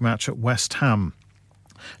Premier League match at West Ham.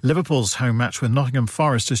 Liverpool's home match with Nottingham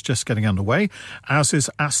Forest is just getting underway, as is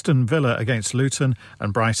Aston Villa against Luton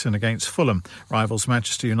and Brighton against Fulham. Rivals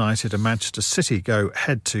Manchester United and Manchester City go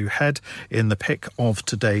head-to-head in the pick of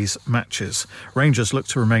today's matches. Rangers look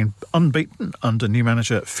to remain unbeaten under new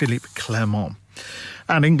manager Philippe Clermont.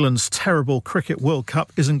 And England's terrible Cricket World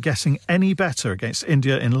Cup isn't getting any better against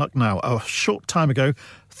India in Lucknow. A short time ago,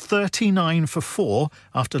 39 for 4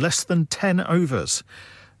 after less than 10 overs.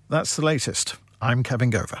 That's the latest. I'm Kevin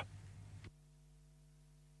Gover.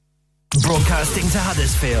 Broadcasting to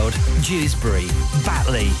Huddersfield, Dewsbury,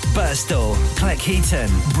 Batley, Birstall, Cleckheaton,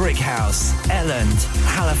 Brickhouse, Elland,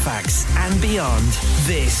 Halifax and beyond.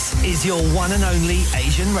 This is your one and only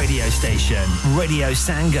Asian radio station. Radio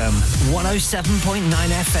Sangam, 107.9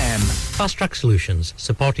 FM. Fast Track Solutions,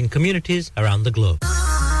 supporting communities around the globe.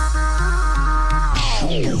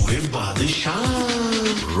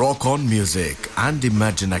 Rock On Music and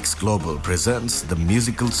Imagine X Global presents the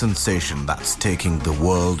musical sensation that's taking the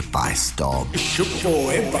world by storm.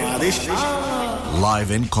 Live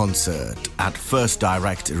in concert at First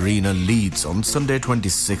Direct Arena, Leeds on Sunday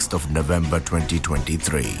 26th of November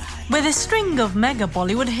 2023. With a string of mega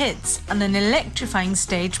Bollywood hits and an electrifying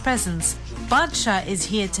stage presence, Badshah is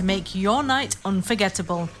here to make your night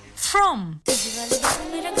unforgettable. From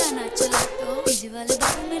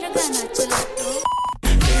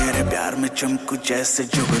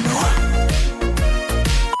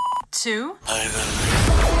to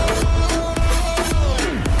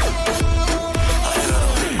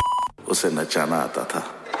उसे नचाना आता था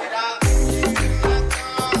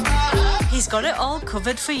He's got it all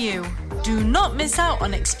covered for you. Do not miss out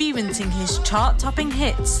on experiencing his chart-topping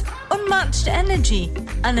hits, unmatched energy,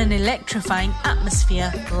 and an electrifying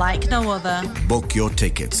atmosphere like no other. Book your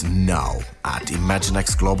tickets now at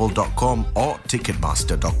imaginexglobal.com or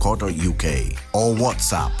ticketmaster.co.uk or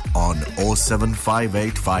WhatsApp on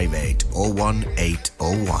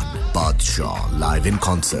 07585801801. Badshah live in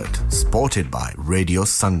concert, supported by Radio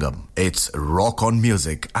Sangam. It's Rock On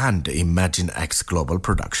Music and Imagine X Global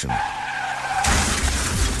production.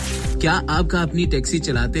 क्या आपका अपनी टैक्सी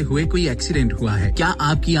चलाते हुए कोई एक्सीडेंट हुआ है क्या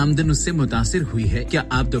आपकी आमदन उससे मुतासिर हुई है क्या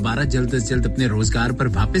आप दोबारा जल्द से जल्द अपने रोजगार पर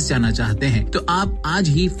वापस जाना चाहते हैं तो आप आज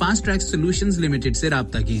ही फास्ट ट्रैक सॉल्यूशंस लिमिटेड से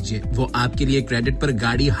राब्ता कीजिए वो आपके लिए क्रेडिट पर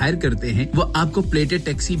गाड़ी हायर करते हैं वो आपको प्लेटेड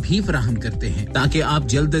टैक्सी भी फराहम करते हैं ताकि आप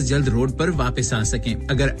जल्द से जल्द रोड पर वापस आ सकें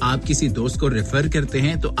अगर आप किसी दोस्त को रेफर करते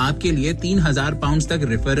हैं तो आपके लिए 3000 पाउंड तक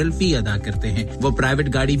रेफरल फी अदा करते हैं वो प्राइवेट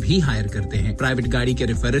गाड़ी भी हायर करते हैं प्राइवेट गाड़ी के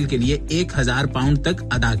रेफरल के लिए 1000 पाउंड तक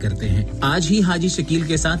अदा करते हैं आज ही हाजी शकील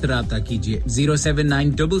के साथ राब्ता कीजिए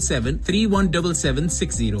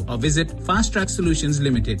 07977317760 और visit fast track solutions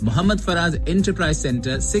limited Mohammad Faraz enterprise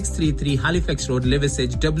centre 633 Halifax road Liversedge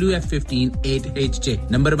WF15 8HJ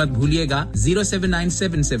number मत भूलिएगा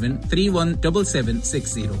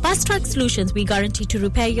 07977317760 Fast Track Solutions we guarantee to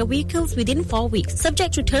repair your vehicles within 4 weeks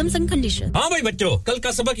subject to terms and conditions हां भाई बच्चों कल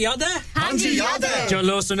का सबक याद है हां जी याद है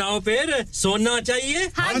चलो सुनाओ फिर सोना चाहिए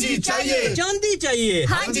हां जी चाहिए चांदी चाहिए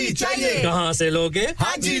हां जी चाहिए कहां से लोगे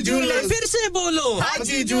हाजी जूलर्स फिर से बोलो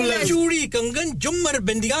हाजी जूलर्स चूड़ी कंगन झुमर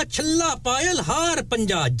बिंदिया छल्ला पायल हार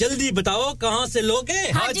पंजा जल्दी बताओ कहां से लोगे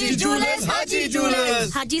हाजी जूलर्स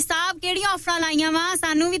हाजी साहब केड़ी ऑफर लाईयां वा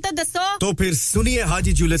सानू भी तो दसो तो फिर सुनिए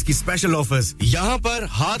हाजी जूलर्स की स्पेशल ऑफर्स यहां पर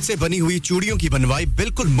हाथ से बनी हुई चूड़ियों की बनवाई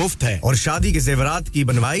बिल्कुल मुफ्त है और शादी के जेवरात की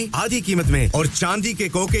बनवाई आधी कीमत में और चांदी के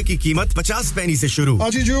कोके की कीमत 50 पैसे से शुरू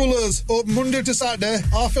हाजी jewellers open Monday to Saturday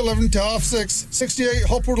 11:30 to 6:30 68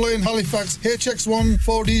 Hopwood Lane Halifax HX1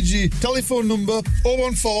 4DG telephone number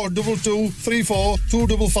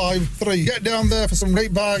 01422342553 get down there for some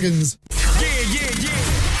great bargains yeah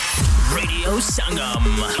Radio Sangam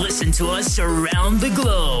listen to us around the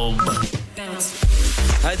globe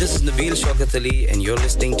Hi, this is Nabil Shaukat Ali and you're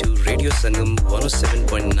listening to Radio Sangam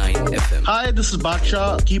 107.9 FM. Hi, this is Baksha.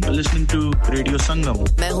 Keep listening to Radio Sangam.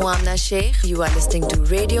 मैं हूँ आमना Sheikh. You are listening to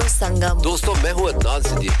Radio Sangam. दोस्तों मैं हूँ अदनान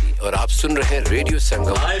सिद्दीकी और आप सुन रहे हैं Radio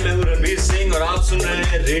Sangam. Hi, मैं हूँ रणवीर सिंह और आप सुन रहे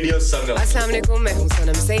हैं Radio Sangam. अस्सलाम वालेकुम मैं हूँ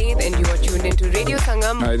सनम Saeed and you are tuned into Radio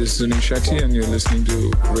Sangam. Hi, this is Sunil Shetty and you're listening to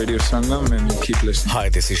Radio Sangam and keep listening. Hi,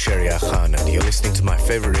 this is Sharia Khan and you're listening to my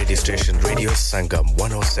favorite radio station Radio Sangam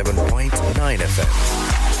 107.9 FM.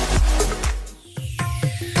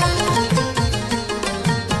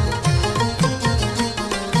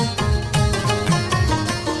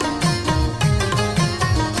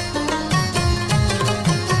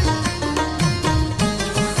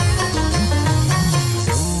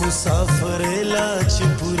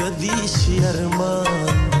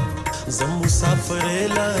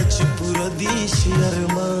 Musafirela chipura di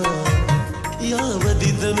sharma ya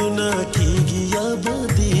badi danuna kigi ya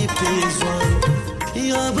badi pezwan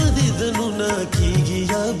ya badi danuna kigi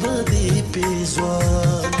ya badi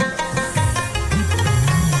pezwan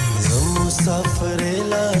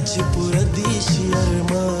musafirela chipura di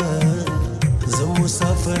sharma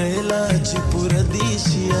musafirela chipura di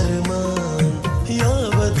sharma ya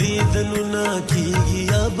badi danuna kigi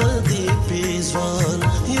ya badi pezwan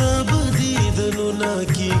ya badi danuna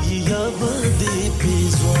kigi ya badi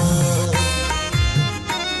pezwan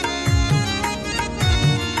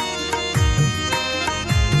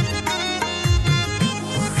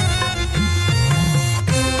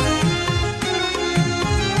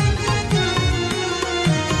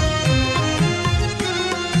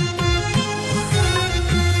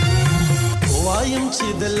وایم چې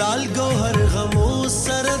د لال گوهر غمو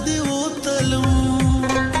سره دی وتلم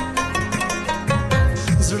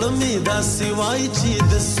زړه مې دا سوای چې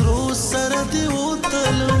د سرو سره دی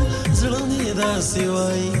وتلم زړه مې دا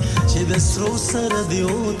سوای چې د سرو سره دی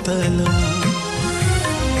او تلم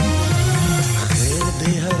خیر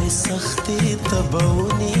دې هر سختي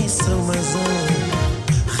تبونی سمزا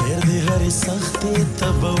خیر دې هر سختي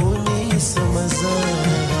تبونی سمزا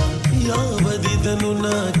یا بدی دنو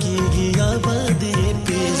نا کیږي یا بدی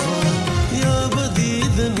پیزوان یا بدی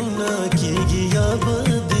دنو نا کیږي یا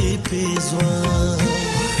بدی پیزوان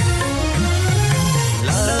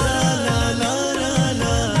لا لا لا لا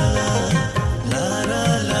لا لا لا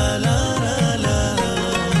لا لا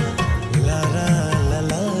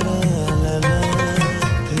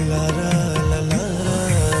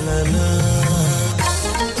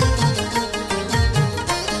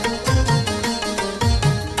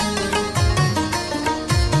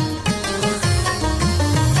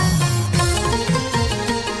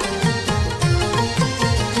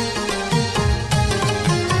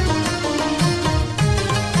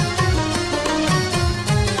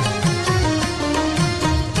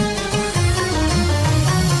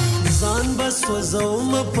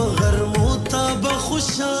زوم په غرمو تا به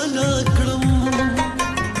خوشاله کړم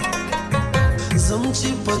زم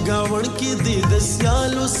چې په گاون کې دې د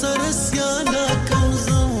سیالو سره سیاله کوم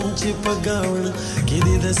زم چې په گاون کې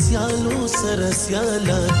دې د سیالو سره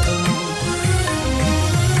سیاله کوم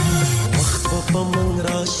وخت په من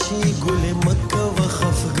راشي ګل مکه و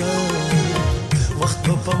خفګان وخت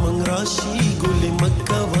په من راشي ګل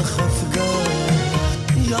مکه و خفګان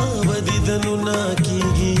یا بدی دنو نا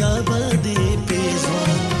کیږي یا بدی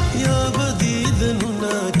پیزوان یا بدی دنو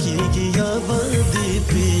نا کیږي یا بدی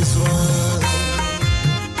پیزوان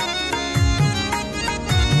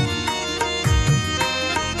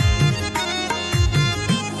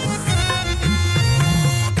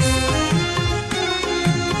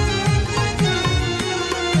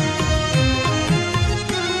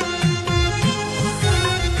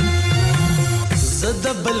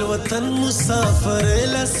بل وطن مسافر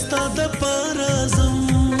لستا د پارازم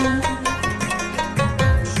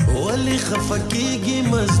ولی خفکیږي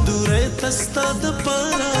مزدوره تستا د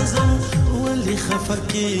پارازم ولی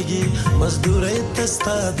خفکیږي مزدوره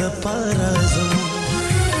تستا د پارازم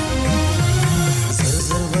زر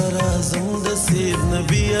زر برازم د سید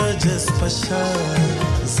نبی اجس پشار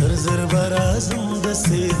زر زر برازم د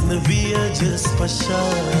سید نبی اجس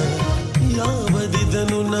پشار یا بدی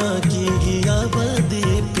دنو نا کیږي یا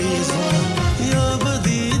بدی پیزوان یا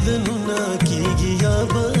بدی دنو نا کیږي یا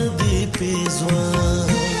بدی پیزوان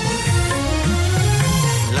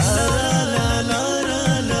لا لا لا لا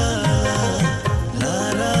لا لا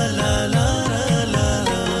لا لا لا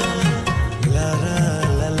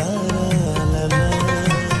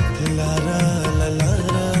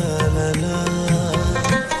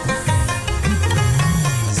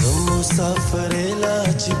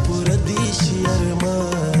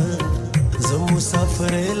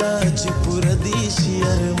مسافرلا چې پورا دی شي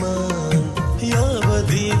ارمان یا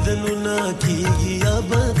بدی دنو نا کیږي یا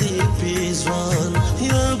بدی پیزوان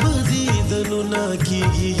یا بدی دنو نا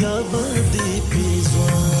کیږي یا بدی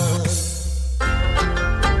پیزوان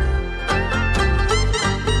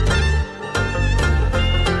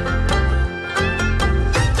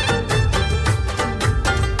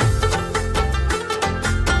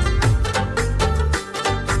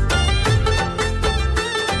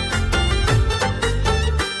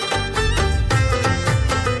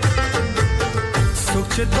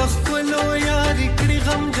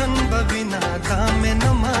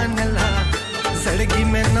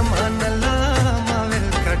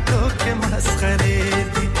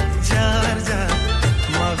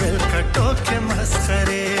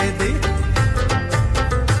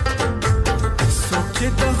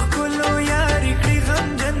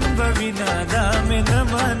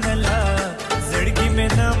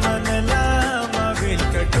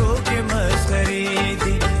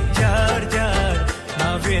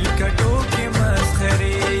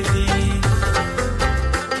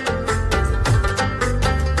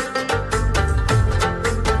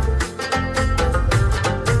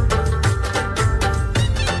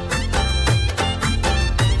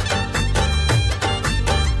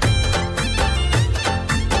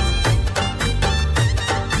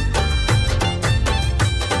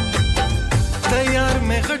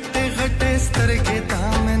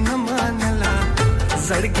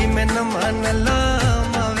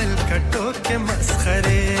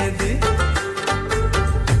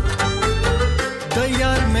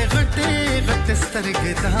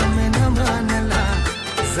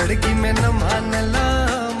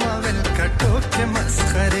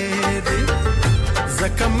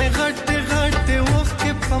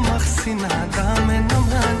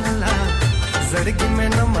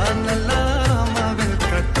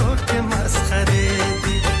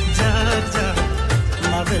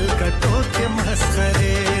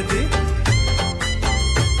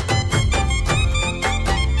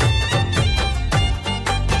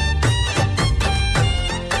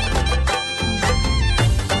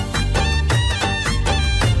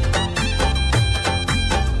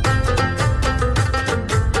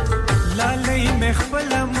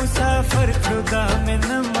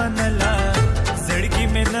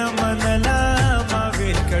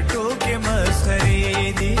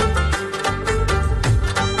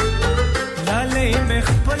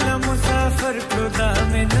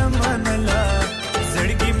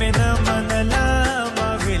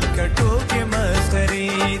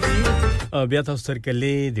بیا تاسو سره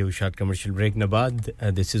کله د شارټ کمرشل بریک نه بعد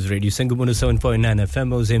this is radio sangam 107.9 fm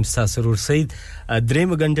او زم ساسرور سید دریم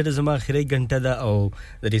غنټه د زما اخري غنټه دا او د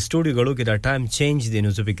سټوډیو غړو کې دا ټایم چینج دی نو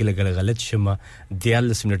زه په کله غلط شمه د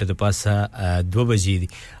 40 منټه د پاسه 2 بجې دي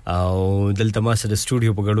او دلته ما سره د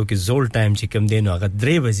سټوډیو په غړو کې زول ټایم چې کم دی نو هغه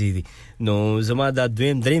 3 بجې دي نو زما دا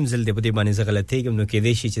دریم ځل دی په دې باندې زه غلطېږم نو کې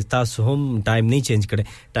دی چې تاسو هم ټایم نه چینج کړئ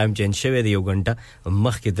ټایم چینج شوی دی یو غنټه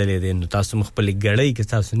مخکې دلې دی نو تاسو مخبل غړی کې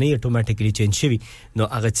تاسو نه اتوماتیکلی چینج شوی نو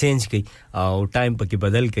هغه چینج کړئ او ټایم پکې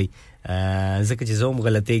بدل کړئ ځکه چې زوم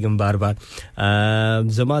غلطېږم بار بار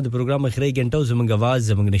زما د پروګرام اخري غنټه زمونږ आवाज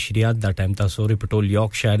زمونږ نشریات دا ټایم تاسو ری پټول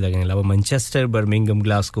یارکشایر دغه علاوه منچستر برمنګم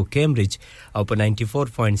گلاسکو کیمبرج او په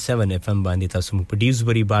 94.7 اف ام باندې تاسو موږ په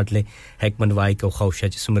ډیوزبری باټله هکمن وای کو خوشا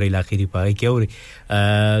چې سمره علاقې دی پاره کې اوري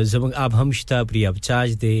زمونږ اپ هم شته پری اپ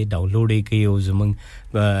چارج دی ډاونلوډ یې کوي او زمونږ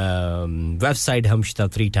ویب سټ هم شته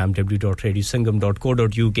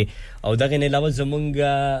www.radiosangam.co.uk او دغه نه علاوه زمونږ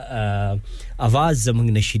आवाज زمونږ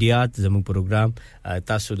نشریات زموږ پروګرام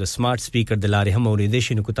تاسو د سمارټ سپیکر د لارې هم اوریدئ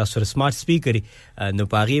شئ نو کو تاسو سمارټ سپیکر نو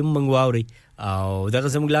پاغي منغواوري او دغه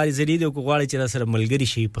زموږ لارې ذریعہ د کوغواړي چې سره ملګری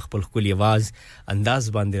شي په خپل خولي आवाज انداز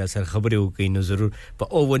باندې سره خبرې وکړي نو ضرور په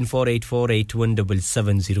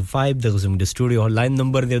 01484817705 دغه زموږ د سټوډیو آنلاین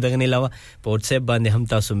نمبر دی دغه نه علاوه په واتس اپ باندې هم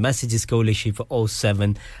تاسو میسجز کولای شئ په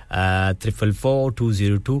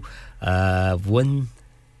 0744202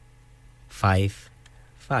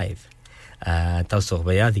 155 تاسو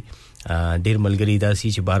بیا دي ډیر ملګری داسي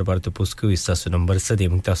چې بار بار ته پوس کوي تاسو نمبر څه دی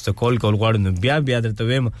موږ تاسو ته کال غواړو نو بیا درته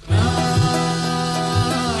وایم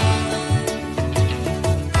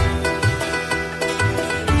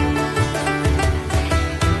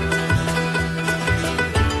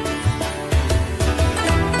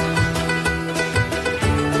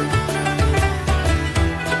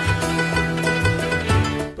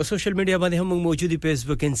social media बांधे हम मौजूद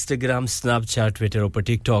Facebook Instagram Snapchat Twitter और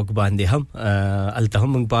tick tock बांधे हम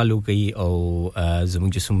अल्तहम पालो कई और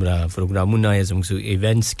जमुंग सुमरा प्रोग्रामुना या जमुंग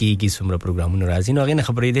इवेंट्स की सुमरा प्रोग्रामुना राजी नो अगेन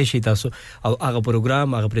खबर दे शितासो और आगे प्रोग्राम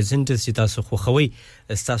आगे प्रेजेंटर्स शितासो खोखवई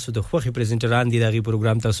तासो तो खोखी प्रेजेंटर आन दी दागी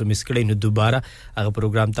प्रोग्राम तासो मिस कड़े नो दोबारा आगे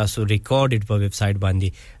प्रोग्राम तासो रिकॉर्डेड पर वेबसाइट बांधी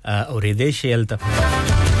और देश अल्ता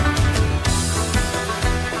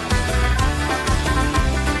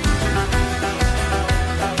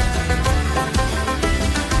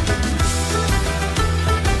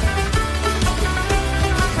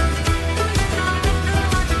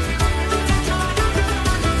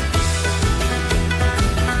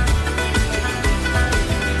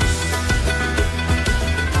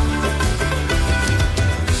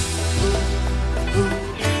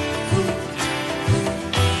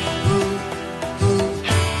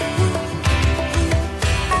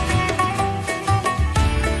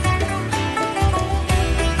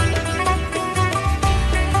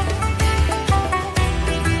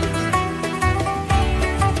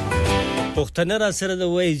تنرا سره د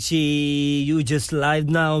وای چې یو جست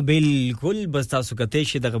لایو ناو بالکل بس تاسو کته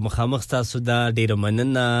شي دغه مخامخ تاسو دا ډیره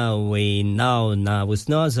مننه وای ناو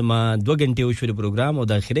وسنو زما 2 غنټه وشو پروګرام او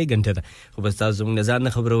د اخري غنټه ده خو بس تاسو موږ نظر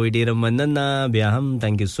نه خبرو وای ډیره مننه بیا هم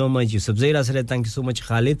ثانک یو سو مچ یوسف زیرا سره ثانک یو سو مچ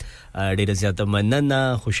خالد ډیره زیاته مننه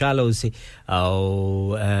خوشاله اوسئ او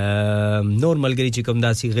نور ملګری چې کوم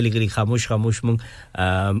داسي غلی خاموش موږ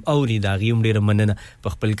اوري دا غیم ډیره مننه په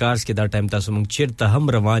خپل کارس کې دا ټایم تاسو موږ چیرته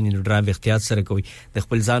هم روان یو ډرایو احتیاط سره کوي د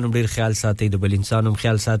خپل ځانوم ډیر خیال ساتي د بل انسانوم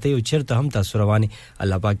خیال ساتي او چیرته هم تاسو رواني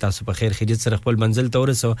الله پاک تاسو په خیر خجت سره خپل منزل ته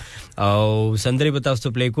ورسو او سندري به تاسو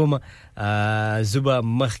پلی کوم زبا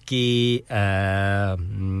مخ کی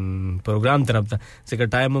پروګرام طرف ته څنګه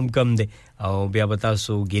ټایم هم کم دی او بیا به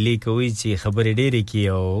تاسو ګلی کوي چې خبرې ډېرې کی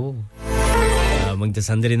او موږ ته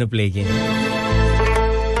سندري نه پلی کی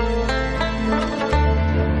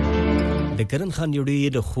د کرن خان یو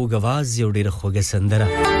ډېر خوږ आवाज یو ډېر خوږ سندره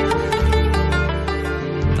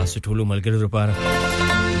تاسو ټول ملګرو لپاره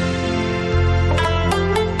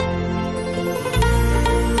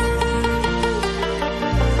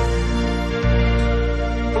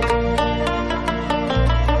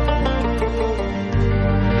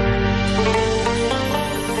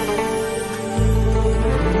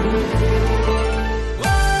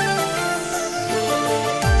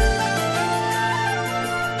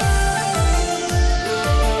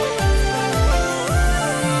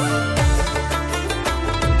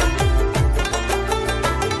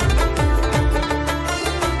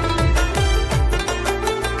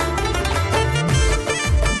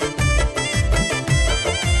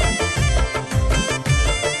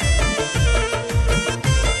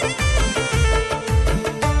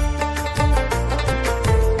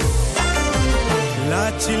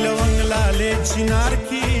चिलवंग लाले चिनार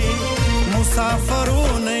की मुसाफरों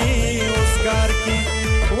नहीं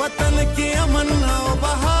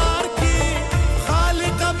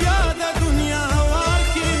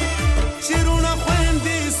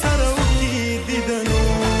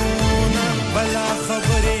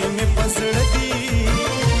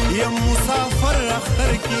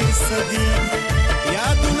صدی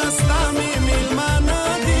یادونه ستا مې میلمانه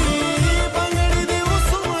دي بنګړي دي اوس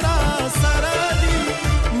مرا سره دي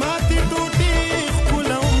ماتې ټوټې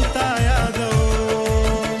ښکلوم تا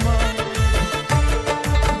یادوم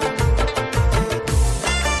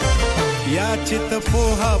یا چې ته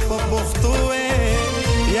پوهه په پښتو وې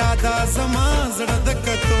یادا زما زړه د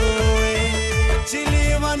کتو وې چې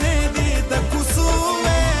لیونې دي د کوڅو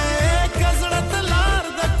وې کزړه ته لار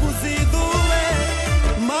د کوزېدو وې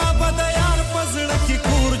ما به د یار په زړه کې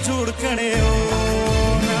کور جوړ کړی و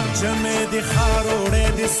جمع دې ښار وړی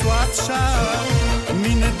دې سوات شه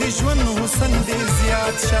مینه دې ژوند حسن دې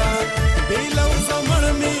زیات شه بې لوظه مړ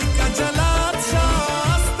مې که جلات شه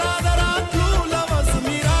ستا د راتلو لوظ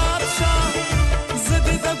مې رات شه زه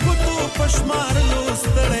دې د ګوتو په شمارلو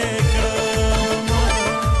ستړی کړم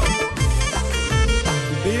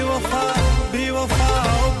بې وفا بې وفا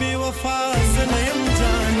او بې وفا زه نه یم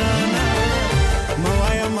جانانه مه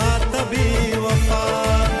وایه ماته بې وفا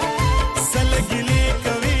سله ګیلې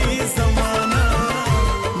کوي زمانه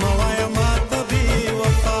مه وایه ماته بې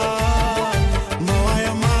وفا مه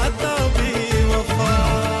وایه ماته بې وفا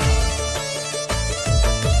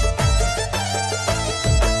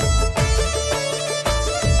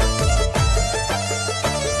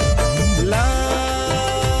لا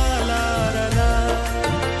لا لا لا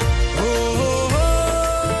هو هو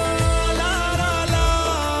هو لا لا لا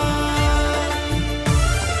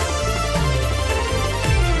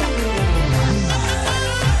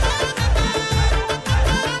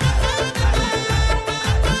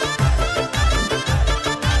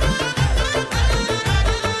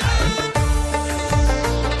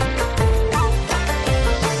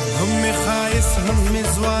هم می خایس هم می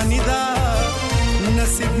ځواني ده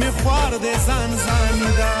نصیب می خوار دی ځان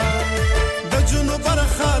ځاني ده د جنوب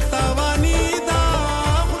برخه تاواني ده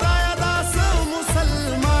خدایه دا څه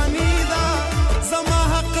مسلماني ده زما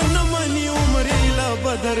حق نه مني عمرې له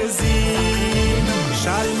به درځي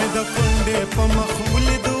شال مې د کونډې په مخ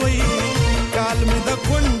ولید وی کال مې د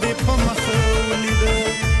کونډې په مخ ولید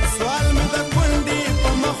سوال مې د کونډې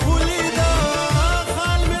په مخ ولید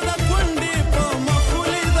خال مې د کونډې په مخ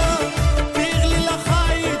ولید پیغلې له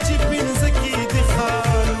ښایي چې پنځه کې دي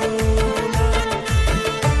خالونه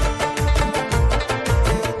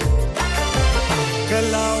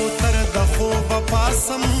کله اوتر د خوبه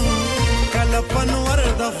پاسم کله پنور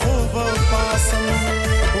د خوبه پاسم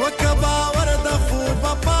وکه باور د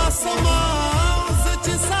خوبه پاسم زه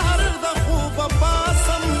چې سهر د خوبه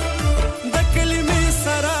پاسم د کلمې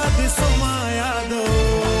سره د سما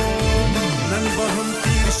یادوم نن به هم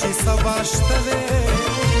تیر شي سبا شته دی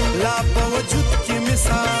لا په وجود کې مې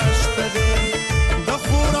ساه شته دی د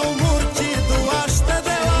خور او مور چې دعا شته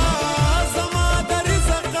دی زما د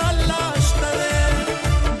رزق الله شته دی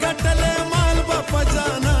ګټلی مال به په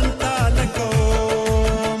جانان تاله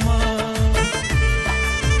کوم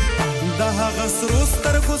د هغه سرو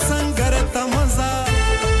سترګو سنګر ته مزه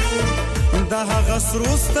د هغه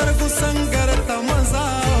سرو سترګو سنګر ته مزه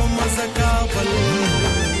مزه کابل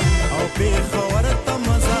او پېښور ته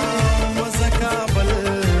مزه مزه کابل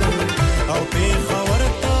او پېښور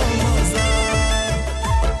ته مزه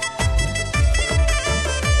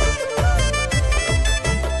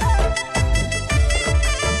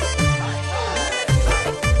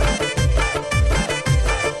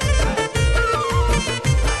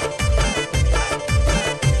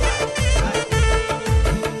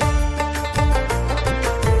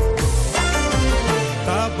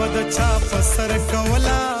تا به د چا په سر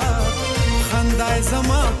کولا خندای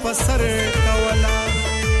زما په سر کولا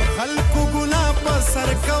خلکو ګناه په سر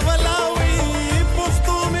کولا وی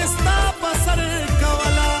پښتو مې ستا په سر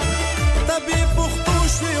کولا تبې پښتو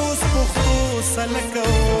شوې اوس پښتو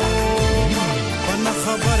سلکوم په نه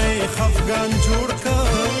خبرې خفګان جوړ کړ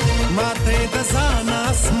ماته د ځان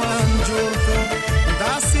اسمان جوړ کړ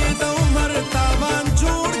داسې د عمر تاوان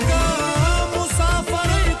جوړ کړ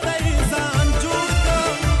مسافرۍ ته یې ځان جوړ کړ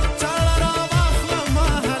چاړه راواخله ما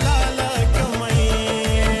حلاله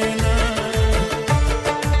کمینا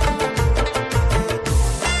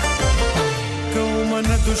که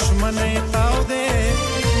ومنه دشمنۍ تاو دی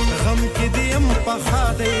غم کې دې یم پخا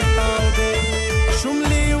دی تاو دی شوم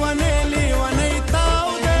لیونۍ لیونۍ تاو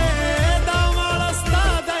دی دا واړه ستا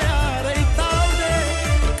د یارۍ تاو دی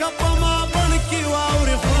که په ما بڼ کې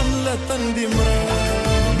واورې خورم له تندې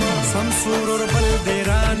مرم سم سرور بل دې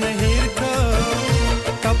رانه هېر کړ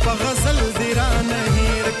که په غزل دې رانه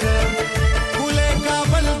هېر کړ ښکلی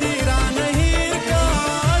کابل دې رانه هېر کړ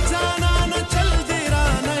جانانه چل دې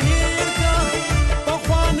رانه هېر کړ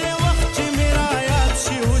پخوانی وخت چې مې را یاد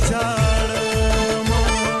شي وجاړم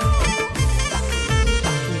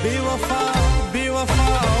بې وفا بې وفا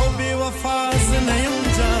او بې وفا زه نه یم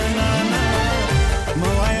جان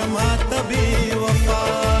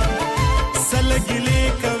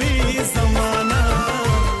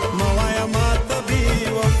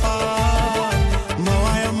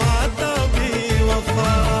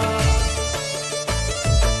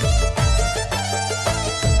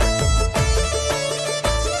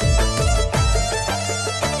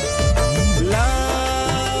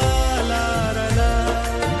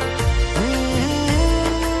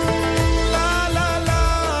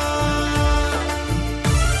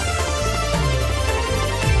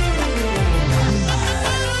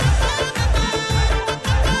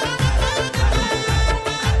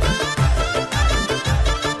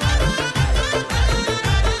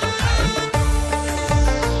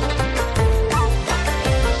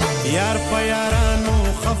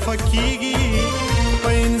خفکیږي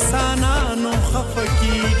په انسانانو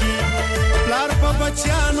خفکیږي پلار په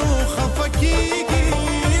بچیانو خفکیږي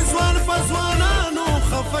ځوان په ځوانانو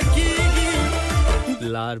خفکیږي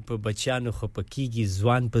لار په بچیانو خپکیږي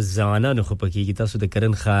ځوان په ځوانانو خپکیږي تاسو د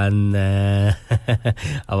کرن خان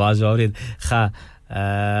आवाज اورید ښه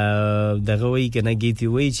دغه وی کنه گیتی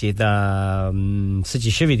وی چې دا سچ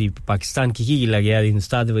شوی دی پاکستان کې کیږي لګیا دی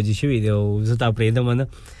استاد وجه شوی دی او زه تا پرېدم نه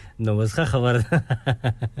نو وسخه خبر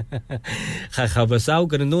خبرساو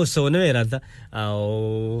کنه نو سونه راته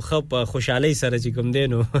او خپ خوشحالي سره چې کوم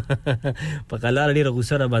دینو په قلار ډیر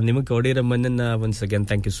غوسره باندې مکه ډیر مننه once again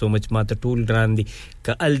thank you so much ماته ټول ګران دي ک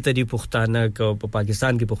التری پښتانه ک په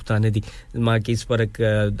پاکستان کې پښتانه دي ما کې اس فرق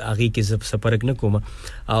اغي کې سفرک نه کوم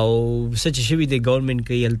او سچ شوی دی ګورنمنت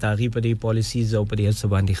کې ال تاغي په دې پالیسیز او په دې څه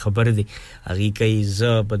باندې خبر دي اغي کې ز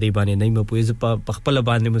په دې باندې نه مې پوهې په خپل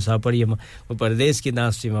باندې مسافر یم په پردیس کې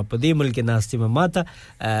ناس یم په دې ملک ناستې ماته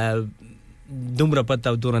دومره پته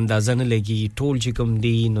او دور اندازه نه لګي ټول چې کوم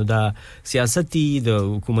دی نو دا سیاستي د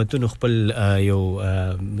حکومتونو خپل یو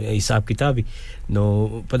حساب کتابي نو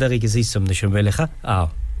په دغه کې زې سم نشم ویلې ښه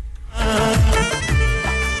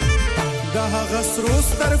دا غسرو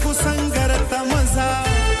سترګو سنگر تمزا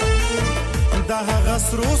دا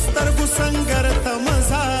غسرو سترګو سنگر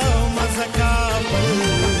تمزا مزکا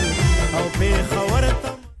او به خبر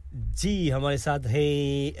जी हमारे साथ है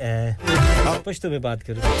पश्तो में बात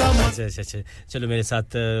करूं अच्छा चलो मेरे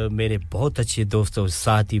साथ मेरे बहुत अच्छे दोस्त और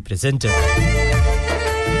साथी प्रेजेंटर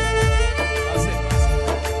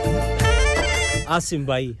आसिम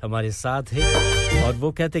भाई हमारे साथ है और वो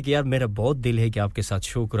कहते हैं कि यार मेरा बहुत दिल है कि आपके साथ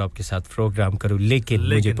शो करूं आपके साथ प्रोग्राम करूं लेकिन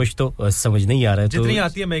मुझे पश्तो समझ नहीं आ रहा है तो जितनी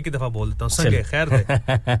आती है मैं एक ही दफा बोलता हूं संगे खैर दे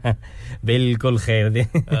बिल्कुल खैर दे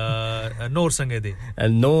नूर संगे दे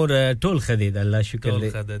नूर टोल खदीद अल्लाह शुक्र दे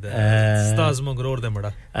उस्ताद मगरूर दे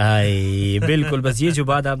मड़ा आई बिल्कुल बस ये जो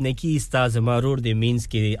बात आपने की उस्ताद मगरूर दे मींस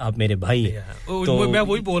कि आप मेरे भाई तो मैं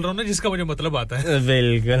वही बोल रहा हूं ना जिसका मुझे मतलब आता है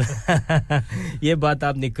बिल्कुल ये बात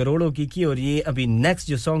आपने करोड़ों की और ये अभी नेक्स्ट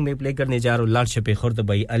जो सॉन्ग मैं प्ले करने जा रहा हूं लाल शपे खुर्द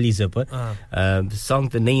भाई अली ज़फर सॉन्ग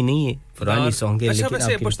तो नहीं है पुरानी सॉन्ग है लेकिन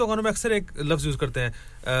वैसे पश्तो गानों में अक्सर एक लफ्ज यूज करते हैं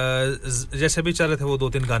जैसे भी चल रहे थे वो दो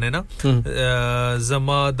तीन गाने ना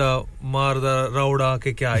जमादा मारदा राउडा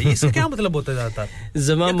के क्या इसका क्या मतलब होता जाता है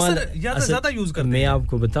जमा ज्यादा यूज करते हैं मैं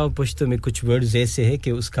आपको बताऊं पश्तो में कुछ वर्ड्स ऐसे हैं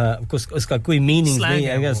कि उसका कोई मीनिंग नहीं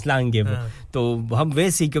है अगर स्लैंग है तो हम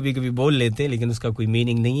वैसे ही कभी-कभी बोल लेते हैं लेकिन उसका कोई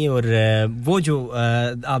मीनिंग नहीं है और वो जो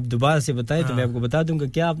आप दोबारा से बताएं तो मैं आपको बता दूंगा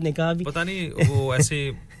क्या आपने कहा अभी पता नहीं वो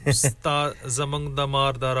ऐसे जमंग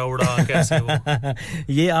दमार दा राउडा कैसे हो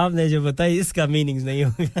ये आपने जो बताया इसका मीनिंग नहीं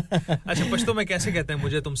होगा अच्छा पश्तो में कैसे कहते हैं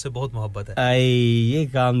मुझे तुमसे बहुत मोहब्बत है आई ये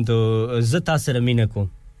काम तो ज़तासर मीनकुम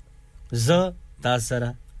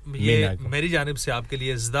ज़तासर ये मेरी जानिब से आपके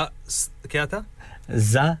लिए ज़दा क्या था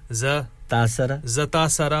तासरा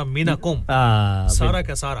ज़तासरा मीनकुम सारा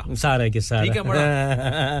का सारा के सारा ठीक है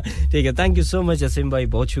बड़ा ठीक है thank you so much Aseem भाई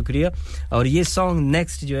बहुत शुक्रिया और ये सॉन्ग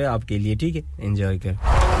नेक्स्ट जो है आपके लिए ठीक है एंजॉय कर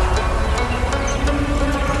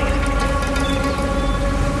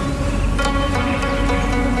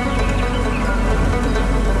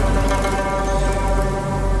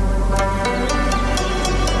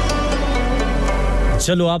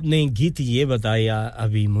चलो आपने गीत ये बताया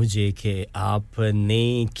अभी मुझे कि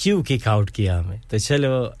आपने क्यों किक आउट किया हमें तो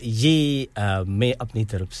चलो ये मैं अपनी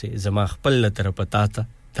तरफ से जमा खपल तरफ पता था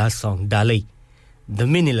दा सॉन्ग डाली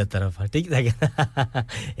दमिनी ला तरफ ठीक है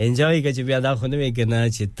एंजॉय कर जब याद आखने में कि ना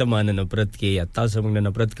चित्तमान नफरत के या तासमंग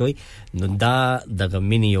नफरत कोई नो दा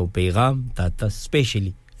दगमिनी यो पैगाम ता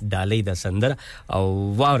स्पेशली डाली दा संदर और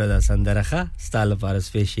वावरा दा संदर खा स्टाइल पर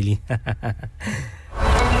specially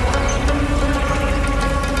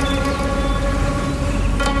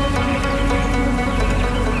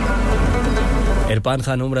Irfan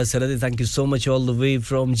Khan Umra Sarade thank you so much all the way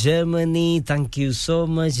from Germany thank you so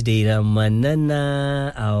much Dira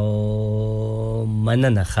Manana au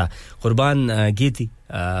Manana kha Qurban Geeti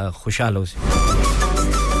khushal ho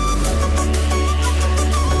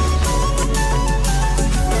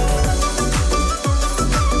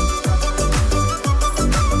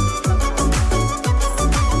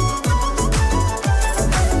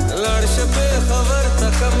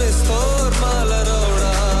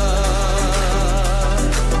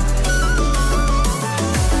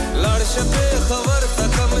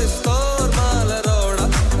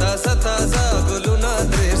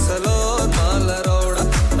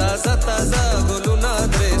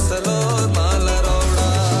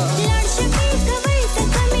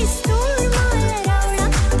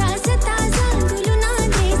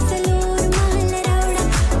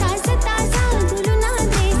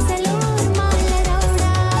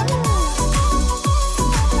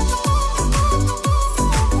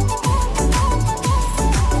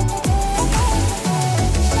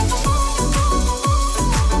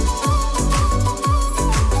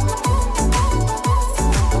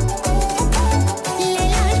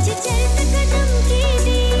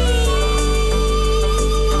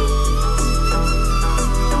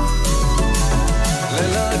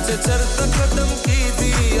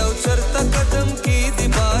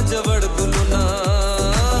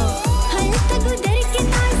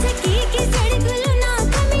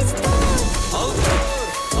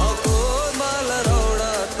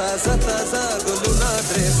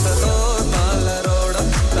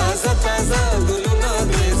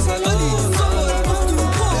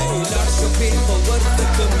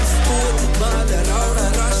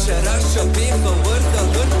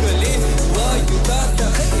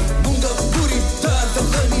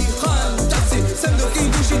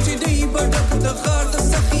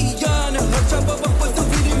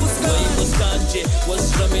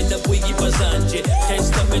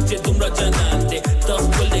meche dumra janande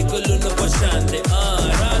taqbale kulun pashande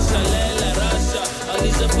rasha lela rasha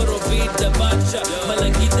aliza farobid da bacha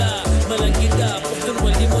malangida putun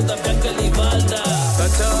wali moda bakali valda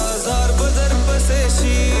kacha zar badar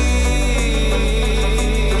paseshi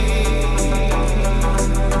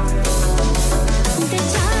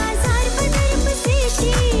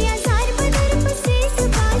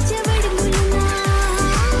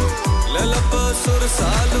सुर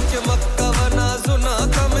साल के मक्का वना सुना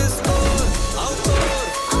कम score outdoor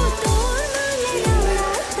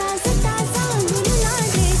ताजा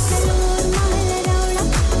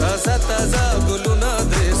ताजा गुलुना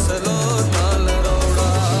दे सलोर माल रौड़ा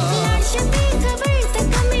शबे खबर तक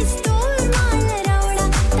कम स्टोर माल रौड़ा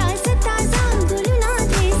ताजा ताजा गुलुना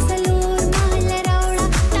दे सलोर माल रौड़ा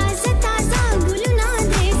ताजा ताजा गुलुना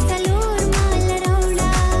दे सलोर माल रौड़ा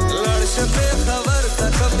लड़ शबे खबर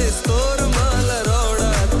तक कम स्टोर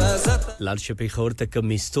لال شپې خور ته کم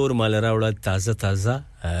مستور مال راوړه تازه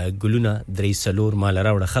ګلونه درې سلور مال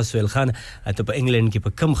راوړه خسویل خان ته په انګلند کې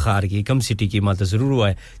په کم خار کې کم سټي کې ماته ضرور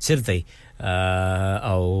وای چرته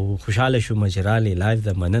او خوشاله شو مجراله لایو د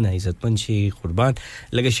مننه عزتمن شي قربان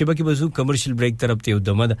لګه شبه کې بزو کمرشل بریک طرف ته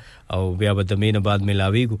ودمه او بیا به د مینه بعد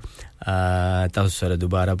ملاویګو تاسو سره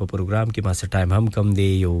دوباره په پروګرام کې ما سره ټایم هم کم دی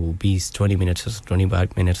یو 20 منټس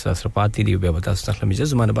 25 منټس سره پاتې دی بیا به تاسو ته مجه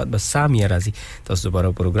زمانه بعد بس سامي راځي تاسو دوباره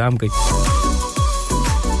پروګرام کوي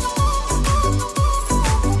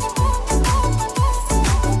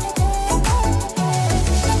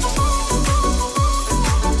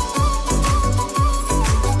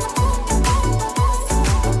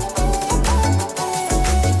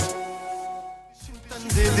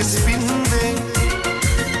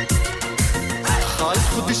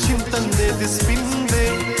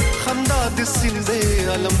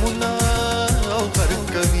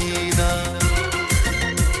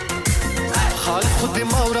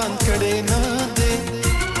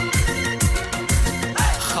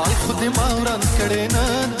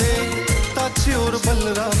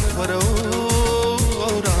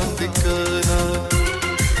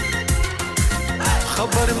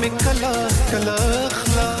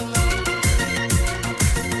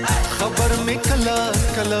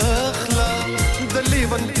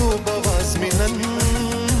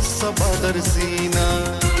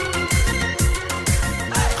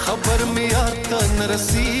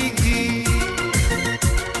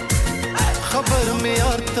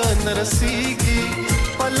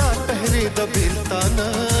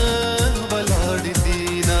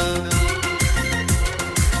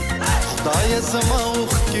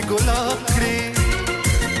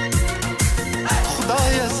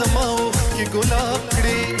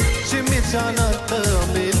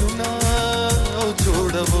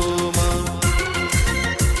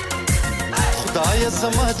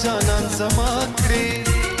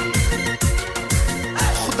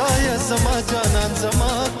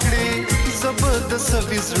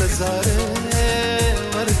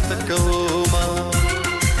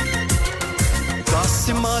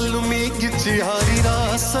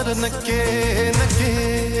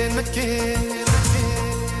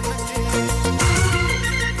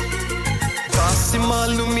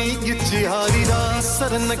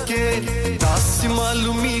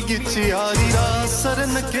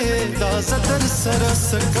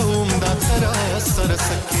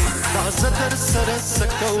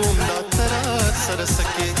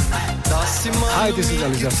Hi, this is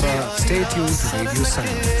Ali Zafar. Stay tuned to Radio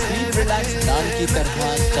Sangam. Sleep relax नाम की तरह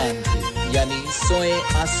चैन की यानी सोए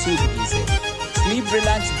आसूदगी से स्लीप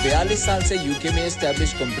रिलैक्स 42 साल से यूके में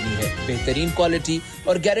एस्टैब्लिश कंपनी है बेहतरीन क्वालिटी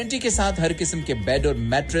और गारंटी के साथ हर किस्म के बेड और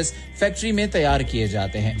मैट्रेस फैक्ट्री में तैयार किए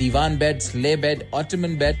जाते हैं दीवान bed slay bed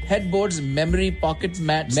ottoman bed headboards memory pocket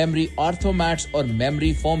mat memory ortho mats और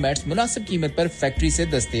मेमोरी फोम मैट्स मुनासिब कीमत पर फैक्ट्री से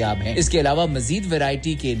दस्तयाब हैं इसके अलावा मजीद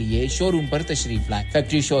वैरायटी के लिए शोरूम पर तशरीफ लाएं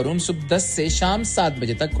फैक्ट्री शोरूम सुबह 10 से शाम 7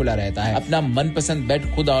 बजे तक खुला रहता है अपना मनपसंद बेड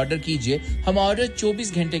खुद ऑर्डर कीजिए हम ऑर्डर 24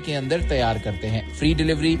 घंटे के अंदर तैयार करते हैं free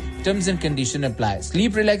delivery terms and condition apply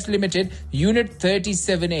sleep relax limited unit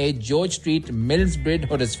 37A George street mills bridge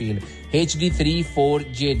Huddersfield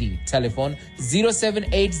HD34JD telephone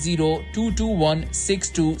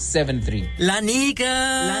 07802216273 लानिका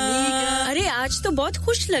अरे आज तो बहुत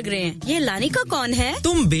खुश लग रहे हैं ये लानिका कौन है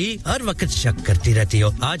तुम भी हर वक्त शक करती रहती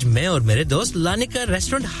हो आज मैं और मेरे दोस्त लानिका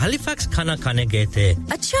रेस्टोरेंट हैलिफैक्स खाना खाने गए थे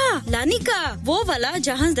अच्छा लानिका वो वाला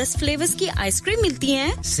जहां 10 फ्लेवर्स की आइसक्रीम मिलती है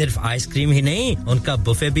सिर्फ आइसक्रीम ही नहीं उनका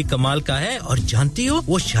बुफे भी कमाल का है और जानती हो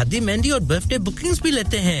वो शादी मेहंदी और बर्थडे बुकिंग्स भी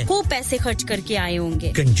लेते हैं खूब पैसे खर्च करके आए होंगे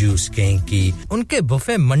कंजूस कहीं की उनके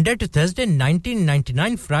buffet Monday to Thursday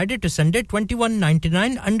 1999 Friday to Sunday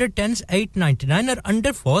 2199 under 10s 899 और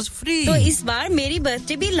अंडर 4s फ्री तो इस बार मेरी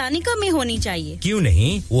बर्थडे भी लानिका में होनी चाहिए क्यों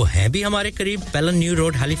नहीं वो है भी हमारे करीब पेलन new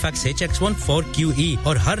road Halifax HX1 4QE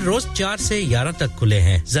और हर रोज 4 से 11 तक खुले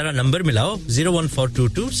हैं जरा नंबर मिलाओ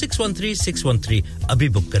 01422613613 अभी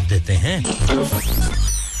बुक कर देते हैं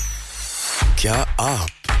क्या आप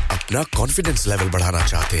अपना कॉन्फिडेंस लेवल बढ़ाना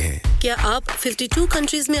चाहते हैं क्या आप 52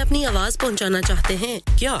 कंट्रीज में अपनी आवाज पहुंचाना चाहते हैं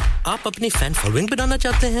क्या आप अपनी फैन फॉलोइंग बनाना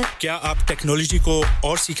चाहते हैं क्या आप टेक्नोलॉजी को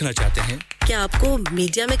और सीखना चाहते हैं क्या आपको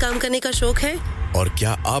मीडिया में काम करने का शौक है और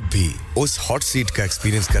क्या आप भी उस हॉट सीट का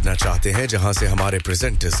एक्सपीरियंस करना चाहते हैं जहां से हमारे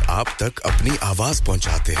प्रेजेंटर्स आप तक अपनी आवाज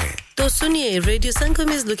पहुंचाते हैं तो सुनिए रेडियो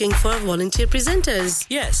संगम is looking for volunteer presenters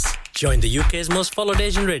yes join the UK's most followed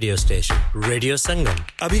Asian radio station Radio Sangam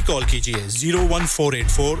अभी कॉल कीजिए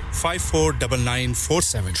 01484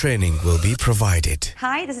 549947 training will be provided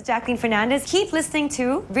Hi this is Jacqueline Fernandez keep listening to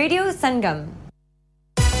Radio Sangam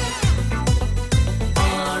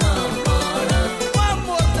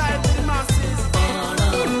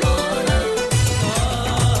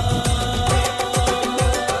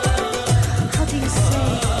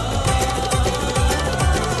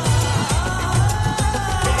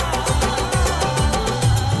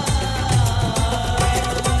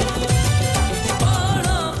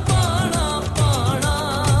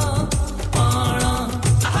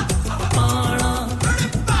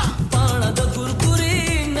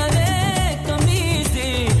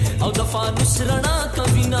Nusrana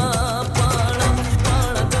kavina paana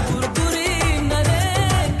paana da gurguri nare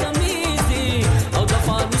kamizi aw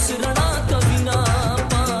dafa nusrana kavina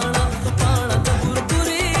paana paana da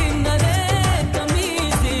gurguri nare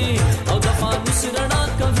kamizi aw dafa nusrana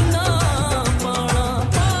kavina paana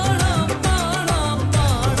paana paana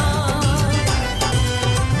paana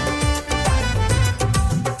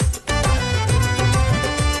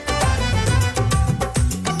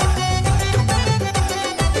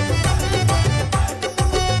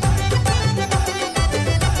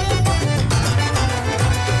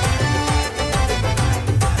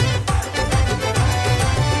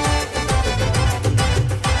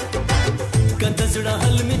कदजड़ा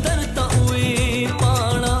हल में दरता हुए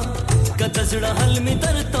पाना कदजड़ा हल में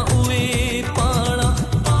दरता हुए पाना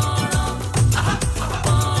पाना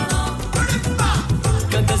पाना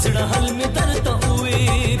कदजड़ा हल में दरता हुए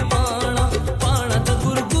पाना पाना द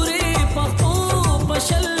गुरगुरे पको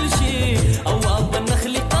पशलशी अवा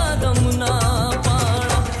बनखली कादमना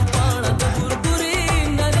पाना पाना द गुरगुरे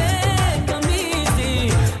नरे कमीजी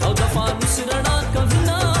औ दफा नसरना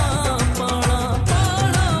कवना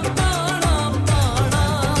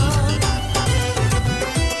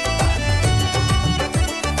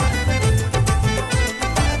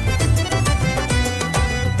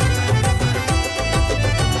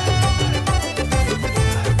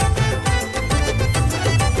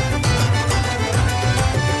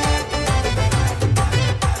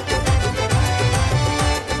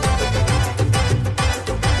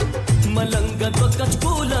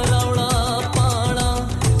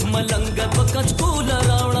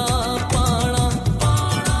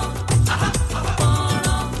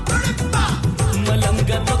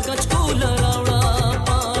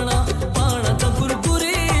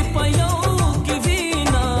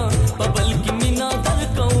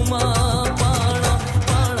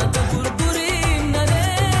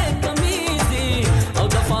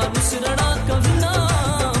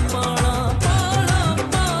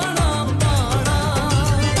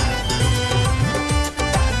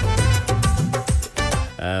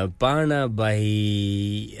पाना भाई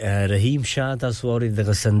रहीम शाह तस्वरी द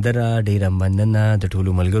गसंदरा डेरा मनना द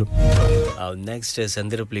टोलू मलगुर او नेक्स्ट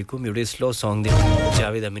संदर प्ले कोम यो स्लो सॉन्ग दे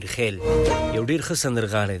जावेद अमीर खेल यो ډیر ښه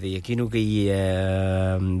سندرغاړی دی یقینو کوي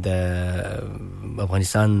د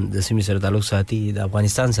افغانستان د سیمې سره تعلق ساتي د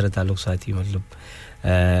افغانستان سره تعلق ساتي مطلب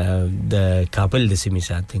د کابل د سیمې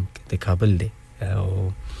ساتي د کابل دی او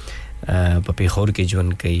په پیښور کې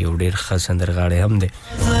ژوند کوي یو ډیر ښه سندرغاړی هم دی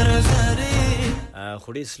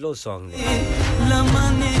خوري سلو سانگ دی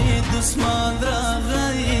لمنه دسمان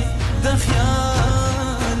راغی د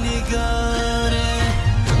خیال ګاره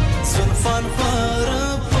زلفان خار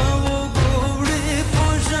په وګړې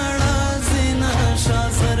پوجړه زینا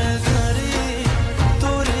شازر غری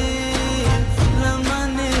تورې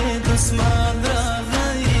لمنه دسمان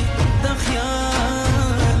راغی د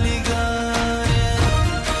خیال ګاره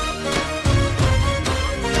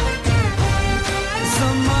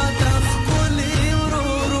زما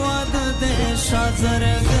شازر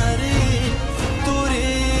غری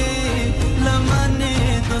توری لمنه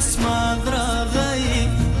دسماغ راغی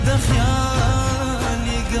د خیال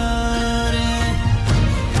ګاره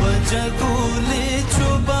وجګولې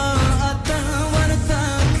چوبا اته ورته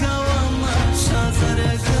کوم شازر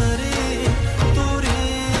غری توری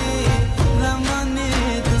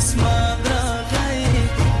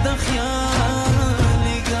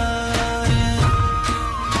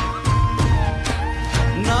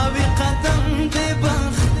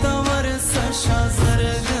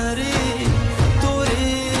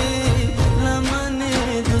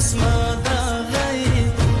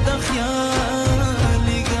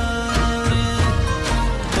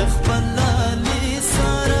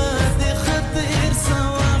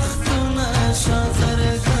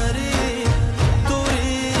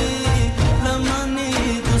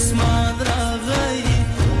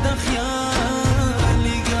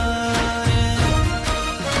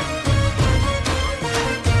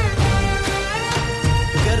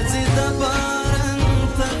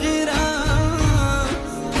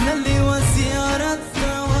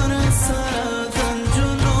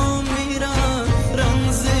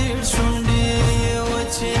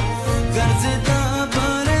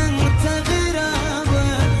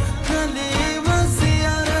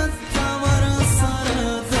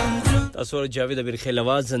سور جاوید ابر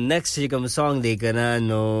خلواز نیکسٹ کوم سانگ دی کنه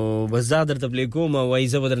نو بزادر تبلی کوم وای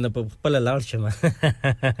زبر نه په خپل لاړ شم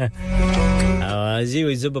ازي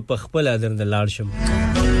وای زب په خپل در نه لاړ شم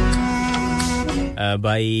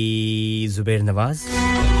بای زبیر نواز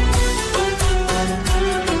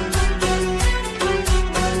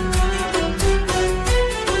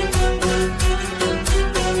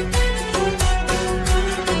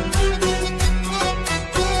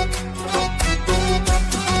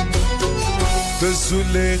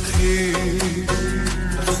زلیخی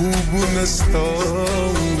خوب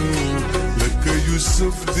نستاو لکه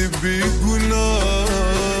یوسف دی بی گناه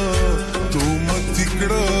تو متی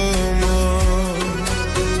کڑاما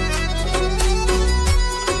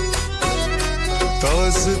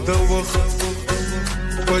تاز دا وقت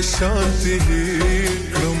پشانتی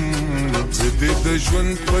کم زده دا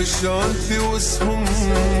جون پشانتی وسم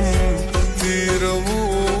تیرو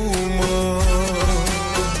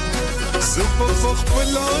زب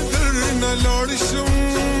فخبلا در نلارشم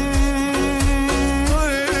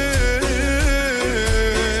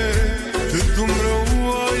تدوم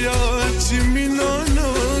روایا چی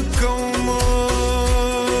مینانا کوما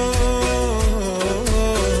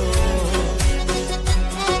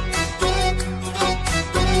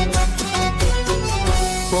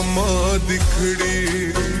پما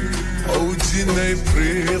دکھڑی او جنائی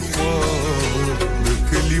پریخوا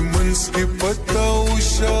دکلی منس کی پتا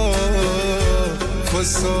اوشا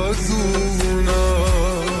فسادونا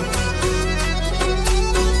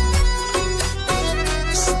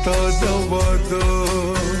ستادا وادا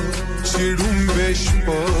چیڑم بیش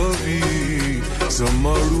پاوی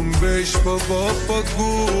زمارم بیش پا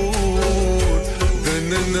گور دن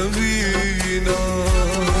نوینا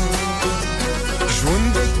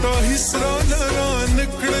جوندتا حسرا لران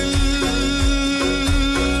کڑل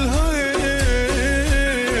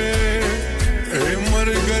اے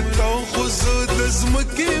مرگتا خزد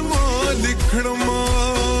زمکی مالک کھڑما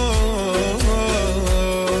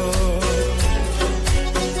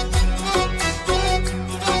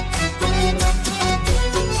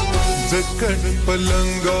دکن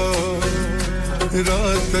پلنگا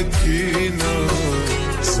رات کینا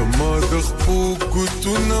سمادخ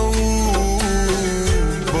پوکتو نو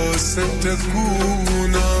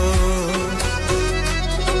باستکونا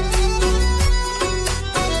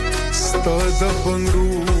ستادا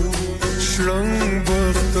بنگرو شرنگ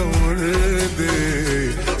بختور دے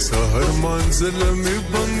سہر منزل میں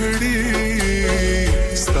بنگڑی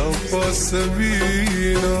ستا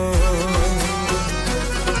پاسوینا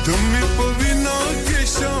دمی پوینا کے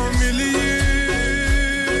شاملیے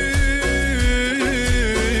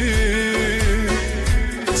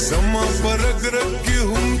سما پر رگ رگ کے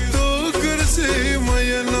ہم تو گر سے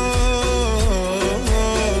مینا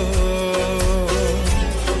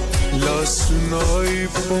لا سنائی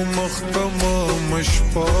پا مختما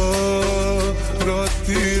مشپا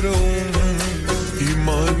راتی روم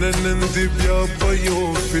ایمان نند بیا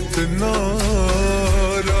پیو فتنا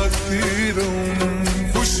راتی روم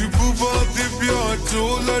خوشبو باد بیا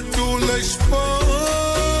ٹولا ٹولا شپا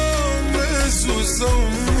میں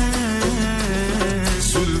سوزم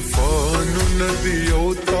زلفانو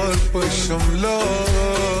ندیو تار پا شملا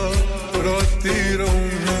راتی روم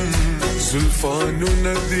زلفانو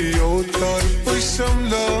ندیو تار پا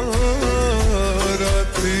شملا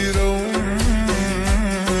راتی روم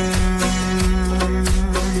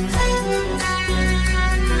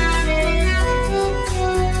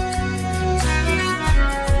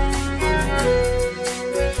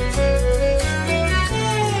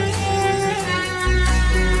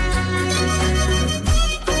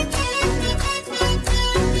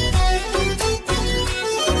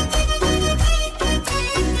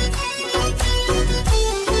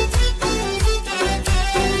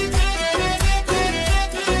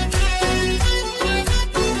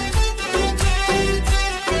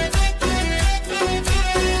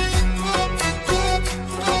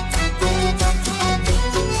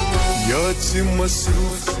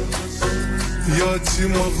مصروف یا چی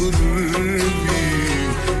مغربی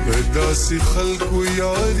پیدا سی خلق و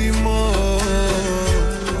یاری ما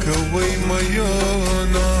کوئی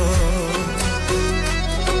میانا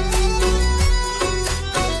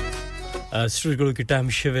سټریګلو کې ټایم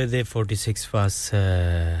شوه دی 46 فاس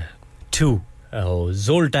 2 او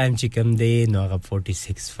زول ټایم چې کم دی نو هغه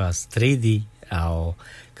 46 فاس 3 دی او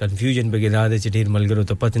کنفیوژن بګیدا د چډیر ملګرو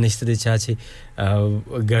ته پته نشته د چا چې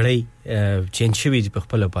غړی چینج شوی په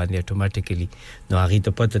خپل باندې اتوماتیکلی نو هغه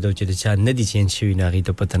ته پته د چې د چا نه دی چینج شوی نه هغه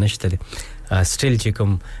ته پته نشته स्टिल چې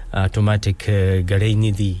کوم اتوماتیک غړې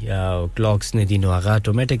نه دي کلوکس نه دي نو هغه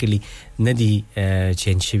اتوماتیکلی نه دي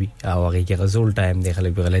چینج شي او هغه کې غزول ټایم دی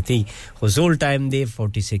خلک غلطي غزول ټایم دی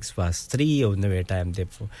 46 past 3 او نوې ټایم دی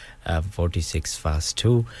 46 past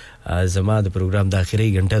 2 زما د پروګرام د اخیری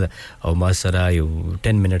غنټه او ما سره یو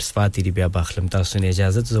 10 minutes پاتې دی بیا باخلم تاسو نه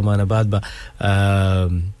اجازه زمانه بعد به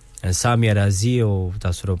سامیا رازی او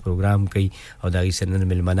تاسو رو پروګرام کوي او دا غي سره نن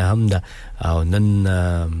ملمنه هم ده او نن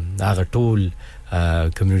هغه ټول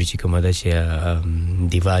کمیونټي کومه ده چې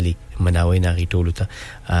دیوالی مناوي نه غي ټول ته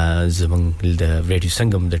زمونږ د ریډیو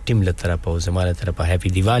سنگم د ټیم له طرفه او زماله طرفه هپی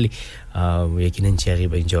دیوالی یقینا چې هغه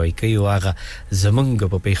به انجوای کوي او هغه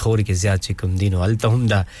زمونږ په پیښور کې زیات چې کوم دین او الته هم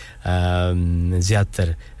دا زیاتر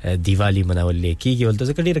دیوالی مناول کېږي ولته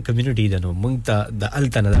ځکه ډیره کمیونټي ده نو موږ ته د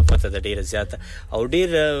الته نه پته ده ډیره زیاته او ډیر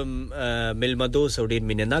ملمدوس او ډیر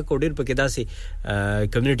میننا کو ډیر پکې داسې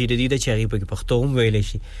کمیونټي د دې چې هغه په پښتو هم ویل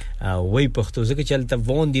شي وای پښتو ځکه چې الته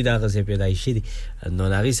وون دي دا غزه پیدایشي دي نو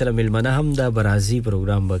هغه سره ملمنه هم دا برازي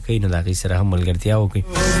پروګرام وکړي نو هغه سره هم ملګرتیا وکړي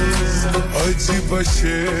عجیب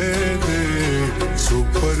شه دې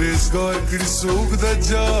سپرزګار کړي سوق د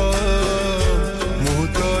جا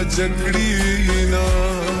موتا جکړي نا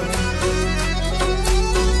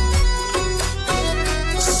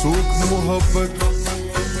سوق محبت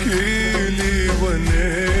کېلی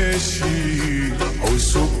ونشي او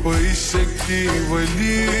سوق پېشکی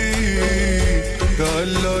ولی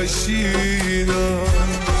دلاشینا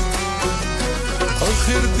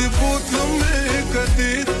آخر دی بوتلو میں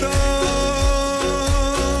کدیتا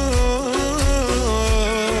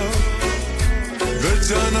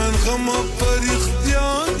گجانان غم پر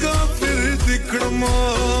اختیار غافر دکڑما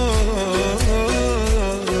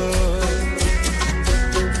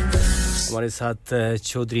हमारे साथ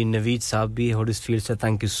चौधरी नवीद साहब भी हडर्सफील्ड से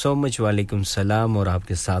थैंक यू सो मच वालेकुम सलाम और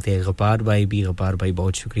आपके साथ है गफार भाई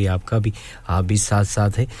बहुत शुक्रिया आपका भी आप भी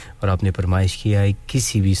साथ है और आपने फरमाइश किया है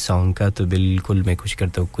किसी भी सॉन्ग का तो बिल्कुल मैं खुश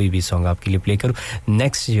करता हूं कोई भी सॉन्ग आपके लिए प्ले करूं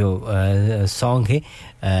नेक्स्ट जो सॉन्ग है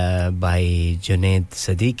बाय जुनैद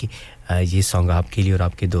सदीकी ये सॉन्ग आपके लिए और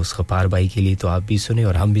आपके दोस्त गफार भाई के लिए तो आप भी सुने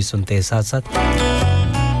और हम भी सुनते हैं साथ-साथ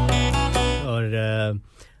और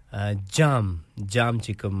जाम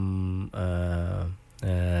चिकम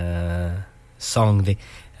song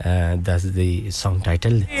that's the song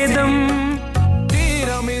title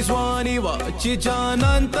तेरा मेजवानी वाची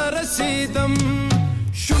जानांतर सीदम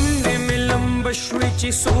शून्य मिलम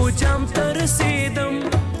बश्विची सोजाम तर सीदम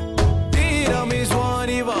तेरा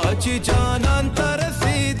मेजवानी वाची जानांतर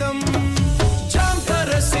सीदम जाम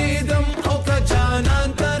तर सीदम ओका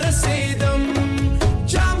जानांतर सीदम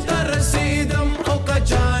जाम तर सीदम ओका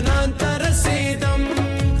जानांतर सीदम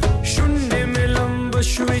शून्य मिलम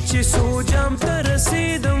बश्विची सोजाम तर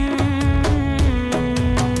सीदम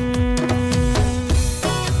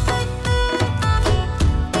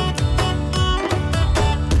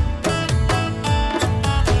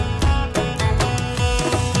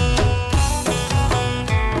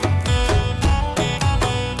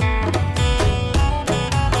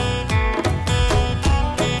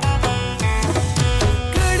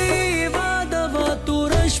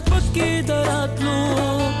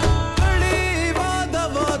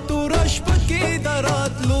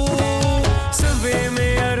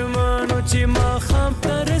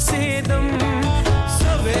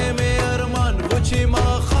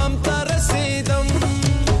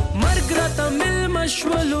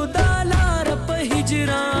مشولو دالار په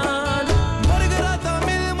هجران مرګرا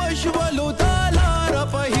تامل مشولو دالار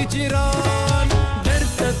په هجران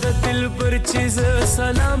درته د دلبر چیز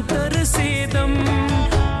سلام ترسیدم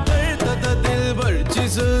درته د دلبر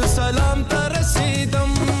چیز سلام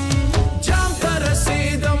ترسیدم جام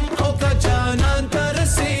ترسیدم او کا جانان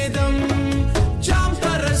ترسیدم جام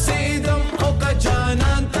ترسیدم او کا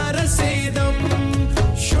جانان ترسیدم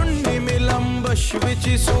شونی ملم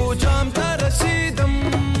بشوچی سو جام ترسیدم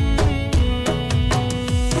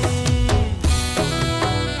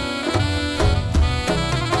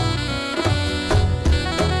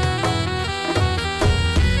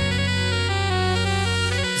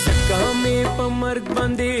مرګ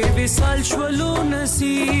باندې وصال شولو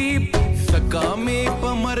نصیب سکامې په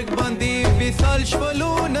مرګ باندې وصال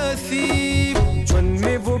شولو نصیب چون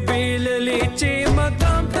مې و بیللې چې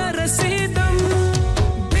مقام ته رسیدم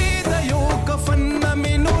بيد یو کفن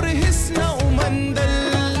مې نور حسن ومندل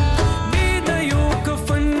بيد یو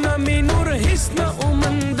کفن مې نور حسن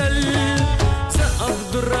ومندل ز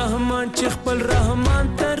عبد الرحمن چې خپل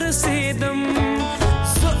رحمان ته رسیدم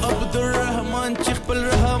ز عبد الرحمن چې خپل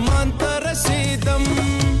رحمان ته رسیدم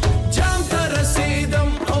جام ته رسیدم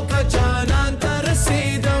او کا جانان ته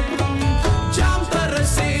رسیدم جام ته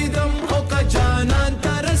رسیدم او کا جانان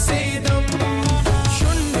ته رسیدم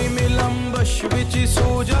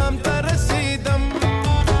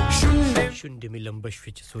می لمبش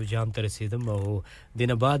وچ سو جام تر رسیدم او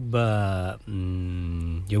دینه بعد با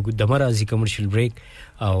یو ګدمر ازي کمرشل بریک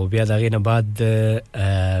او بیا دغه نه بعد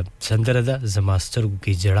سندره ده زماستر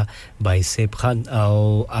کی جړه بای سیب خان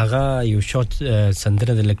او اغا یو شارټ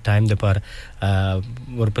سندره د لک ټایم د پر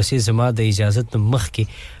ورپسې زما د اجازه مخ کې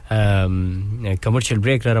کمرشل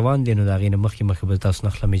بریک را روان دي نو دغه نه مخ کې مخ به تاسو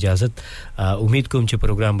نخلم اجازه امید کوم چې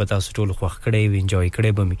پروګرام به تاسو ټول خوښ کړئ وي انجوای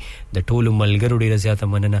کړئ به می د ټولو ملګرو ډیره زیاته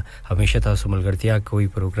مننه همیشه تاسو ملګرتیا کوي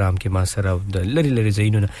پروګرام کې ما سره د لری لری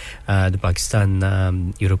زینونه د پاکستان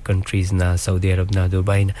یورپ کنټریز نه سعودي عرب نه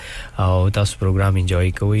دوبای نه او تاسو پروګرام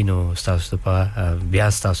انجوای کوئ نو تاسو په بیا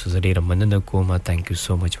تاسو زه ډیره مننه کوم ثانک یو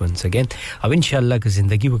سو مچ ونس اگین او ان شاء الله که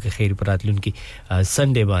زندگی وکړي خیر پراتلون کې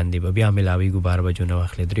سنډه باندې بیا ملاوي ګو 12 بجو نو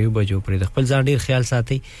اخلي 3 بجو پر د خپل ځان ډیر خیال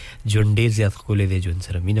ساتي جون ډیر زیات خولې دي جون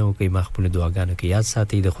سره مينو کوي مخبل دعاګانو کې یاد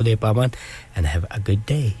ساتي د خدای پامان and have a good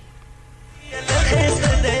day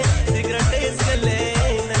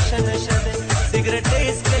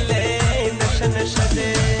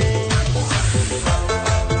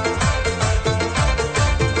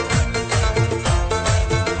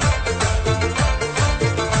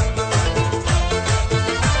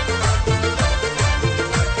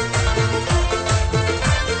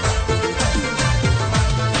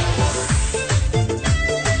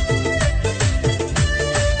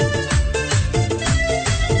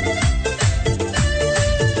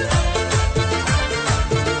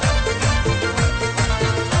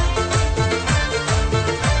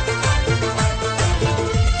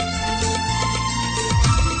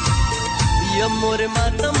मोर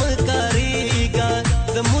मातम करीगा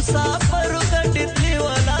द मुसाफर गडतली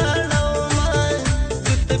वाला नौमा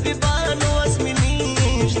सुत बिबानो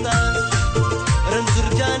अस्मिनीष्ता रंजुर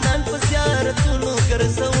जानन पस्यार तुनु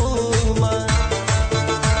करसोमा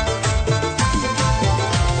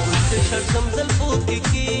उसे शर्म जल्पो की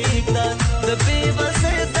कीता द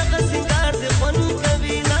बेवसे तक सिंगार दे मन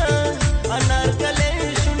कविना अनार कले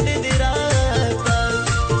शुंडे दिराता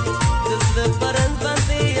जल्द परन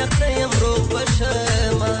बंदे यखयम रो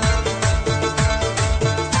बशमा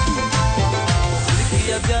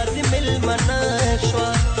लिखिया प्यार दी मिल मनशवा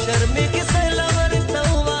शर्मे के सहलावर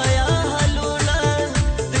तवाया हलूना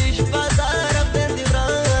देश बाजार अपने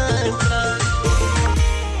दीवान का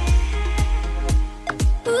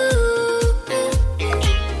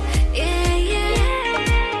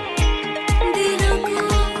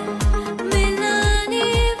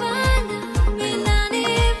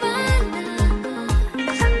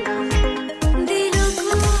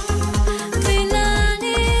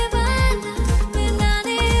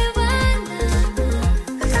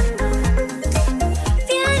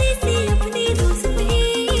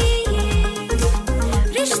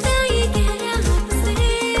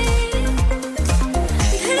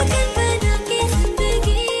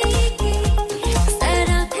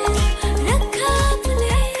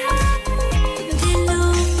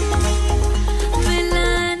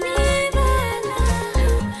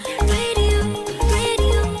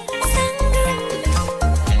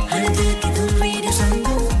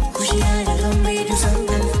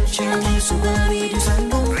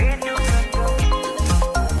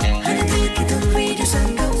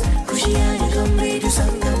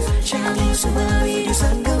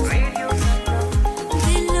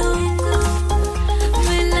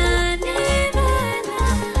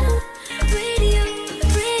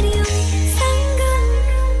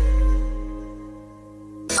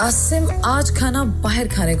आसिम आज खाना बाहर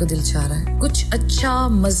खाने को दिल चाह रहा है कुछ अच्छा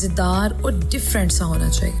मजेदार और डिफरेंट सा होना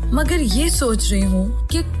चाहिए मगर ये सोच रही हूँ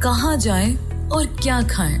कि कहाँ जाएं और क्या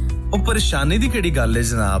खाएं ओ परेशानी दी केड़ी गल है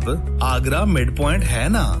जनाब आगरा मिड पॉइंट है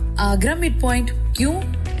ना आगरा मिड पॉइंट क्यों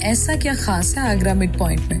ऐसा क्या खास है आगरा मिड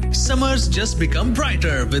पॉइंट में Summers just become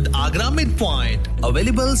brighter with Agra Midpoint.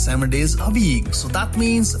 Available 7 days a week. So that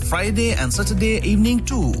means Friday and Saturday evening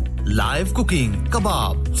too. Live cooking,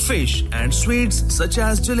 kebab, fish and sweets such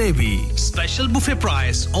as jalebi. Special buffet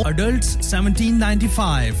price. Adults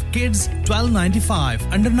 $17.95, kids $12.95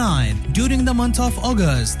 under 9 during the month of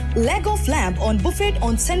August. Leg of lamb on buffet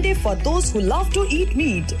on Sunday for those who love to eat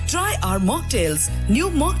meat. Try our mocktails. New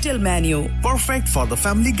mocktail menu. Perfect for the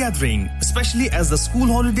family gathering, especially as the school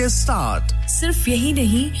holidays start. सिर्फ यही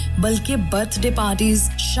नहीं बल्कि birthday parties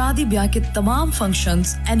शादी ब्याह के तमाम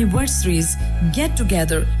functions anniversaries get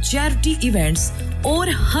together charity events और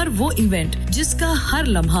हर वो इवेंट जिसका हर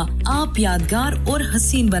लम्हा आप यादगार और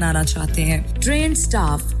हसीन बनाना चाहते हैं ट्रेन्ड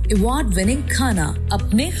स्टाफ अवार्ड विनिंग खाना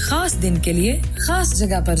अपने खास दिन के लिए खास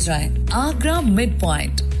जगह पर जाएं Agra mid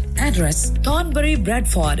point Address Thornbury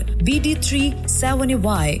Bradford BD3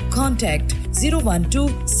 7Y Contact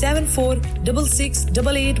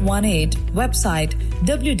 01274668818 Website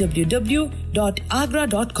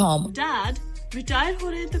www.agra.com. Dad, retire हो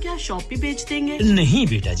रहे हैं तो क्या शॉप भी बेच देंगे? नहीं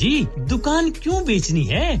बेटा जी, दुकान क्यों बेचनी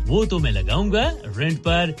है? वो तो मैं लगाऊंगा रेंट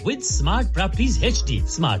पर with smart properties HD.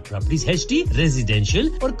 Smart properties HD residential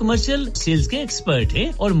और कमर्शियल सेल्स के एक्सपर्ट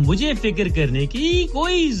हैं और मुझे फिक्र करने की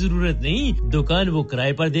कोई जरूरत नहीं। दुकान वो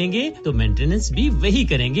किराए पर देंगे तो मेंटेनेंस भी वही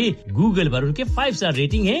करेंगे। गूगल पर उनके 5 स्टार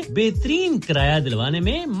रेटिंग है, बेहतरीन किराया दिलवाने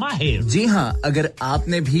में माहिर। जी हां, अगर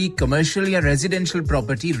आपने भी कमर्शियल या रेजिडेंशियल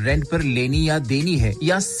प्रॉपर्टी रेंट पर लेनी या देनी है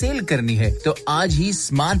या सेल करनी है तो आज ही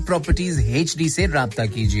स्मार्ट प्रॉपर्टीज एचडी से राब्ता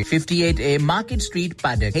कीजिए 58A market street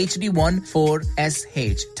Paddock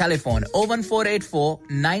HD14SH telephone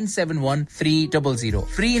 01484971300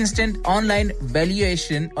 free instant online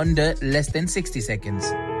valuation under less than 60 seconds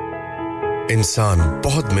इंसान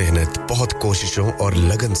बहुत मेहनत बहुत कोशिशों और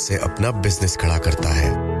लगन से अपना बिजनेस खड़ा करता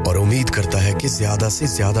है और उम्मीद करता है कि ज्यादा से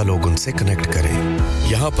ज्यादा लोग उनसे कनेक्ट करें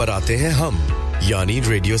यहाँ पर आते हैं हम यानी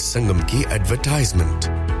रेडियो संगम की एडवर्टाइजमेंट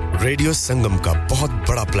रेडियो संगम का बहुत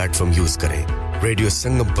बड़ा प्लेटफॉर्म यूज करें रेडियो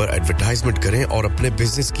संगम पर एडवर्टाइजमेंट करें और अपने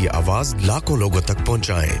बिजनेस की आवाज लाखों लोगों तक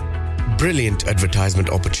पहुंचाएं Brilliant advertisement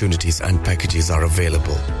opportunities and packages are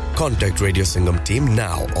available. Contact Radio Sangam team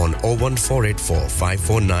now on 01484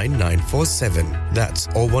 549 947. That's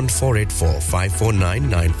 01484 549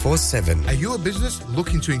 947. Are you a business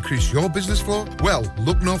looking to increase your business flow? Well,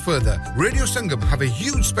 look no further. Radio Sangam have a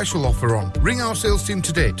huge special offer on. Ring our sales team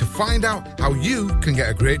today to find out how you can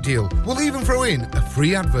get a great deal. We'll even throw in a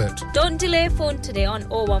free advert. Don't delay, phone today on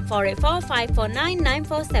 01484 549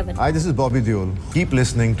 947. Hi, this is Bobby Deol. Keep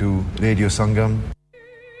listening to Radio Sangam.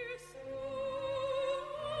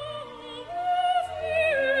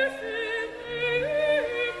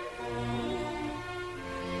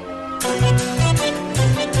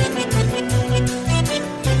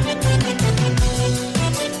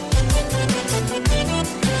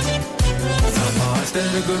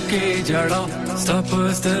 Samastergu ke jada,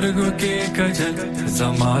 sapstergu ke kajal.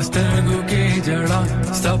 Samastergu ke jada,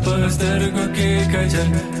 sapstergu ke kajal.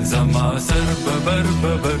 Zama sarb bar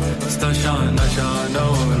babar, stashana shana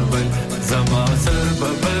orbal. Zama sarb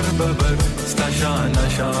bar babar, stashana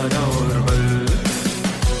shana orbal.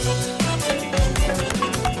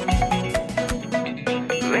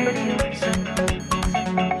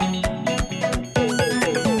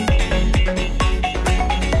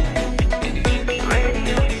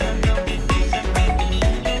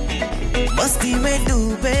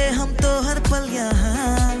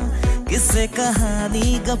 किससे कहानी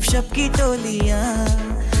गपशप की टोलियां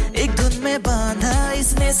एक धुन में बांधा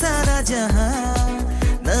इसने सारा जहां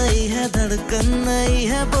नई है धड़कन नई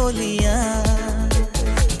है बोलियां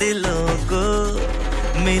दिलों को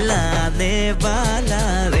मिलाने वाला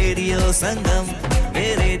रेडियो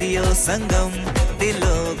संगम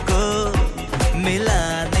दिलों को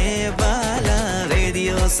मिलाने वाला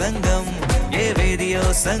रेडियो संगम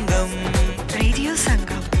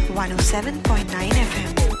 107.9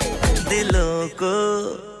 FM दिलों को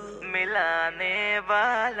मिलाने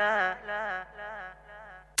वाला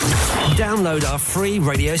Download our free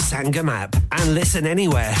Radio Sangam app and listen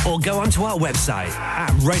anywhere or go onto our website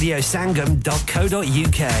at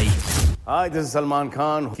radiosangam.co.uk. Hi, this is Salman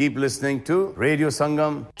Khan. Keep listening to Radio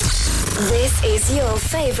Sangam. This is your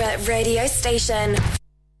favorite radio station.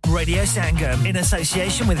 Radio Sangam in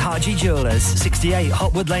association with Haji Jewellers, 68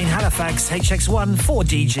 Hotwood Lane, Halifax, HX1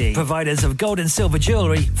 4DG. Providers of gold and silver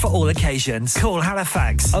jewellery for all occasions. Call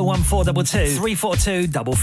Halifax 01422 342